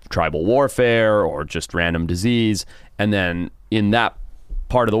 tribal warfare, or just random disease. And then in that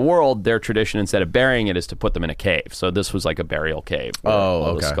part of the world, their tradition, instead of burying it, is to put them in a cave. So this was like a burial cave where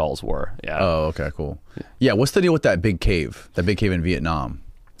all the skulls were. Yeah. Oh, okay, cool. Yeah, what's the deal with that big cave in Vietnam?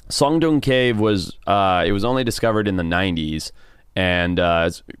 Song Dung Cave was it was only discovered in the 90s, and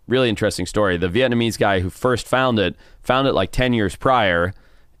it's a really interesting story. The Vietnamese guy who first found it like 10 years prior,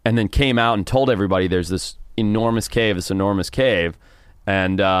 and then came out and told everybody there's this enormous cave,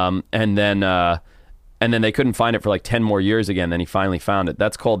 and then they couldn't find it for like 10 more years again. Then he finally found it.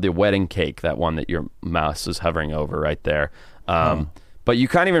 That's called the wedding cake, that one that your mouse is hovering over right there. But you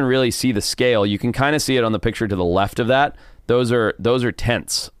can't even really see the scale. You can kind of see it on the picture to the left of that. Those are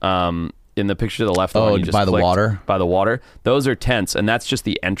tents. In the picture to the left, by the water? By the water. Those are tents, and that's just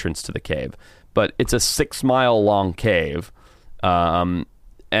the entrance to the cave. But it's a 6-mile long cave. It's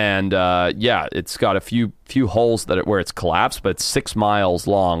got a few holes where it's collapsed, but it's 6 miles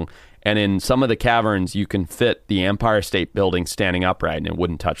long. And in some of the caverns, you can fit the Empire State Building standing upright and it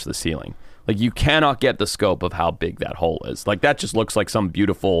wouldn't touch the ceiling. Like, you cannot get the scope of how big that hole is. Like, that just looks like some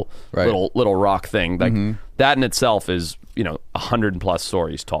beautiful little rock thing. Like, that in itself is, 100+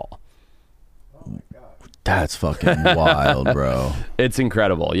 stories tall. That's fucking wild, bro. It's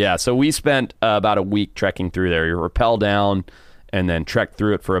incredible. Yeah. So we spent about a week trekking through there. You rappel down and then trek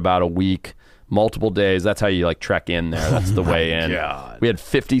through it for about a week, multiple days. That's how you like trek in there. That's the way in. God. We had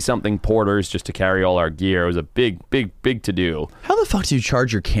 50-something porters just to carry all our gear. It was a big to do. How the fuck do you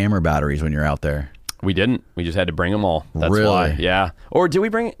charge your camera batteries when you're out there? We didn't. We just had to bring them all. That's really? Why. Yeah. Or did we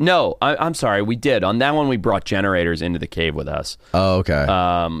bring it? No, I'm sorry. We did. On that one, we brought generators into the cave with us. Oh, okay.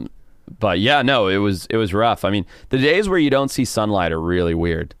 But yeah, no, it was rough. I mean, the days where you don't see sunlight are really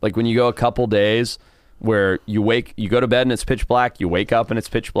weird. Like when you go a couple days where you go to bed and it's pitch black, you wake up and it's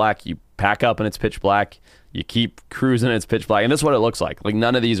pitch black, you pack up and it's pitch black, you keep cruising and it's pitch black. And this is what it looks like. Like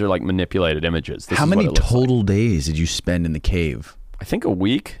none of these are like manipulated images. How many total days did you spend in the cave? I think a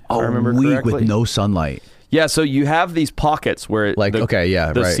week. If I a remember week correctly. with no sunlight. Yeah, so you have these pockets where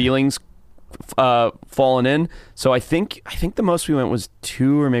the ceilings fallen in. So I think the most we went was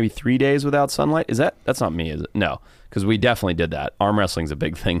 2 or maybe 3 days without sunlight. That's not me, is it? No, because we definitely did that. Arm wrestling's a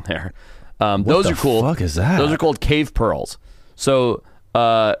big thing there. Those are cool. What the fuck is that? Those are called cave pearls. So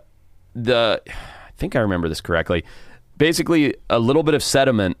I think I remember this correctly. Basically, a little bit of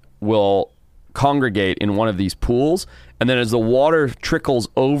sediment will congregate in one of these pools, and then as the water trickles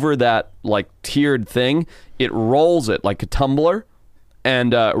over that like tiered thing, it rolls it like a tumbler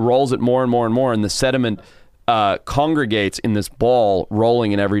and rolls it more and more and more, and the sediment congregates in this ball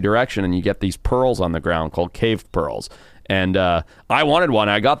rolling in every direction, and you get these pearls on the ground called cave pearls. And I wanted one.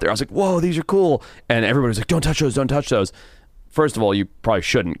 I got there. I was like, whoa, these are cool. And everybody was like, don't touch those, don't touch those. First of all, you probably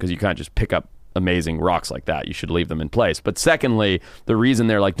shouldn't, because you can't just pick up amazing rocks like that. You should leave them in place. But secondly, the reason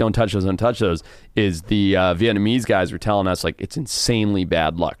they're like, don't touch those, is the Vietnamese guys were telling us like it's insanely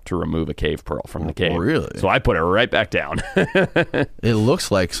bad luck to remove a cave pearl from the cave. Really? So I put it right back down. It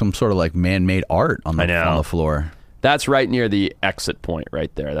looks like some sort of like man-made art on the floor. That's right near the exit point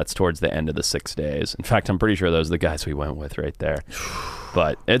right there. That's towards the end of the 6 days. In fact, I'm pretty sure those are the guys we went with right there.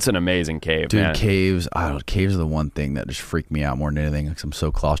 But it's an amazing cave, dude, man. Caves are the one thing that just freaked me out more than anything, because I'm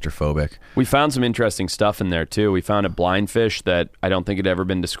so claustrophobic. We found some interesting stuff in there, too. We found a blind fish that I don't think had ever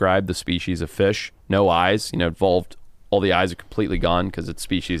been described, the species of fish. No eyes, evolved. All the eyes are completely gone because its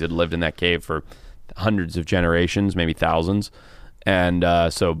species had lived in that cave for hundreds of generations, maybe thousands. And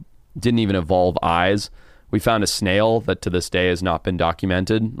so didn't even evolve eyes. We found a snail that to this day has not been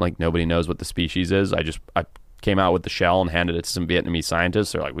documented. Like, nobody knows what the species is. I came out with the shell and handed it to some Vietnamese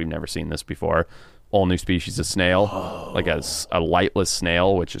scientists. They're like, we've never seen this before. All new species of snail, like a lightless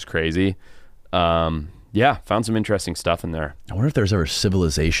snail, which is crazy. Yeah, found some interesting stuff in there. I wonder if there's ever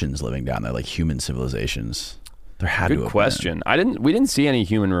civilizations living down there, like human civilizations. There had to have Good question. been. We didn't see any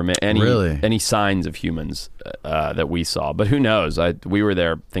any signs of humans that we saw, but who knows? We were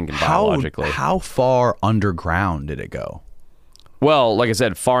there thinking biologically. How far underground did it go? Well, like I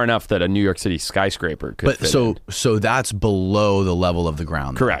said, far enough that a New York City skyscraper could fit in. So that's below the level of the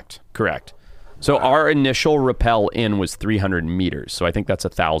ground. Correct. So our initial rappel in was 300 meters. So I think that's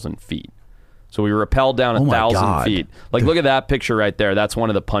 1,000 feet. So we rappelled down 1,000 feet. Like, look at that picture right there. That's one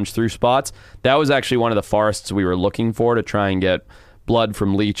of the punch-through spots. That was actually one of the forests we were looking for to try and get blood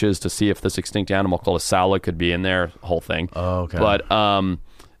from leeches to see if this extinct animal called a sala could be in there, whole thing. Oh, okay. But,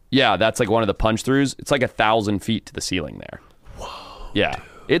 yeah, that's like one of the punch-throughs. It's like 1,000 feet to the ceiling there. Whoa. Yeah. Dude.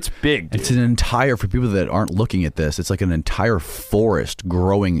 It's big, dude. It's an entire, for people that aren't looking at this, it's like an entire forest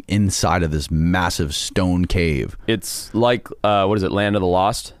growing inside of this massive stone cave. It's like, what is it, Land of the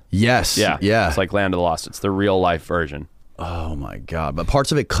Lost? Yes. Yeah. Yeah. It's like Land of the Lost. It's the real life version. Oh my God. But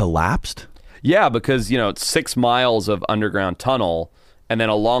parts of it collapsed? Yeah, because, it's 6 miles of underground tunnel. And then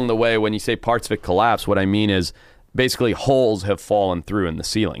along the way, when you say parts of it collapse, what I mean is basically holes have fallen through in the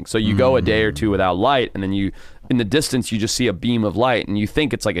ceiling. So you go a day or two without light, and then in the distance, you just see a beam of light, and you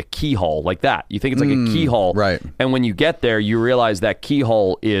think it's like a keyhole, like that. You think it's like a keyhole. Right. And when you get there, you realize that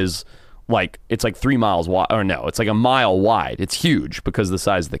keyhole is it's like 3 miles wide, or no, it's like a mile wide. It's huge because of the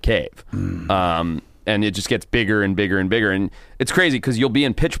size of the cave. And it just gets bigger and bigger and bigger. And it's crazy because you'll be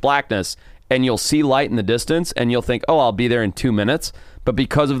in pitch blackness and you'll see light in the distance and you'll think, oh, I'll be there in 2 minutes. But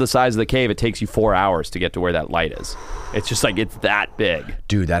because of the size of the cave, it takes you 4 hours to get to where that light is. It's just like, it's that big.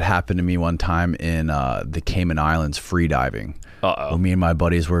 Dude, that happened to me one time in the Cayman Islands free diving. Uh-oh. When me and my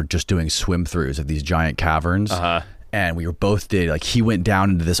buddies were just doing swim throughs of these giant caverns. Uh-huh. And we were both he went down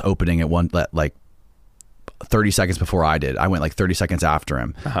into this opening at one, like, 30 seconds before I did. I went like 30 seconds after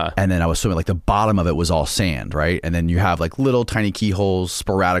him. And then I was swimming, like the bottom of it was all sand, right? And then you have like little tiny keyholes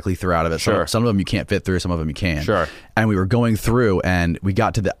sporadically throughout of it. Sure. Some of them you can't fit through, some of them you can. Sure. And we were going through, and I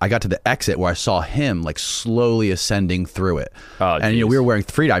got to the exit where I saw him like slowly ascending through it. Oh, and we were wearing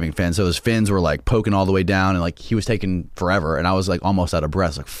freediving fins, so those fins were like poking all the way down, and like he was taking forever, and I was like almost out of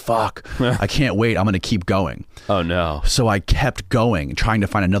breath. Like, fuck, I can't wait. I'm gonna keep going. Oh no. So I kept going, trying to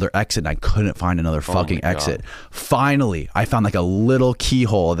find another exit, and I couldn't find another fucking exit. Finally, I found like a little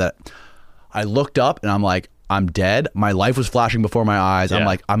keyhole that I looked up, and I'm like, I'm dead. My life was flashing before my eyes. I'm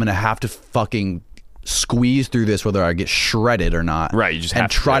like, I'm gonna have to fucking squeeze through this whether I get shredded or not. Right, you just and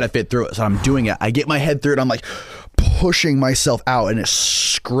have try to fit through it. So I'm doing it. I get my head through it. I'm like pushing myself out, and it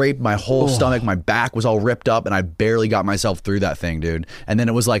scraped my whole stomach. My back was all ripped up, and I barely got myself through that thing, dude. And then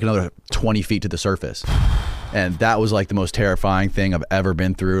it was like another 20 feet to the surface. And that was like the most terrifying thing I've ever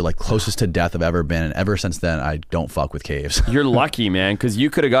been through, like closest to death I've ever been. And ever since then, I don't fuck with caves. You're lucky, man, because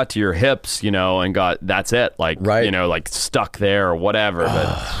you could have got to your hips, and that's it. Like, right. Like stuck there or whatever.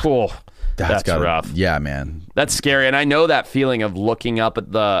 But that's rough. Yeah, man. That's scary. And I know that feeling of looking up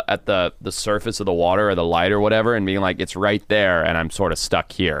at the surface of the water or the light or whatever and being like, it's right there and I'm sort of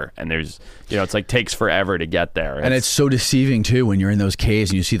stuck here. And there's, it's like takes forever to get there. And it's so deceiving too when you're in those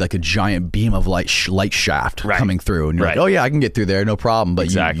caves and you see like a giant beam of light shaft coming through, and you're like, oh yeah, I can get through there, no problem.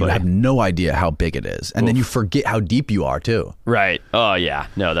 But you have no idea how big it is. And then you forget how deep you are too. Right. Oh yeah.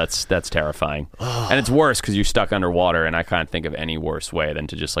 No, that's terrifying. And it's worse because you're stuck underwater, and I can't think of any worse way than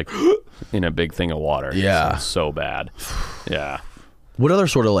to just like in a big thing of water. Yeah. It's so bad. Yeah. What other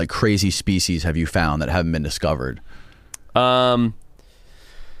sort of like crazy species have you found that haven't been discovered?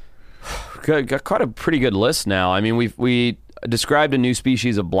 Got quite a pretty good list now. I mean, we described a new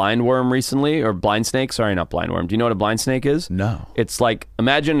species of blind worm recently, or blind snake. Sorry, not blind worm. Do you know what a blind snake is? No. It's like,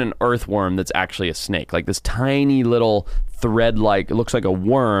 imagine an earthworm that's actually a snake, like this tiny little thread-like, it looks like a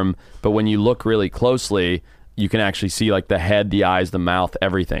worm, but when you look really closely, you can actually see like the head, the eyes, the mouth,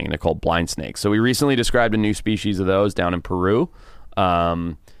 everything. They're called blind snakes. So we recently described a new species of those down in Peru.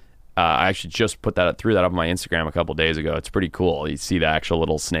 I actually just threw that up on my Instagram a couple days ago. It's pretty cool. You see the actual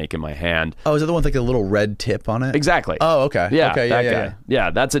little snake in my hand. Oh, is that the one with like a little red tip on it? Exactly. Oh, okay. Yeah, okay, that guy. Yeah,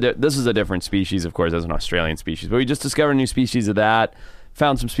 this is a different species, of course. That's an Australian species. But we just discovered a new species of that.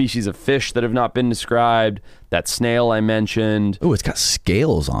 Found some species of fish that have not been described. That snail I mentioned. Oh, it's got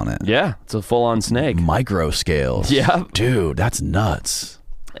scales on it. Yeah, it's a full-on snake. Micro scales. Yeah. Dude, that's nuts.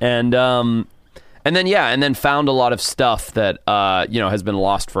 And then found a lot of stuff that has been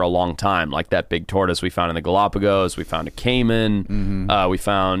lost for a long time, like that big tortoise we found in the Galapagos. We found a caiman. Mm-hmm. We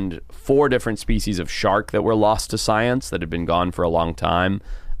found 4 different species of shark that were lost to science that had been gone for a long time.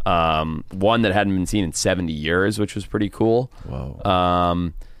 One that hadn't been seen in 70 years, which was pretty cool.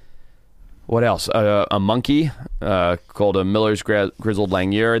 Whoa. What else? A monkey called a Miller's grizzled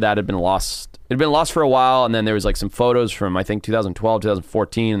langure that had been lost. It had been lost for a while, and then there was like some photos from I think 2012,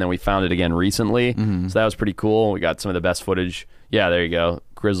 2014, and then we found it again recently. Mm-hmm. So that was pretty cool. We got some of the best footage. Yeah, there you go.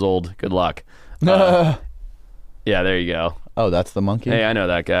 Grizzled. Good luck. Yeah, there you go. Oh, that's the monkey? Hey, I know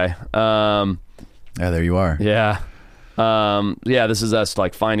that guy. Yeah, there you are. Yeah. This is us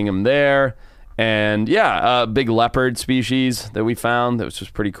like finding him there. And yeah, a big leopard species that we found that was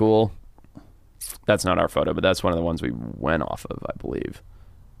just pretty cool. That's not our photo, but that's one of the ones we went off of, I believe.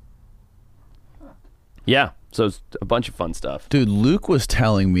 Yeah, so it's a bunch of fun stuff. Dude, Luke was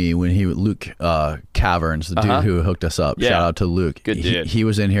telling me when Luke Caverns, the dude who hooked us up. Yeah. Shout out to Luke. Good dude. He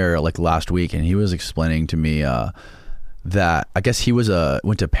was in here like last week, and he was explaining to me that I guess he went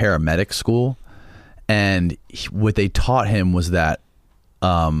to paramedic school, and what they taught him was that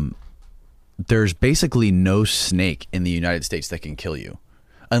there's basically no snake in the United States that can kill you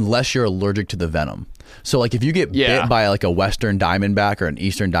unless you're allergic to the venom. So like if you get bit by like a western diamondback or an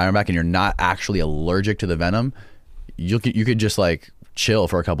eastern diamondback and you're not actually allergic to the venom, you could just like chill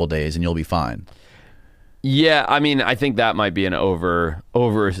for a couple of days and you'll be fine. Yeah, I mean, I think that might be an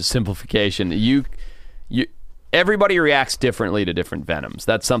oversimplification. You everybody reacts differently to different venoms.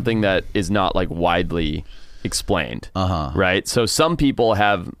 That's something that is not like widely explained. Right? So some people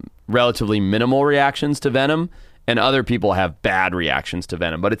have relatively minimal reactions to venom, and other people have bad reactions to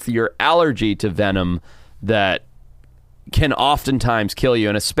venom. But it's your allergy to venom that can oftentimes kill you.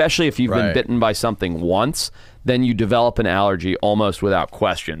 And especially if you've been bitten by something once, then you develop an allergy almost without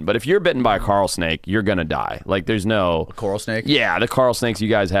question. But if you're bitten by a coral snake, you're gonna die. Like there's no A coral snake? Yeah, the coral snakes you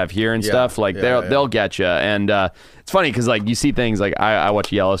guys have here and stuff. Like they'll get you. And it's funny because like you see things like I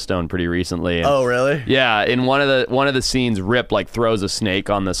watched Yellowstone pretty recently. And, Oh, really? yeah, in one of the scenes, Rip like throws a snake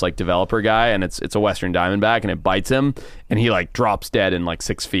on this like developer guy, and it's a Western Diamondback, and it bites him, and he like drops dead in like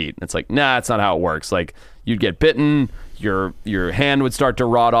 6 feet. And it's like, nah, that's not how it works. Like you'd get bitten. Your hand would start to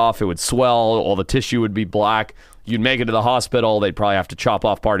rot off. It would swell. All the tissue would be black. You'd make it to the hospital. They'd probably have to chop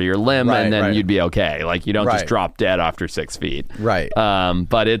off part of your limb, and then you'd be okay. Like you don't just drop dead after 6 feet. Right.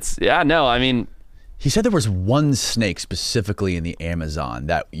 But it's I mean, he said there was one snake specifically in the Amazon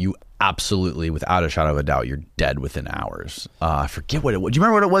that you absolutely, without a shadow of a doubt, you're dead within hours. I forget what it was. Do you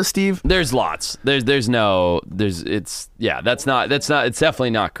remember what it was, Steve? there's lots. It's definitely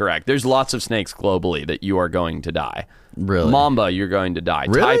not correct. There's lots of snakes globally that you are going to die. Really? Mamba, you're going to die.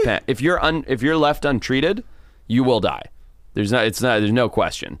 Really? Taipan, if you're left untreated, you will die. There's no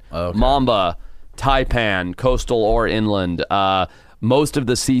question. Okay. Mamba, taipan, coastal or inland, most of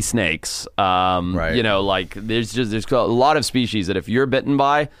the sea snakes, you know, like there's a lot of species that if you're bitten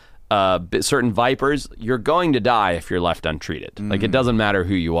by certain vipers, you're going to die if you're left untreated. Like it doesn't matter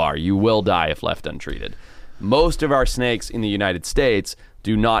who you are, you will die if left untreated. Most of our snakes in the United States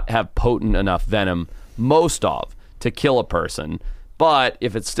do not have potent enough venom, to kill a person. But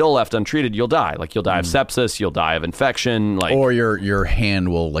if it's still left untreated, you'll die. Like you'll die of sepsis, you'll die of infection, like Or your hand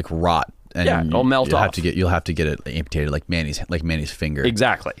will like rot. And it'll melt you'll off. You'll have to get it amputated like Manny's finger.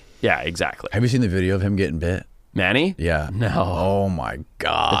 Exactly. Yeah, exactly. Have you seen the video of him getting bit? Manny? Yeah. No. Oh my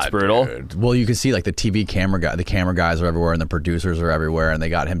God. It's brutal. Dude. Well, you can see like the camera guys are everywhere and the producers are everywhere, and they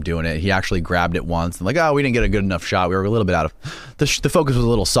got him doing it. He actually grabbed it once and like, oh, we didn't get a good enough shot. We were a little bit out of the focus was a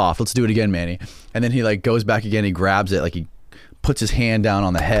little soft. Let's do it again, Manny. And then he like goes back again. He grabs it, like he puts his hand down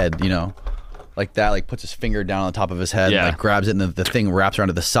on the head, you know, like that, like puts his finger down on the top of his head, and like grabs it, and the thing wraps around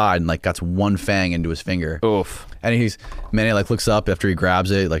to the side and like got one fang into his finger. Oof. And Manny like looks up after he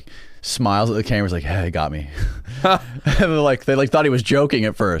grabs it, like smiles at the camera's like, hey, he got me. And they thought he was joking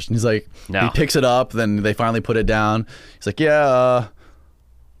at first. And he's like, no. He picks it up, then they finally put it down. He's like, yeah,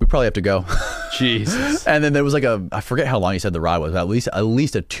 we probably have to go. Jesus. And then there was like I forget how long he said the ride was, at least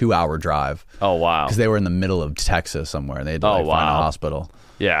a 2-hour drive. Oh, wow. Because they were in the middle of Texas somewhere, and they had to find a hospital.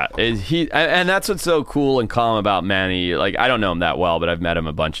 Yeah, and that's what's so cool and calm about Manny. Like, I don't know him that well, but I've met him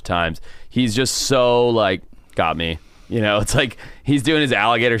a bunch of times. He's just so like, got me. You know, it's like he's doing his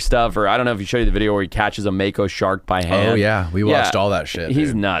alligator stuff, or I don't know if he showed you the video where he catches a mako shark by hand. Oh yeah, we watched all that shit.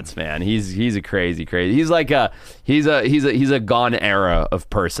 He's dude. nuts, man. He's a crazy. He's like he's a gone era of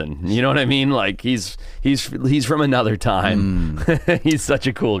person. You know what I mean? Like he's from another time. He's such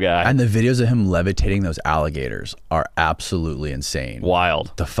a cool guy. And the videos of him levitating those alligators are absolutely insane.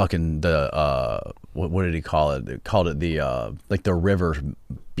 Wild. What did he call it? They called it the like the river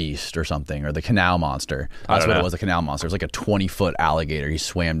beast or something, or the canal monster. That's what it was, the canal monster. It was like a 20-foot alligator. He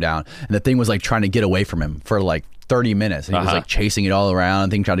swam down, and the thing was like trying to get away from him for like 30 minutes. And he was like chasing it all around.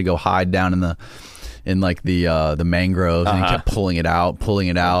 And the thing tried to go hide down in the mangroves, and he kept pulling it out.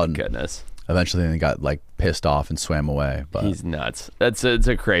 Oh, and goodness. Eventually, they got like pissed off and swam away. But he's nuts. It's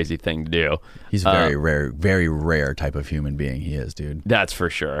a crazy thing to do. He's very rare type of human being. He is, dude. That's for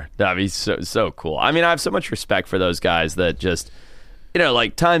sure. He's so cool. I mean, I have so much respect for those guys that just, you know,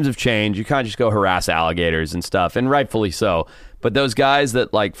 like times have changed. You can't just go harass alligators and stuff, and rightfully so. But those guys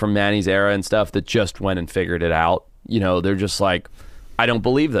that like from Manny's era and stuff that just went and figured it out, you know, they're just like, I don't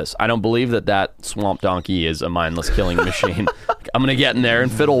believe this. I don't believe that swamp donkey is a mindless killing machine. I'm going to get in there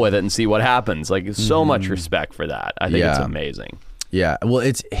and fiddle with it and see what happens. Like, so much respect for that. I think it's amazing. Yeah. Well,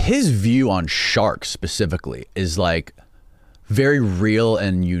 it's his view on sharks specifically is like very real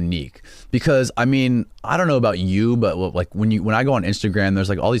and unique, because I mean, I don't know about you, but like when I go on Instagram, there's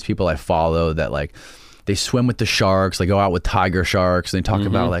like all these people I follow that like they swim with the sharks, they go out with tiger sharks, and they talk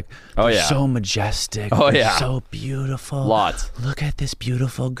about like, they're so majestic, they're so beautiful. Lots. Look at this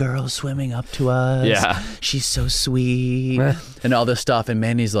beautiful girl swimming up to us. Yeah. She's so sweet. And all this stuff. And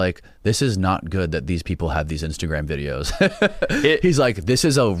Manny's like, this is not good that these people have these Instagram videos. He's like, this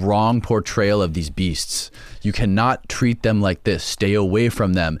is a wrong portrayal of these beasts. You cannot treat them like this. Stay away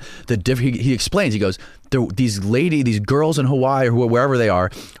from them. He explains, he goes, these girls in Hawaii or wherever they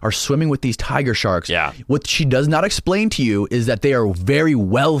are swimming with these tiger sharks. Yeah. What she does not explain to you is that they are very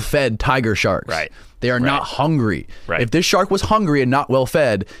well-fed tiger sharks. Right. They are not hungry. Right. If this shark was hungry and not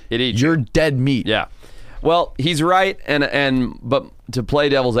well-fed, you're dead meat. Yeah. Well, he's right, but to play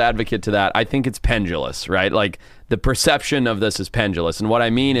devil's advocate to that, I think it's pendulous, right? Like the perception of this is pendulous, and what I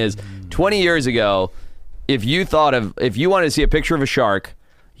mean is, 20 years ago, if you wanted to see a picture of a shark,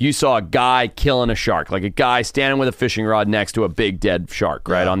 you saw a guy killing a shark, like a guy standing with a fishing rod next to a big dead shark,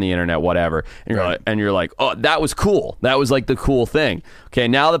 right, on the internet, whatever. And you're like, oh, that was cool. That was like the cool thing. Okay,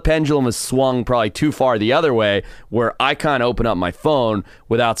 now the pendulum has swung probably too far the other way, where I can't open up my phone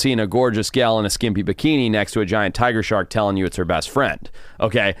without seeing a gorgeous gal in a skimpy bikini next to a giant tiger shark telling you it's her best friend.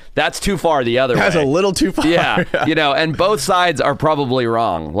 Okay, that's too far the other way. That's a little too far. Yeah, and both sides are probably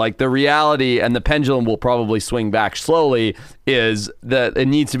wrong. Like, the reality, and the pendulum will probably swing back slowly, is that it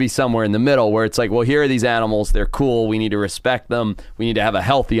needs to be somewhere in the middle, where it's like, well, here are these animals, they're cool, we need to respect them, we need to have a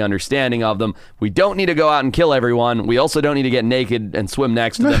healthy understanding of them, we don't need to go out and kill everyone, we also don't need to get naked and swim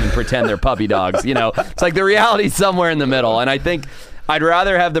next to them and pretend they're puppy dogs. It's like the reality is somewhere in the middle. And I think I'd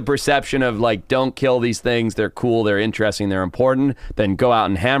rather have the perception of, like, don't kill these things, they're cool, they're interesting, they're important, than go out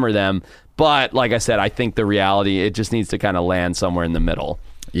and hammer them. But like I said, I think the reality, it just needs to kind of land somewhere in the middle.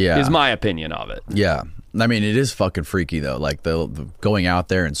 Yeah, is my opinion of it. Yeah, I mean, it is fucking freaky though. Like the going out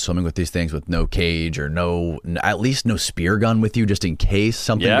there and swimming with these things with no cage or at least no spear gun with you, just in case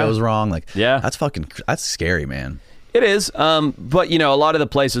something goes wrong. Like, that's scary, man. It is, but a lot of the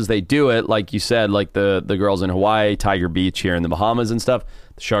places they do it, like you said, like the girls in Hawaii, Tiger Beach here in the Bahamas and stuff,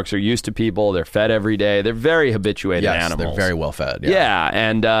 the sharks are used to people, they're fed every day, they're very habituated animals. They're very well fed. Yeah,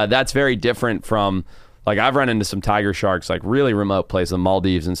 and that's very different from, like, I've run into some tiger sharks, like really remote places, the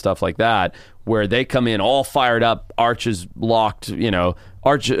Maldives and stuff like that, where they come in all fired up, arches locked, pecs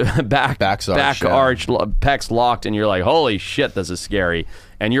locked, and you're like, holy shit, this is scary.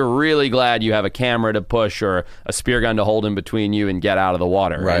 And you're really glad you have a camera to push or a spear gun to hold in between you and get out of the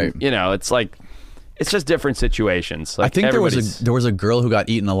water. Right. And, it's like, it's just different situations. Like, I think there was a girl who got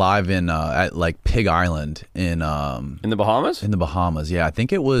eaten alive at like Pig Island in the Bahamas. In the Bahamas, yeah. I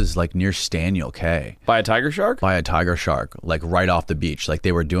think it was like near Staniel Cay. By a tiger shark? By a tiger shark, like right off the beach. Like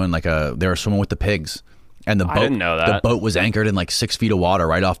they were doing they were swimming with the pigs. And the boat, I didn't know that. The boat was anchored in like 6 feet of water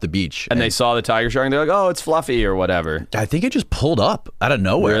right off the beach. And they saw the tiger shark and they're like, oh, it's fluffy or whatever. I think it just pulled up out of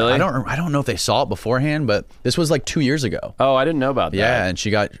nowhere. Really? I don't know if they saw it beforehand, but this was like 2 years ago. Oh, I didn't know about that. Yeah, and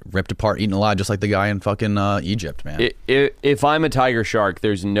she got ripped apart, eaten alive, just like the guy in fucking Egypt, man. If I'm a tiger shark,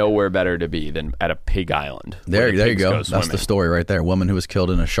 there's nowhere better to be than at a pig island. There you go. That's the story right there. A woman who was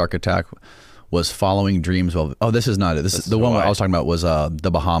killed in a shark attack was following dreams. This is not it. This is the one I was talking about was the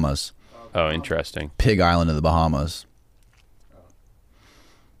Bahamas. Oh, interesting. Pig Island of the Bahamas.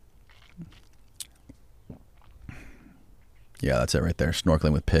 Yeah, that's it right there.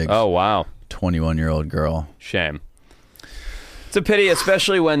 Snorkeling with pigs. Oh, wow. 21-year-old girl. Shame. It's a pity,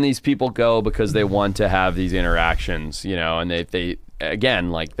 especially when these people go because they want to have these interactions, and they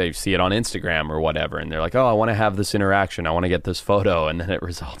again, like, they see it on Instagram or whatever, and they're like, oh, I want to have this interaction. I want to get this photo, and then it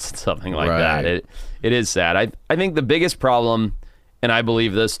results in something like that. It is sad. I think the biggest problem, and I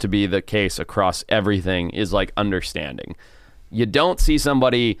believe this to be the case across everything, is like understanding. You don't see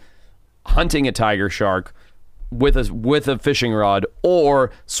somebody hunting a tiger shark with a fishing rod or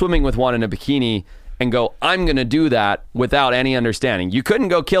swimming with one in a bikini and go, I'm going to do that without any understanding. You couldn't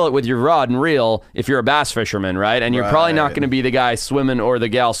go kill it with your rod and reel if you're a bass fisherman, right? And you're probably not going to be the guy swimming or the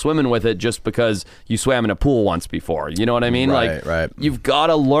gal swimming with it just because you swam in a pool once before. You know what I mean? Right. You've got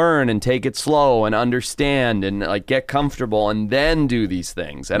to learn and take it slow and understand and like get comfortable and then do these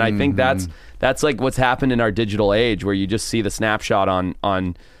things. And I think that's like what's happened in our digital age, where you just see the snapshot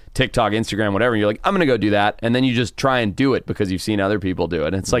on TikTok, Instagram, whatever, and you're like, I'm going to go do that. And then you just try and do it because you've seen other people do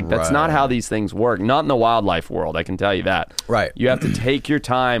it. And it's like, that's not how these things work. Not in the wildlife world, I can tell you that. Right. You have to take your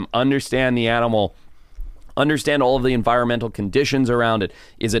time, understand the animal, understand all of the environmental conditions around it.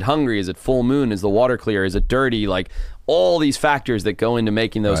 Is it hungry? Is it full moon? Is the water clear? Is it dirty? Like, all these factors that go into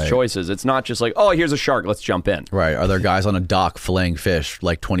making those choices. It's not just like, oh, here's a shark, let's jump in. Right. Are there guys on a dock filleting fish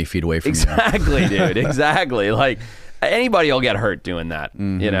like 20 feet away from you? Exactly, dude. Exactly. Like, anybody will get hurt doing that.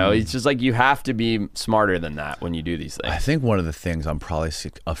 It's just like, you have to be smarter than that when you do these things. I think one of the things I'm probably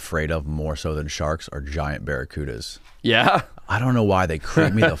afraid of more so than sharks are giant barracudas. Yeah? I don't know why they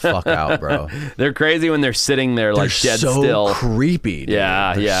creep me the fuck out, bro. They're crazy when they're sitting there like dead still. They're so creepy, dude.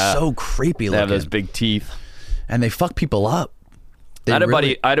 Yeah. So creepy looking. They have those big teeth. And they fuck people up. I had a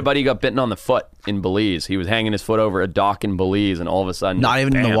buddy who got bitten on the foot in Belize. He was hanging his foot over a dock in Belize, and all of a sudden, not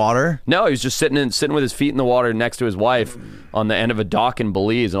even in the water. No, he was just sitting with his feet in the water next to his wife on the end of a dock in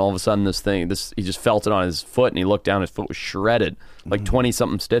Belize, and all of a sudden, he just felt it on his foot, and he looked down, his foot was shredded, like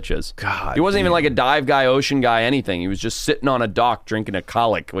 20-something stitches. God, he wasn't even like a dive guy, ocean guy, anything. He was just sitting on a dock drinking a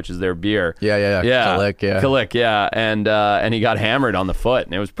Colic, which is their beer. Yeah. Colic, yeah, and he got hammered on the foot,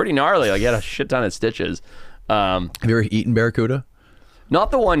 and it was pretty gnarly. Like, he had a shit ton of stitches. Have you ever eaten barracuda? Not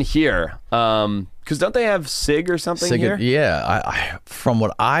the one here, but Because don't they have SIG or something here? Yeah. I from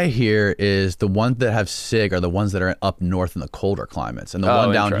what I hear is the ones that have SIG are the ones that are up north in the colder climates. And the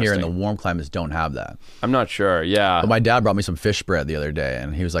one down here in the warm climates don't have that. I'm not sure. Yeah. But my dad brought me some fish spread the other day,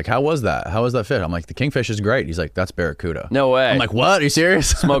 and he was like, how was that? How was that fish? I'm like, the kingfish is great. He's like, that's barracuda. No way. I'm like, what? Are you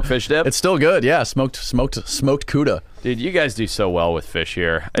serious? Smoked fish dip? It's still good. Yeah. Smoked cuda. Dude, you guys do so well with fish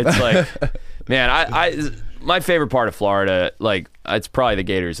here. It's like, man, my favorite part of Florida, like, it's probably the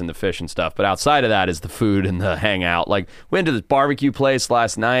gators and the fish and stuff, but outside of that is the food and the hangout. Like, we went to this barbecue place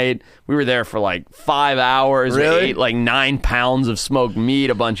last night. We were there for like 5 hours. Really? We ate like 9 pounds of smoked meat,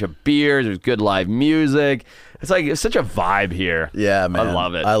 a bunch of beers. There was good live music. It's such a vibe here. Yeah, man. I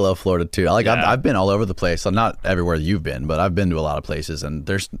love it. I love Florida too. I've been all over the place. I'm not everywhere you've been, but I've been to a lot of places, and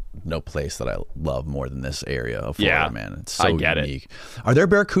there's no place that I love more than this area of Florida, man. It's so unique. Are there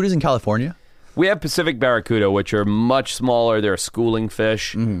barracudas in California? We have Pacific barracuda, which are much smaller. They're a schooling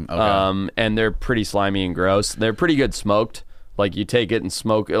fish, and they're pretty slimy and gross. They're pretty good smoked. Like, you take it and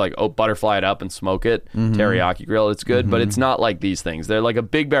smoke it, like butterfly it up and smoke it, teriyaki grill. It's good, but it's not like these things. They're like a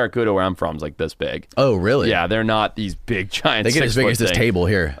big barracuda where I'm from is like this big. Oh, really? Yeah, they're not these big giant. They get as big as this table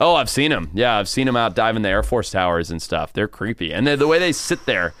here. Oh, I've seen them. Yeah, I've seen them out diving the Air Force towers and stuff. They're creepy, and the way they sit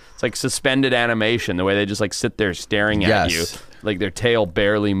there, it's like suspended animation. The way they just like sit there staring at you. Like their tail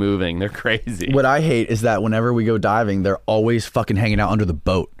barely moving. They're crazy. What I hate is that whenever we go diving, they're always fucking hanging out under the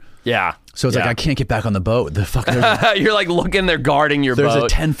boat. Yeah. So it's like, I can't get back on the boat. The fucking You're like looking, they're guarding your boat.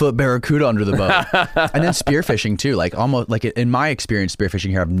 There's a 10-foot barracuda under the boat. And then spearfishing too. Like, almost like in my experience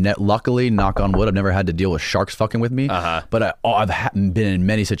spearfishing here, luckily, knock on wood, I've never had to deal with sharks fucking with me. But I've been in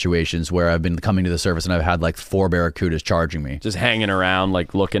many situations where I've been coming to the surface and I've had like 4 barracudas charging me. Just hanging around,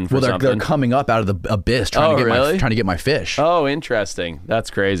 like looking for something. They're coming up out of the abyss trying to get my fish. Oh, interesting. That's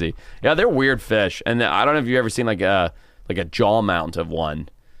crazy. Yeah, they're weird fish. And I don't know if you've ever seen like a jaw mount of one.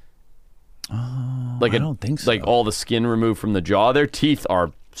 I don't think so. Like all the skin removed from the jaw. Their teeth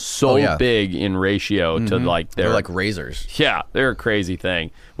are so big in ratio to like they're like razors. Yeah, they're a crazy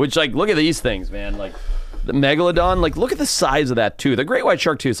thing. Which, like, look at these things, man. Like the megalodon. Like, look at the size of that tooth. The great white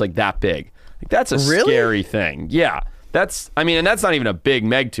shark tooth is like that big. Like, that's a scary thing. Yeah, and that's not even a big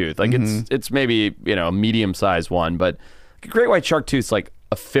meg tooth. Like it's maybe a medium sized one, but a great white shark tooth is like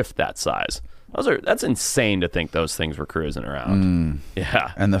a fifth that size. That's insane to think those things were cruising around.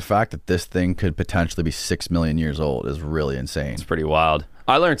 Yeah. And the fact that this thing could potentially be 6 million years old is really insane. It's pretty wild.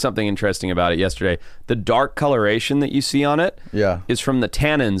 I learned something interesting about it yesterday. The dark coloration that you see on it is from the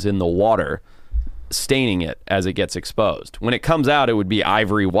tannins in the water staining it as it gets exposed. When it comes out, it would be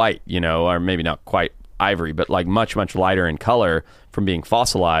ivory white, or maybe not quite ivory, but like much, much lighter in color from being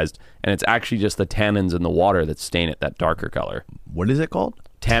fossilized. And it's actually just the tannins in the water that stain it that darker color. What is it called?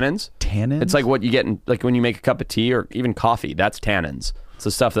 Tannins. It's like what you get in, like when you make a cup of tea or even coffee. That's tannins. It's the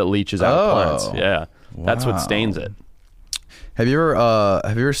stuff that leaches out of plants. Yeah, that's what stains it. Have you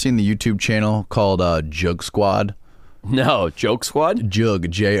ever seen the YouTube channel called Jug Squad? No, Joke Squad? Jug,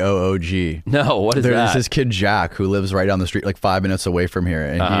 Joog. No, what is that? There's this kid, Jack, who lives right down the street, like 5 minutes away from here.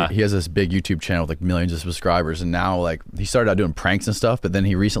 And he has this big YouTube channel with like millions of subscribers. And now, like, he started out doing pranks and stuff, but then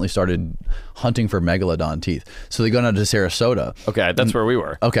he recently started hunting for megalodon teeth. So they go down to Sarasota. Okay, that's where we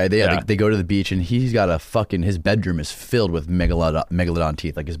were. Okay, they go to the beach, and he's got his bedroom is filled with megalodon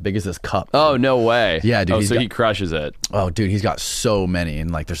teeth, like as big as this cup. Oh, no way. Yeah, dude. He crushes it. Oh, dude, he's got so many.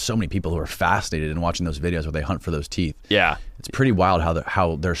 And like, there's so many people who are fascinated in watching those videos where they hunt for those teeth. Yeah. It's pretty wild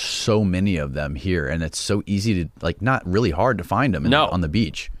how there's so many of them here, and it's so easy to, like, not really hard to find them on the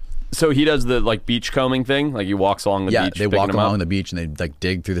beach. So he does the like beach combing thing, like he walks along the beach. Yeah, they walk along the beach and they like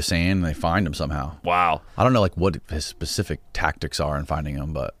dig through the sand and they find them somehow. Wow. I don't know like what his specific tactics are in finding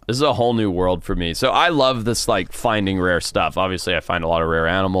them, but this is a whole new world for me. So I love this like finding rare stuff. Obviously, I find a lot of rare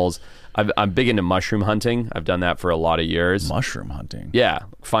animals. I'm big into mushroom hunting. I've done that for a lot of years. Mushroom hunting? Yeah,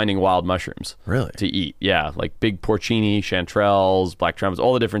 finding wild mushrooms. Really? To eat. Yeah, like big porcini, chanterelles, black trumpets,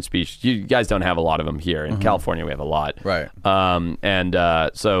 all the different species. You guys don't have a lot of them here. In California, we have a lot. Right.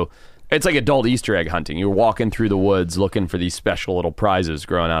 So it's like adult Easter egg hunting. You're walking through the woods looking for these special little prizes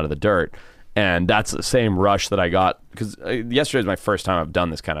growing out of the dirt. And that's the same rush that I got, because yesterday was my first time I've done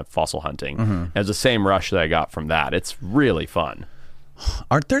this kind of fossil hunting. It was the same rush that I got from that. It's really fun.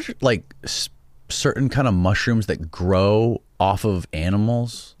 Aren't there like certain kind of mushrooms that grow off of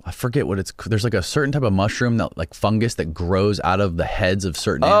animals? I forget what it's. There's like a certain type of mushroom that like fungus that grows out of the heads of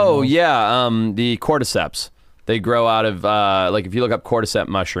certain animals. Oh yeah, the cordyceps. They grow out of like if you look up cordyceps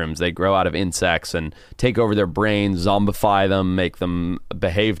mushrooms, they grow out of insects and take over their brains, zombify them, make them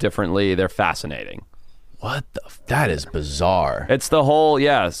behave differently. They're fascinating. What the? That is bizarre. It's the whole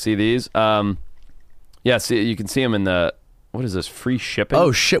see these. See, you can see them in the. What is this? Free shipping?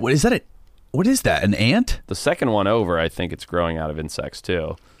 Oh shit! What is that? What is that? An ant? The second one over, I think it's growing out of insects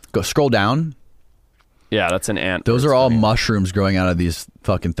too. Go scroll down. Yeah, that's an ant. Those are all mushrooms growing out of these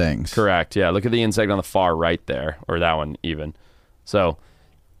fucking things. Correct. Yeah, look at the insect on the far right there, or that one even. So,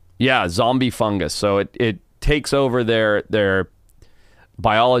 yeah, zombie fungus. So it takes over their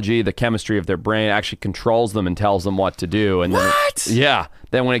biology, the chemistry of their brain, actually controls them and tells them what to do. And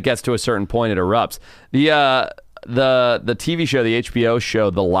then when it gets to a certain point, it erupts. The TV show, the HBO show,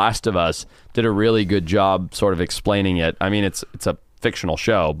 The Last of Us, did a really good job sort of explaining it. I mean, it's a fictional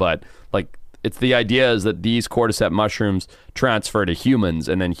show, but like it's the idea is that these cordyceps mushrooms transfer to humans,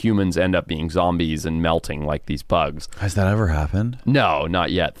 and then humans end up being zombies and melting like these bugs. Has that ever happened? No,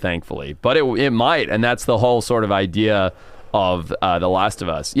 not yet, thankfully. But it might, and that's the whole sort of idea of The Last of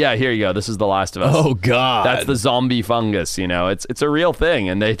Us. Yeah, here you go. This is The Last of Us. Oh, God. That's the zombie fungus, you know. It's a real thing,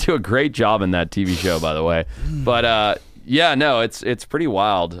 and they do a great job in that TV show, by the way. But, yeah, no, it's pretty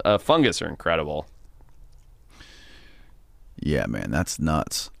wild. Fungus are incredible. Yeah, man, that's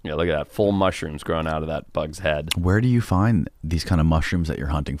nuts. Yeah, look at that. Full mushrooms growing out of that bug's head. Where do you find these kind of mushrooms that you're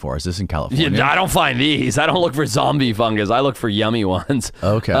hunting for? Is this in California? Yeah, I don't find these. I don't look for zombie fungus. I look for yummy ones.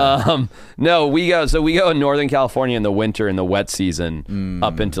 Okay. No, we go in Northern California in the winter, in the wet season,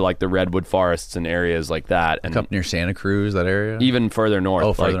 up into like the redwood forests and areas like that. And up near Santa Cruz, that area? Even further north.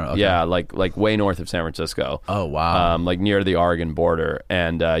 Oh, further north. Okay. Yeah, like way north of San Francisco. Oh, wow. Like near the Oregon border.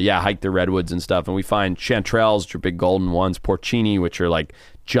 And hike the redwoods and stuff. And we find chanterelles, which are big golden ones, porcini, which are like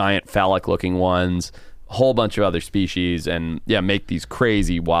giant phallic looking ones, a whole bunch of other species, and make these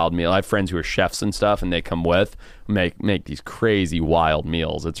crazy wild meals. I have friends who are chefs and stuff, and they come with make these crazy wild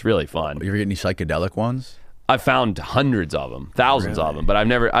meals. It's really fun. You ever get any psychedelic ones? I've found hundreds of them, thousands of them, but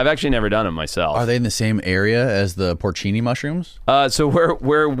I've actually never done them myself. Are they in the same area as the porcini mushrooms? So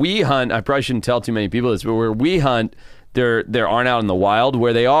where we hunt, I probably shouldn't tell too many people this, but where we hunt, there aren't out in the wild.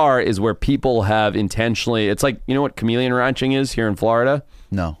 Where they are is where people have intentionally. It's like, you know what chameleon ranching is here in Florida?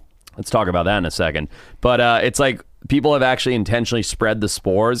 No. Let's talk about that in a second. But it's like people have actually intentionally spread the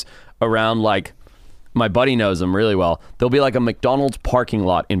spores around. Like my buddy knows them really well. There'll be like a McDonald's parking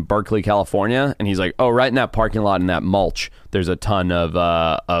lot in Berkeley, California, and he's like, "Oh, right in that parking lot in that mulch, there's a ton of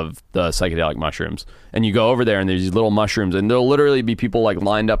the psychedelic mushrooms." And you go over there, and there's these little mushrooms, and there'll literally be people like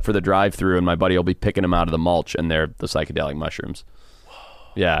lined up for the drive-through, and my buddy will be picking them out of the mulch, and they're the psychedelic mushrooms.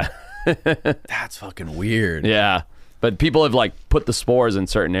 Whoa. Yeah. That's fucking weird. Yeah. But people have like put the spores in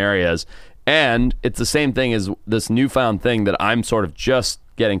certain areas, and it's the same thing as this newfound thing that I'm sort of just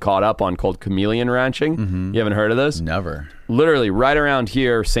getting caught up on called chameleon ranching. Mm-hmm. You haven't heard of this? Never. Literally right around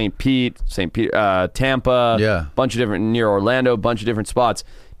here, St. Pete, Tampa, bunch of different, near Orlando, bunch of different spots.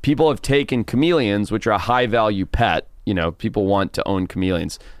 People have taken chameleons, which are a high value pet. You know, people want to own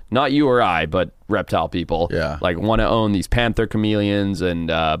chameleons. Not you or I, but reptile people. Yeah. Like want to own these panther chameleons and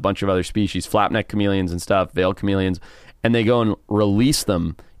a bunch of other species, flapneck chameleons and stuff, veiled chameleons. And they go and release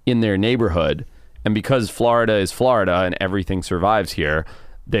them in their neighborhood. And because Florida is Florida and everything survives here,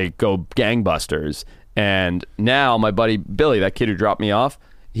 they go gangbusters. And now my buddy Billy, that kid who dropped me off,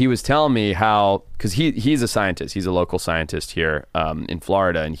 he was telling me how, because he's a scientist. He's a local scientist here in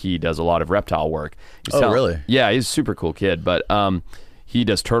Florida, and he does a lot of reptile work. Really? Yeah, he's a super cool kid. But he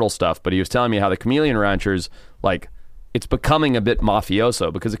does turtle stuff. But he was telling me how the chameleon ranchers, like, it's becoming a bit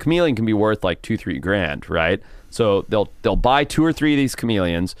mafioso, because a chameleon can be worth like $2-3 grand, right? So they'll buy 2 or 3 of these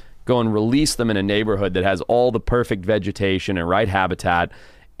chameleons, go and release them in a neighborhood that has all the perfect vegetation and right habitat,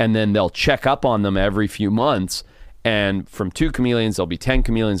 and then they'll check up on them every few months. And from 2 chameleons, there'll be 10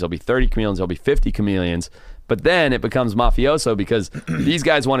 chameleons, there'll be 30 chameleons, there'll be 50 chameleons. But then it becomes mafioso, because these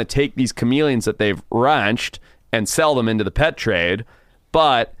guys want to take these chameleons that they've ranched and sell them into the pet trade.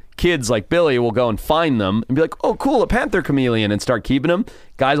 But kids like Billy will go and find them and be like, "Oh, cool, a panther chameleon," and start keeping them.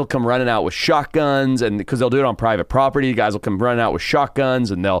 Guys will come running out with shotguns, and because they'll do it on private property, guys will come running out with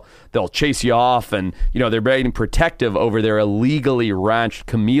shotguns, and they'll chase you off, and they're being protective over their illegally ranched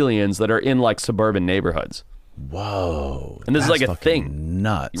chameleons that are in like suburban neighborhoods. Whoa! And this is like a thing,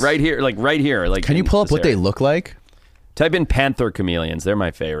 nuts. Right here. Like, can you pull up what they look like? Type in panther chameleons. They're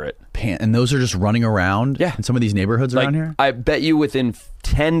my favorite. And those are just running around in some of these neighborhoods around here? I bet you within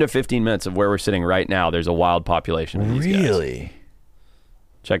 10 to 15 minutes of where we're sitting right now, there's a wild population of these guys. Really?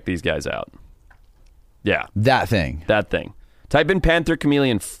 Check these guys out. Yeah. That thing. Type in panther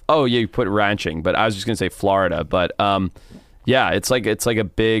chameleon. Oh, yeah, you put ranching, but I was just going to say Florida. But yeah, it's like a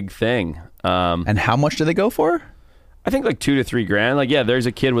big thing. And how much do they go for? I think like $2 to $3 grand. Like, yeah, there's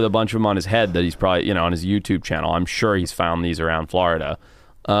a kid with a bunch of them on his head that he's probably, on his YouTube channel. I'm sure he's found these around Florida.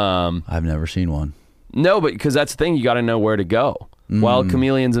 I've never seen one. No, but because that's the thing, you got to know where to go. Wild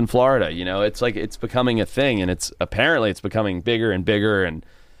chameleons in Florida, it's like it's becoming a thing, and it's becoming bigger and bigger, and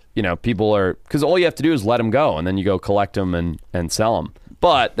people are, because all you have to do is let them go, and then you go collect them and sell them.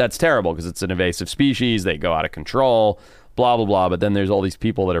 But that's terrible because it's an invasive species. They go out of control, blah, blah, blah. But then there's all these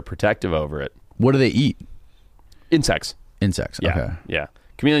people that are protective over it. What do they eat? Insects. Insects. Yeah. Okay. Yeah.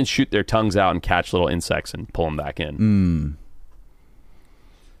 Chameleons shoot their tongues out and catch little insects and pull them back in.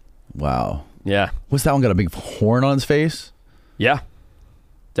 Wow. Yeah. What's that one got a big horn on its face? Yeah.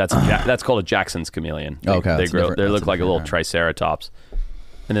 That's called a Jackson's chameleon. Okay. They look like a little triceratops.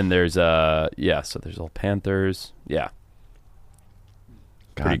 And then there's so there's little panthers. Yeah.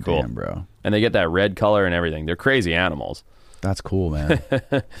 Pretty cool, bro. And they get that red color and everything. They're crazy animals. That's cool, man.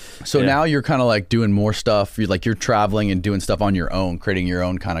 So now you're kind of like doing more stuff. You're traveling and doing stuff on your own, creating your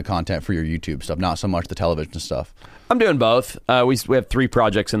own kind of content for your YouTube stuff, not so much the television stuff. I'm doing both. We have 3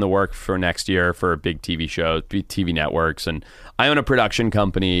 projects in the work for next year for big TV shows, big TV networks, and I own a production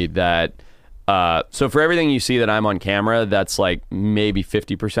company that. So for everything you see that I'm on camera, that's like maybe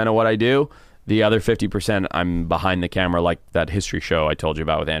 50% of what I do. The other 50%, I'm behind the camera, like that history show I told you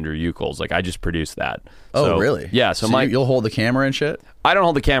about with Andrew Eucles. Like, I just produced that. Oh, really? Yeah. So you'll hold the camera and shit? I don't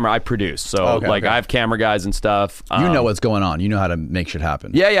hold the camera. I produce. So, I have camera guys and stuff. You know what's going on. You know how to make shit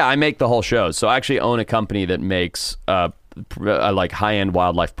happen. Yeah. I make the whole show. So, I actually own a company that makes like high-end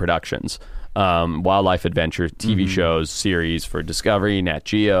wildlife productions. Wildlife adventure TV shows, series for Discovery, Nat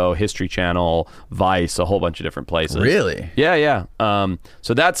Geo, History Channel, Vice, a whole bunch of different places. Really? Yeah.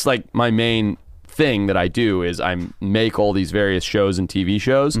 So that's like my main thing that I do is I make all these various shows and TV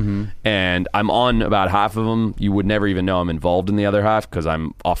shows, and I'm on about half of them. You would never even know I'm involved in the other half because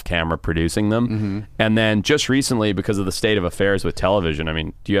I'm off camera producing them. And then just recently, because of the state of affairs with television, I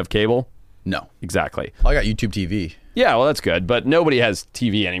mean, do you have cable? No. Exactly. I got YouTube TV. Yeah, well, that's good. But nobody has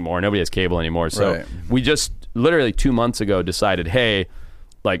TV anymore. Nobody has cable anymore. So we just literally 2 months ago decided, hey,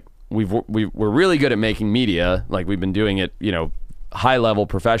 like we're really good at making media. Like we've been doing it, high level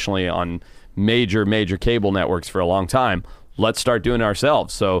professionally on major cable networks for a long time. Let's start doing it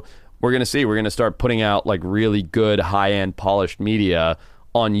ourselves. So we're going to start putting out like really good high end polished media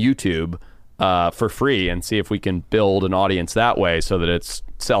on YouTube for free and see if we can build an audience that way so that it's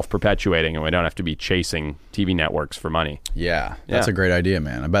self-perpetuating and we don't have to be chasing TV networks for money. Yeah, that's a great idea,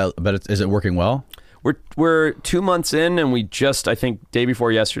 man. I bet is it working well? We're 2 months in, and we just, I think, day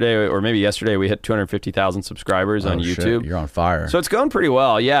before yesterday, or maybe yesterday, we hit 250,000 subscribers on YouTube. Shit. You're on fire. So it's going pretty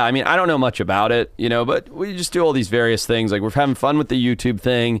well. Yeah, I mean, I don't know much about it, but we just do all these various things. Like we're having fun with the YouTube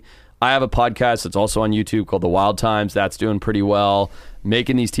thing. I have a podcast that's also on YouTube called The Wild Times. That's doing pretty well.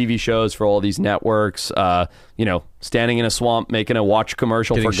 Making these TV shows for all these networks. Standing in a swamp, making a watch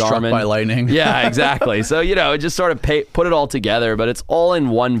commercial Getting for Garmin. Struck by lightning. Yeah, exactly. So, just sort of put it all together, but it's all in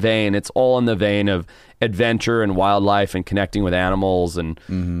one vein. It's all in the vein of adventure and wildlife and connecting with animals, and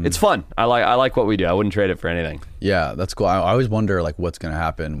it's fun. I like what we do. I wouldn't trade it for anything. Yeah, that's cool. I always wonder like what's going to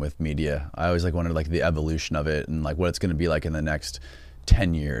happen with media. I always wonder like the evolution of it and like what it's going to be like in the next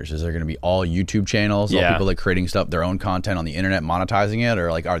 10 years. Is there going to be all YouTube channels, all people like creating stuff, their own content on the internet, monetizing it,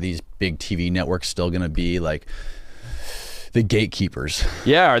 or like are these big TV networks still going to be like the gatekeepers?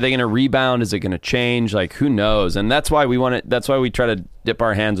 Yeah, are they going to rebound? Is it going to change? Like, who knows? And that's why that's why we try to dip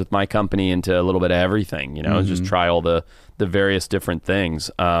our hands with my company into a little bit of everything, just try all the various different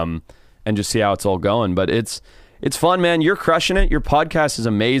things, and just see how it's all going. But it's fun, man. You're crushing it. Your podcast is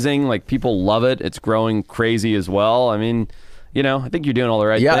amazing. Like, people love it. It's growing crazy as well. I mean, I think you're doing all the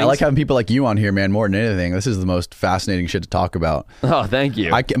right things. Yeah, I like having people like you on here, man, more than anything. This is the most fascinating shit to talk about. Oh, thank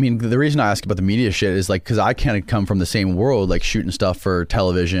you. I mean, the reason I ask about the media shit is like because I kind of come from the same world, like shooting stuff for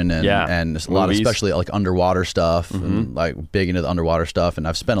television and a lot of, especially like underwater stuff, and like big into the underwater stuff. And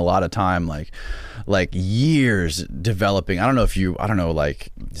I've spent a lot of time like years developing. Like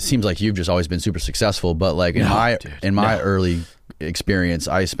it seems like you've just always been super successful, but like in my early experience,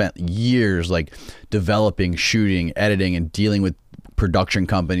 I spent years like developing, shooting, editing, and dealing with production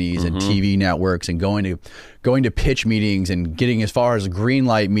companies and TV networks and going to pitch meetings and getting as far as green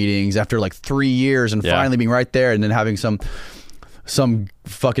light meetings after like 3 years and finally being right there, and then having some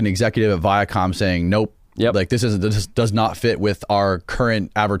fucking executive at Viacom saying nope. Yep. Like this does not fit with our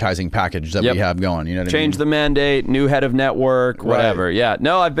current advertising package that we have going. You know what I mean? Change the mandate, new head of network, whatever. Right. Yeah.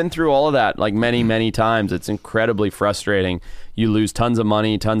 No, I've been through all of that like many, many times. It's incredibly frustrating. You lose tons of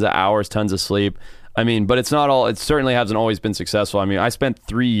money, tons of hours, tons of sleep. I mean, but it's not all, it certainly hasn't always been successful. I mean, I spent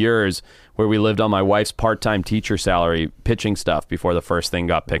 3 years where we lived on my wife's part-time teacher salary pitching stuff before the first thing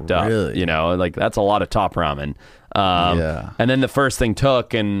got picked up. Like that's a lot of top ramen. And then the first thing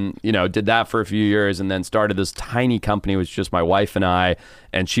took and, did that for a few years and then started this tiny company with just my wife and I,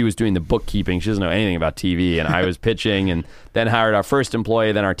 and she was doing the bookkeeping. She doesn't know anything about TV and I was pitching and then hired our first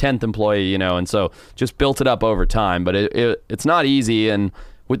employee, then our 10th employee, and so just built it up over time. But it's not easy, and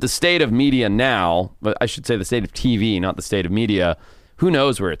with the state of media now, but I should say the state of TV, not the state of media, who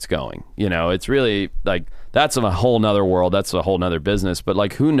knows where it's going? You know, it's really like, that's a whole nother world. That's a whole nother business. But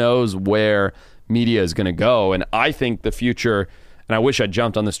like, who knows where media is going to go? And I think the future, and I wish I'd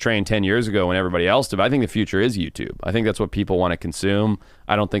jumped on this train 10 years ago when everybody else did, but I think the future is YouTube. I think that's what people want to consume.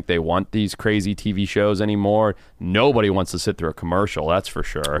 I don't think they want these crazy TV shows anymore. Nobody wants to sit through a commercial, that's for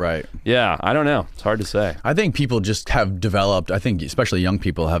sure. Right. Yeah, I don't know. It's hard to say. I think people just have developed, I think especially young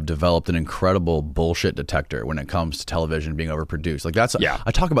people have developed an incredible bullshit detector when it comes to television being overproduced. Like that's, Yeah.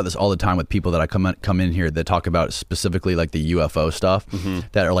 I talk about this all the time with people that I come in here that talk about specifically like the UFO stuff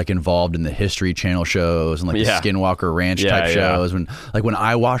that are like involved in the History Channel shows and like the Skinwalker Ranch type shows. When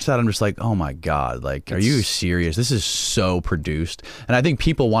I watch that, I'm just like, oh my God, like, are you serious? This is so produced. And I think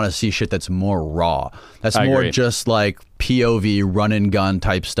people want to see shit that's more raw. That's I more agree. just like POV run and gun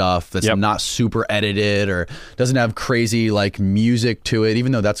type stuff that's not super edited or doesn't have crazy like music to it,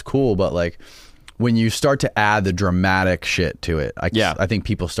 even though that's cool. But like when you start to add the dramatic shit to it, I think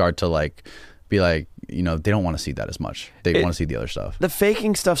people start to like be like, you know, they don't want to see that as much. They want to see the other stuff. The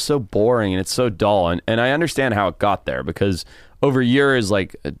faking stuff's so boring and it's so dull. And I understand how it got there because over years,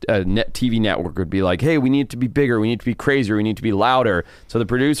 like a net TV network would be like, hey, we need to be bigger, we need to be crazier, we need to be louder. So the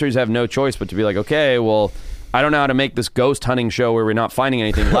producers have no choice but to be like, okay, well, I don't know how to make this ghost hunting show where we're not finding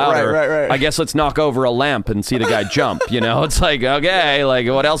anything louder. Right. I guess let's knock over a lamp and see the guy jump. You know, it's like, okay, like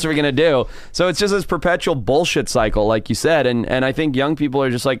what else are we gonna do? So it's just this perpetual bullshit cycle, like you said. And I think young people are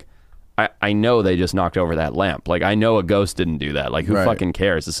just like, I know they just knocked over that lamp. Like, I know a ghost didn't do that. Like, who fucking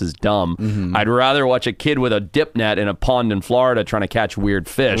cares? This is dumb. I'd rather watch a kid with a dip net in a pond in Florida trying to catch weird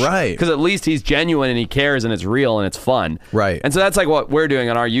fish. Right. Because at least he's genuine and he cares and it's real and it's fun. Right. And so that's like what we're doing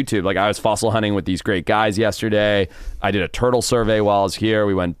on our YouTube. Like, I was fossil hunting with these great guys yesterday. I did a turtle survey while I was here.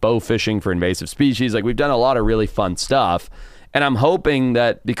 We went bow fishing for invasive species. Like, we've done a lot of really fun stuff. And I'm hoping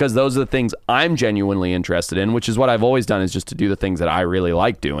that because those are the things I'm genuinely interested in, which is what I've always done, is just to do the things that I really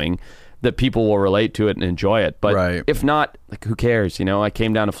like doing, that people will relate to it and enjoy it. But if not, like, who cares? You know, I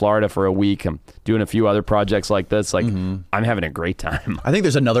came down to Florida for a week. I'm doing a few other projects like this. Like, I'm having a great time. I think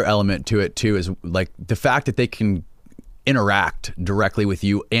there's another element to it too, is like the fact that they can interact directly with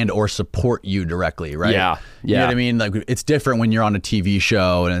you and or support you directly, right? Yeah. You know what I mean? Like, it's different when you're on a TV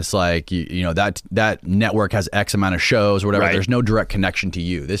show and it's like, you know, that network has X amount of shows or whatever. Right. There's no direct connection to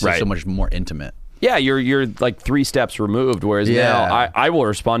you. This is so much more intimate. Yeah, you're like 3 steps removed, whereas now I will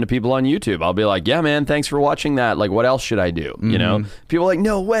respond to people on YouTube. I'll be like, yeah, man, thanks for watching that. Like, what else should I do? You know, people are like,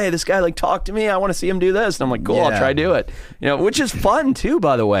 no way, this guy like talked to me. I want to see him do this. And I'm like, cool, I'll try do it. You know, which is fun too,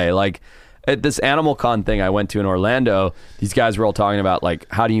 by the way. Like, at this Animal Con thing I went to in Orlando, these guys were all talking about like,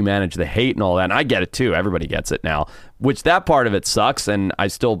 how do you manage the hate and all that? And I get it too. Everybody gets it now, which that part of it sucks. And I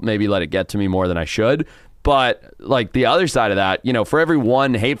still maybe let it get to me more than I should. But like the other side of that, you know, for every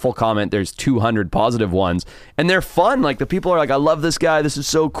one hateful comment, there's 200 positive ones, and they're fun. Like, the people are like, I love this guy. This is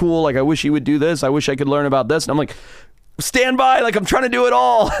so cool. Like, I wish he would do this. I wish I could learn about this. And I'm like, stand by. Like, I'm trying to do it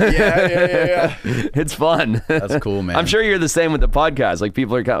all. Yeah. It's fun. That's cool, man. I'm sure you're the same with the podcast. Like,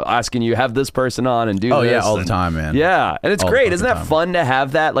 people are kind of asking you, have this person on and do this. Oh yeah, all the time, man. Yeah. And it's All great. the Isn't that time. fun to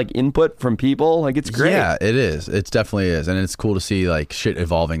have that like input from people? Like, it's great. Yeah, it is. It definitely is. And it's cool to see like shit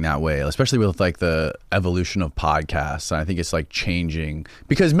evolving that way, especially with like the evolution of podcasts. And I think it's like changing,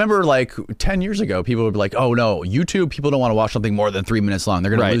 because remember like 10 years ago, people would be like, oh no, YouTube, people don't want to watch something more than 3 minutes long. They're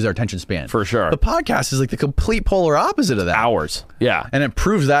going to lose their attention span. For sure. The podcast is like the complete polar opposite of that. Hours. Yeah. And it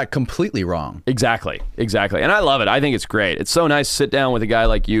proves that completely wrong. Exactly. And I love it. I think it's great. It's so nice to sit down with a guy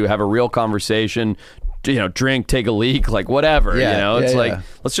like you, have a real conversation, you know, drink, take a leak, like whatever, you know, it's like,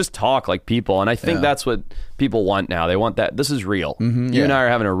 let's just talk like people. And I think that's what people want now. They want that. This is real. You and I are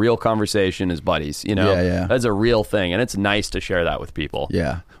having a real conversation as buddies, you know, that's a real thing. And it's nice to share that with people.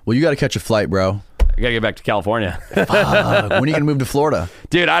 Yeah. Well, you got to catch a flight, bro. I gotta get back to California. When are you gonna move to Florida?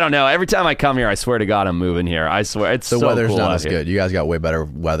 Dude, I don't know. Every time I come here, I swear to God, I'm moving here. I swear. It's The so weather's cool not out as here. good. You guys got way better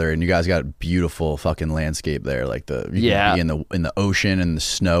weather, and you guys got beautiful fucking landscape there. Like you can be in the ocean and the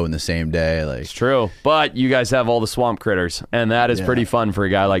snow in the same day. Like, It's true. But you guys have all the swamp critters, and that is pretty fun for a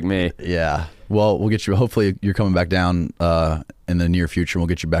guy like me. yeah. Well, we'll get you. Hopefully, you're coming back down in the near future. And we'll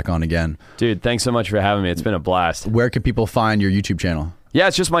get you back on again. Dude, thanks so much for having me. It's been a blast. Where can people find your YouTube channel? Yeah,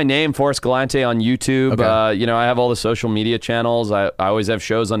 it's just my name, Forrest Galante, on YouTube. Okay. You know, I have all the social media channels. I always have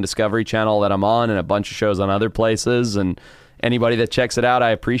shows on Discovery Channel that I'm on, and a bunch of shows on other places. And anybody that checks it out,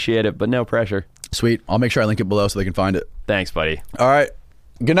 I appreciate it, but no pressure. Sweet. I'll make sure I link it below so they can find it. Thanks, buddy. All right.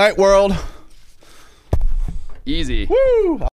 Good night, world. Easy. Woo!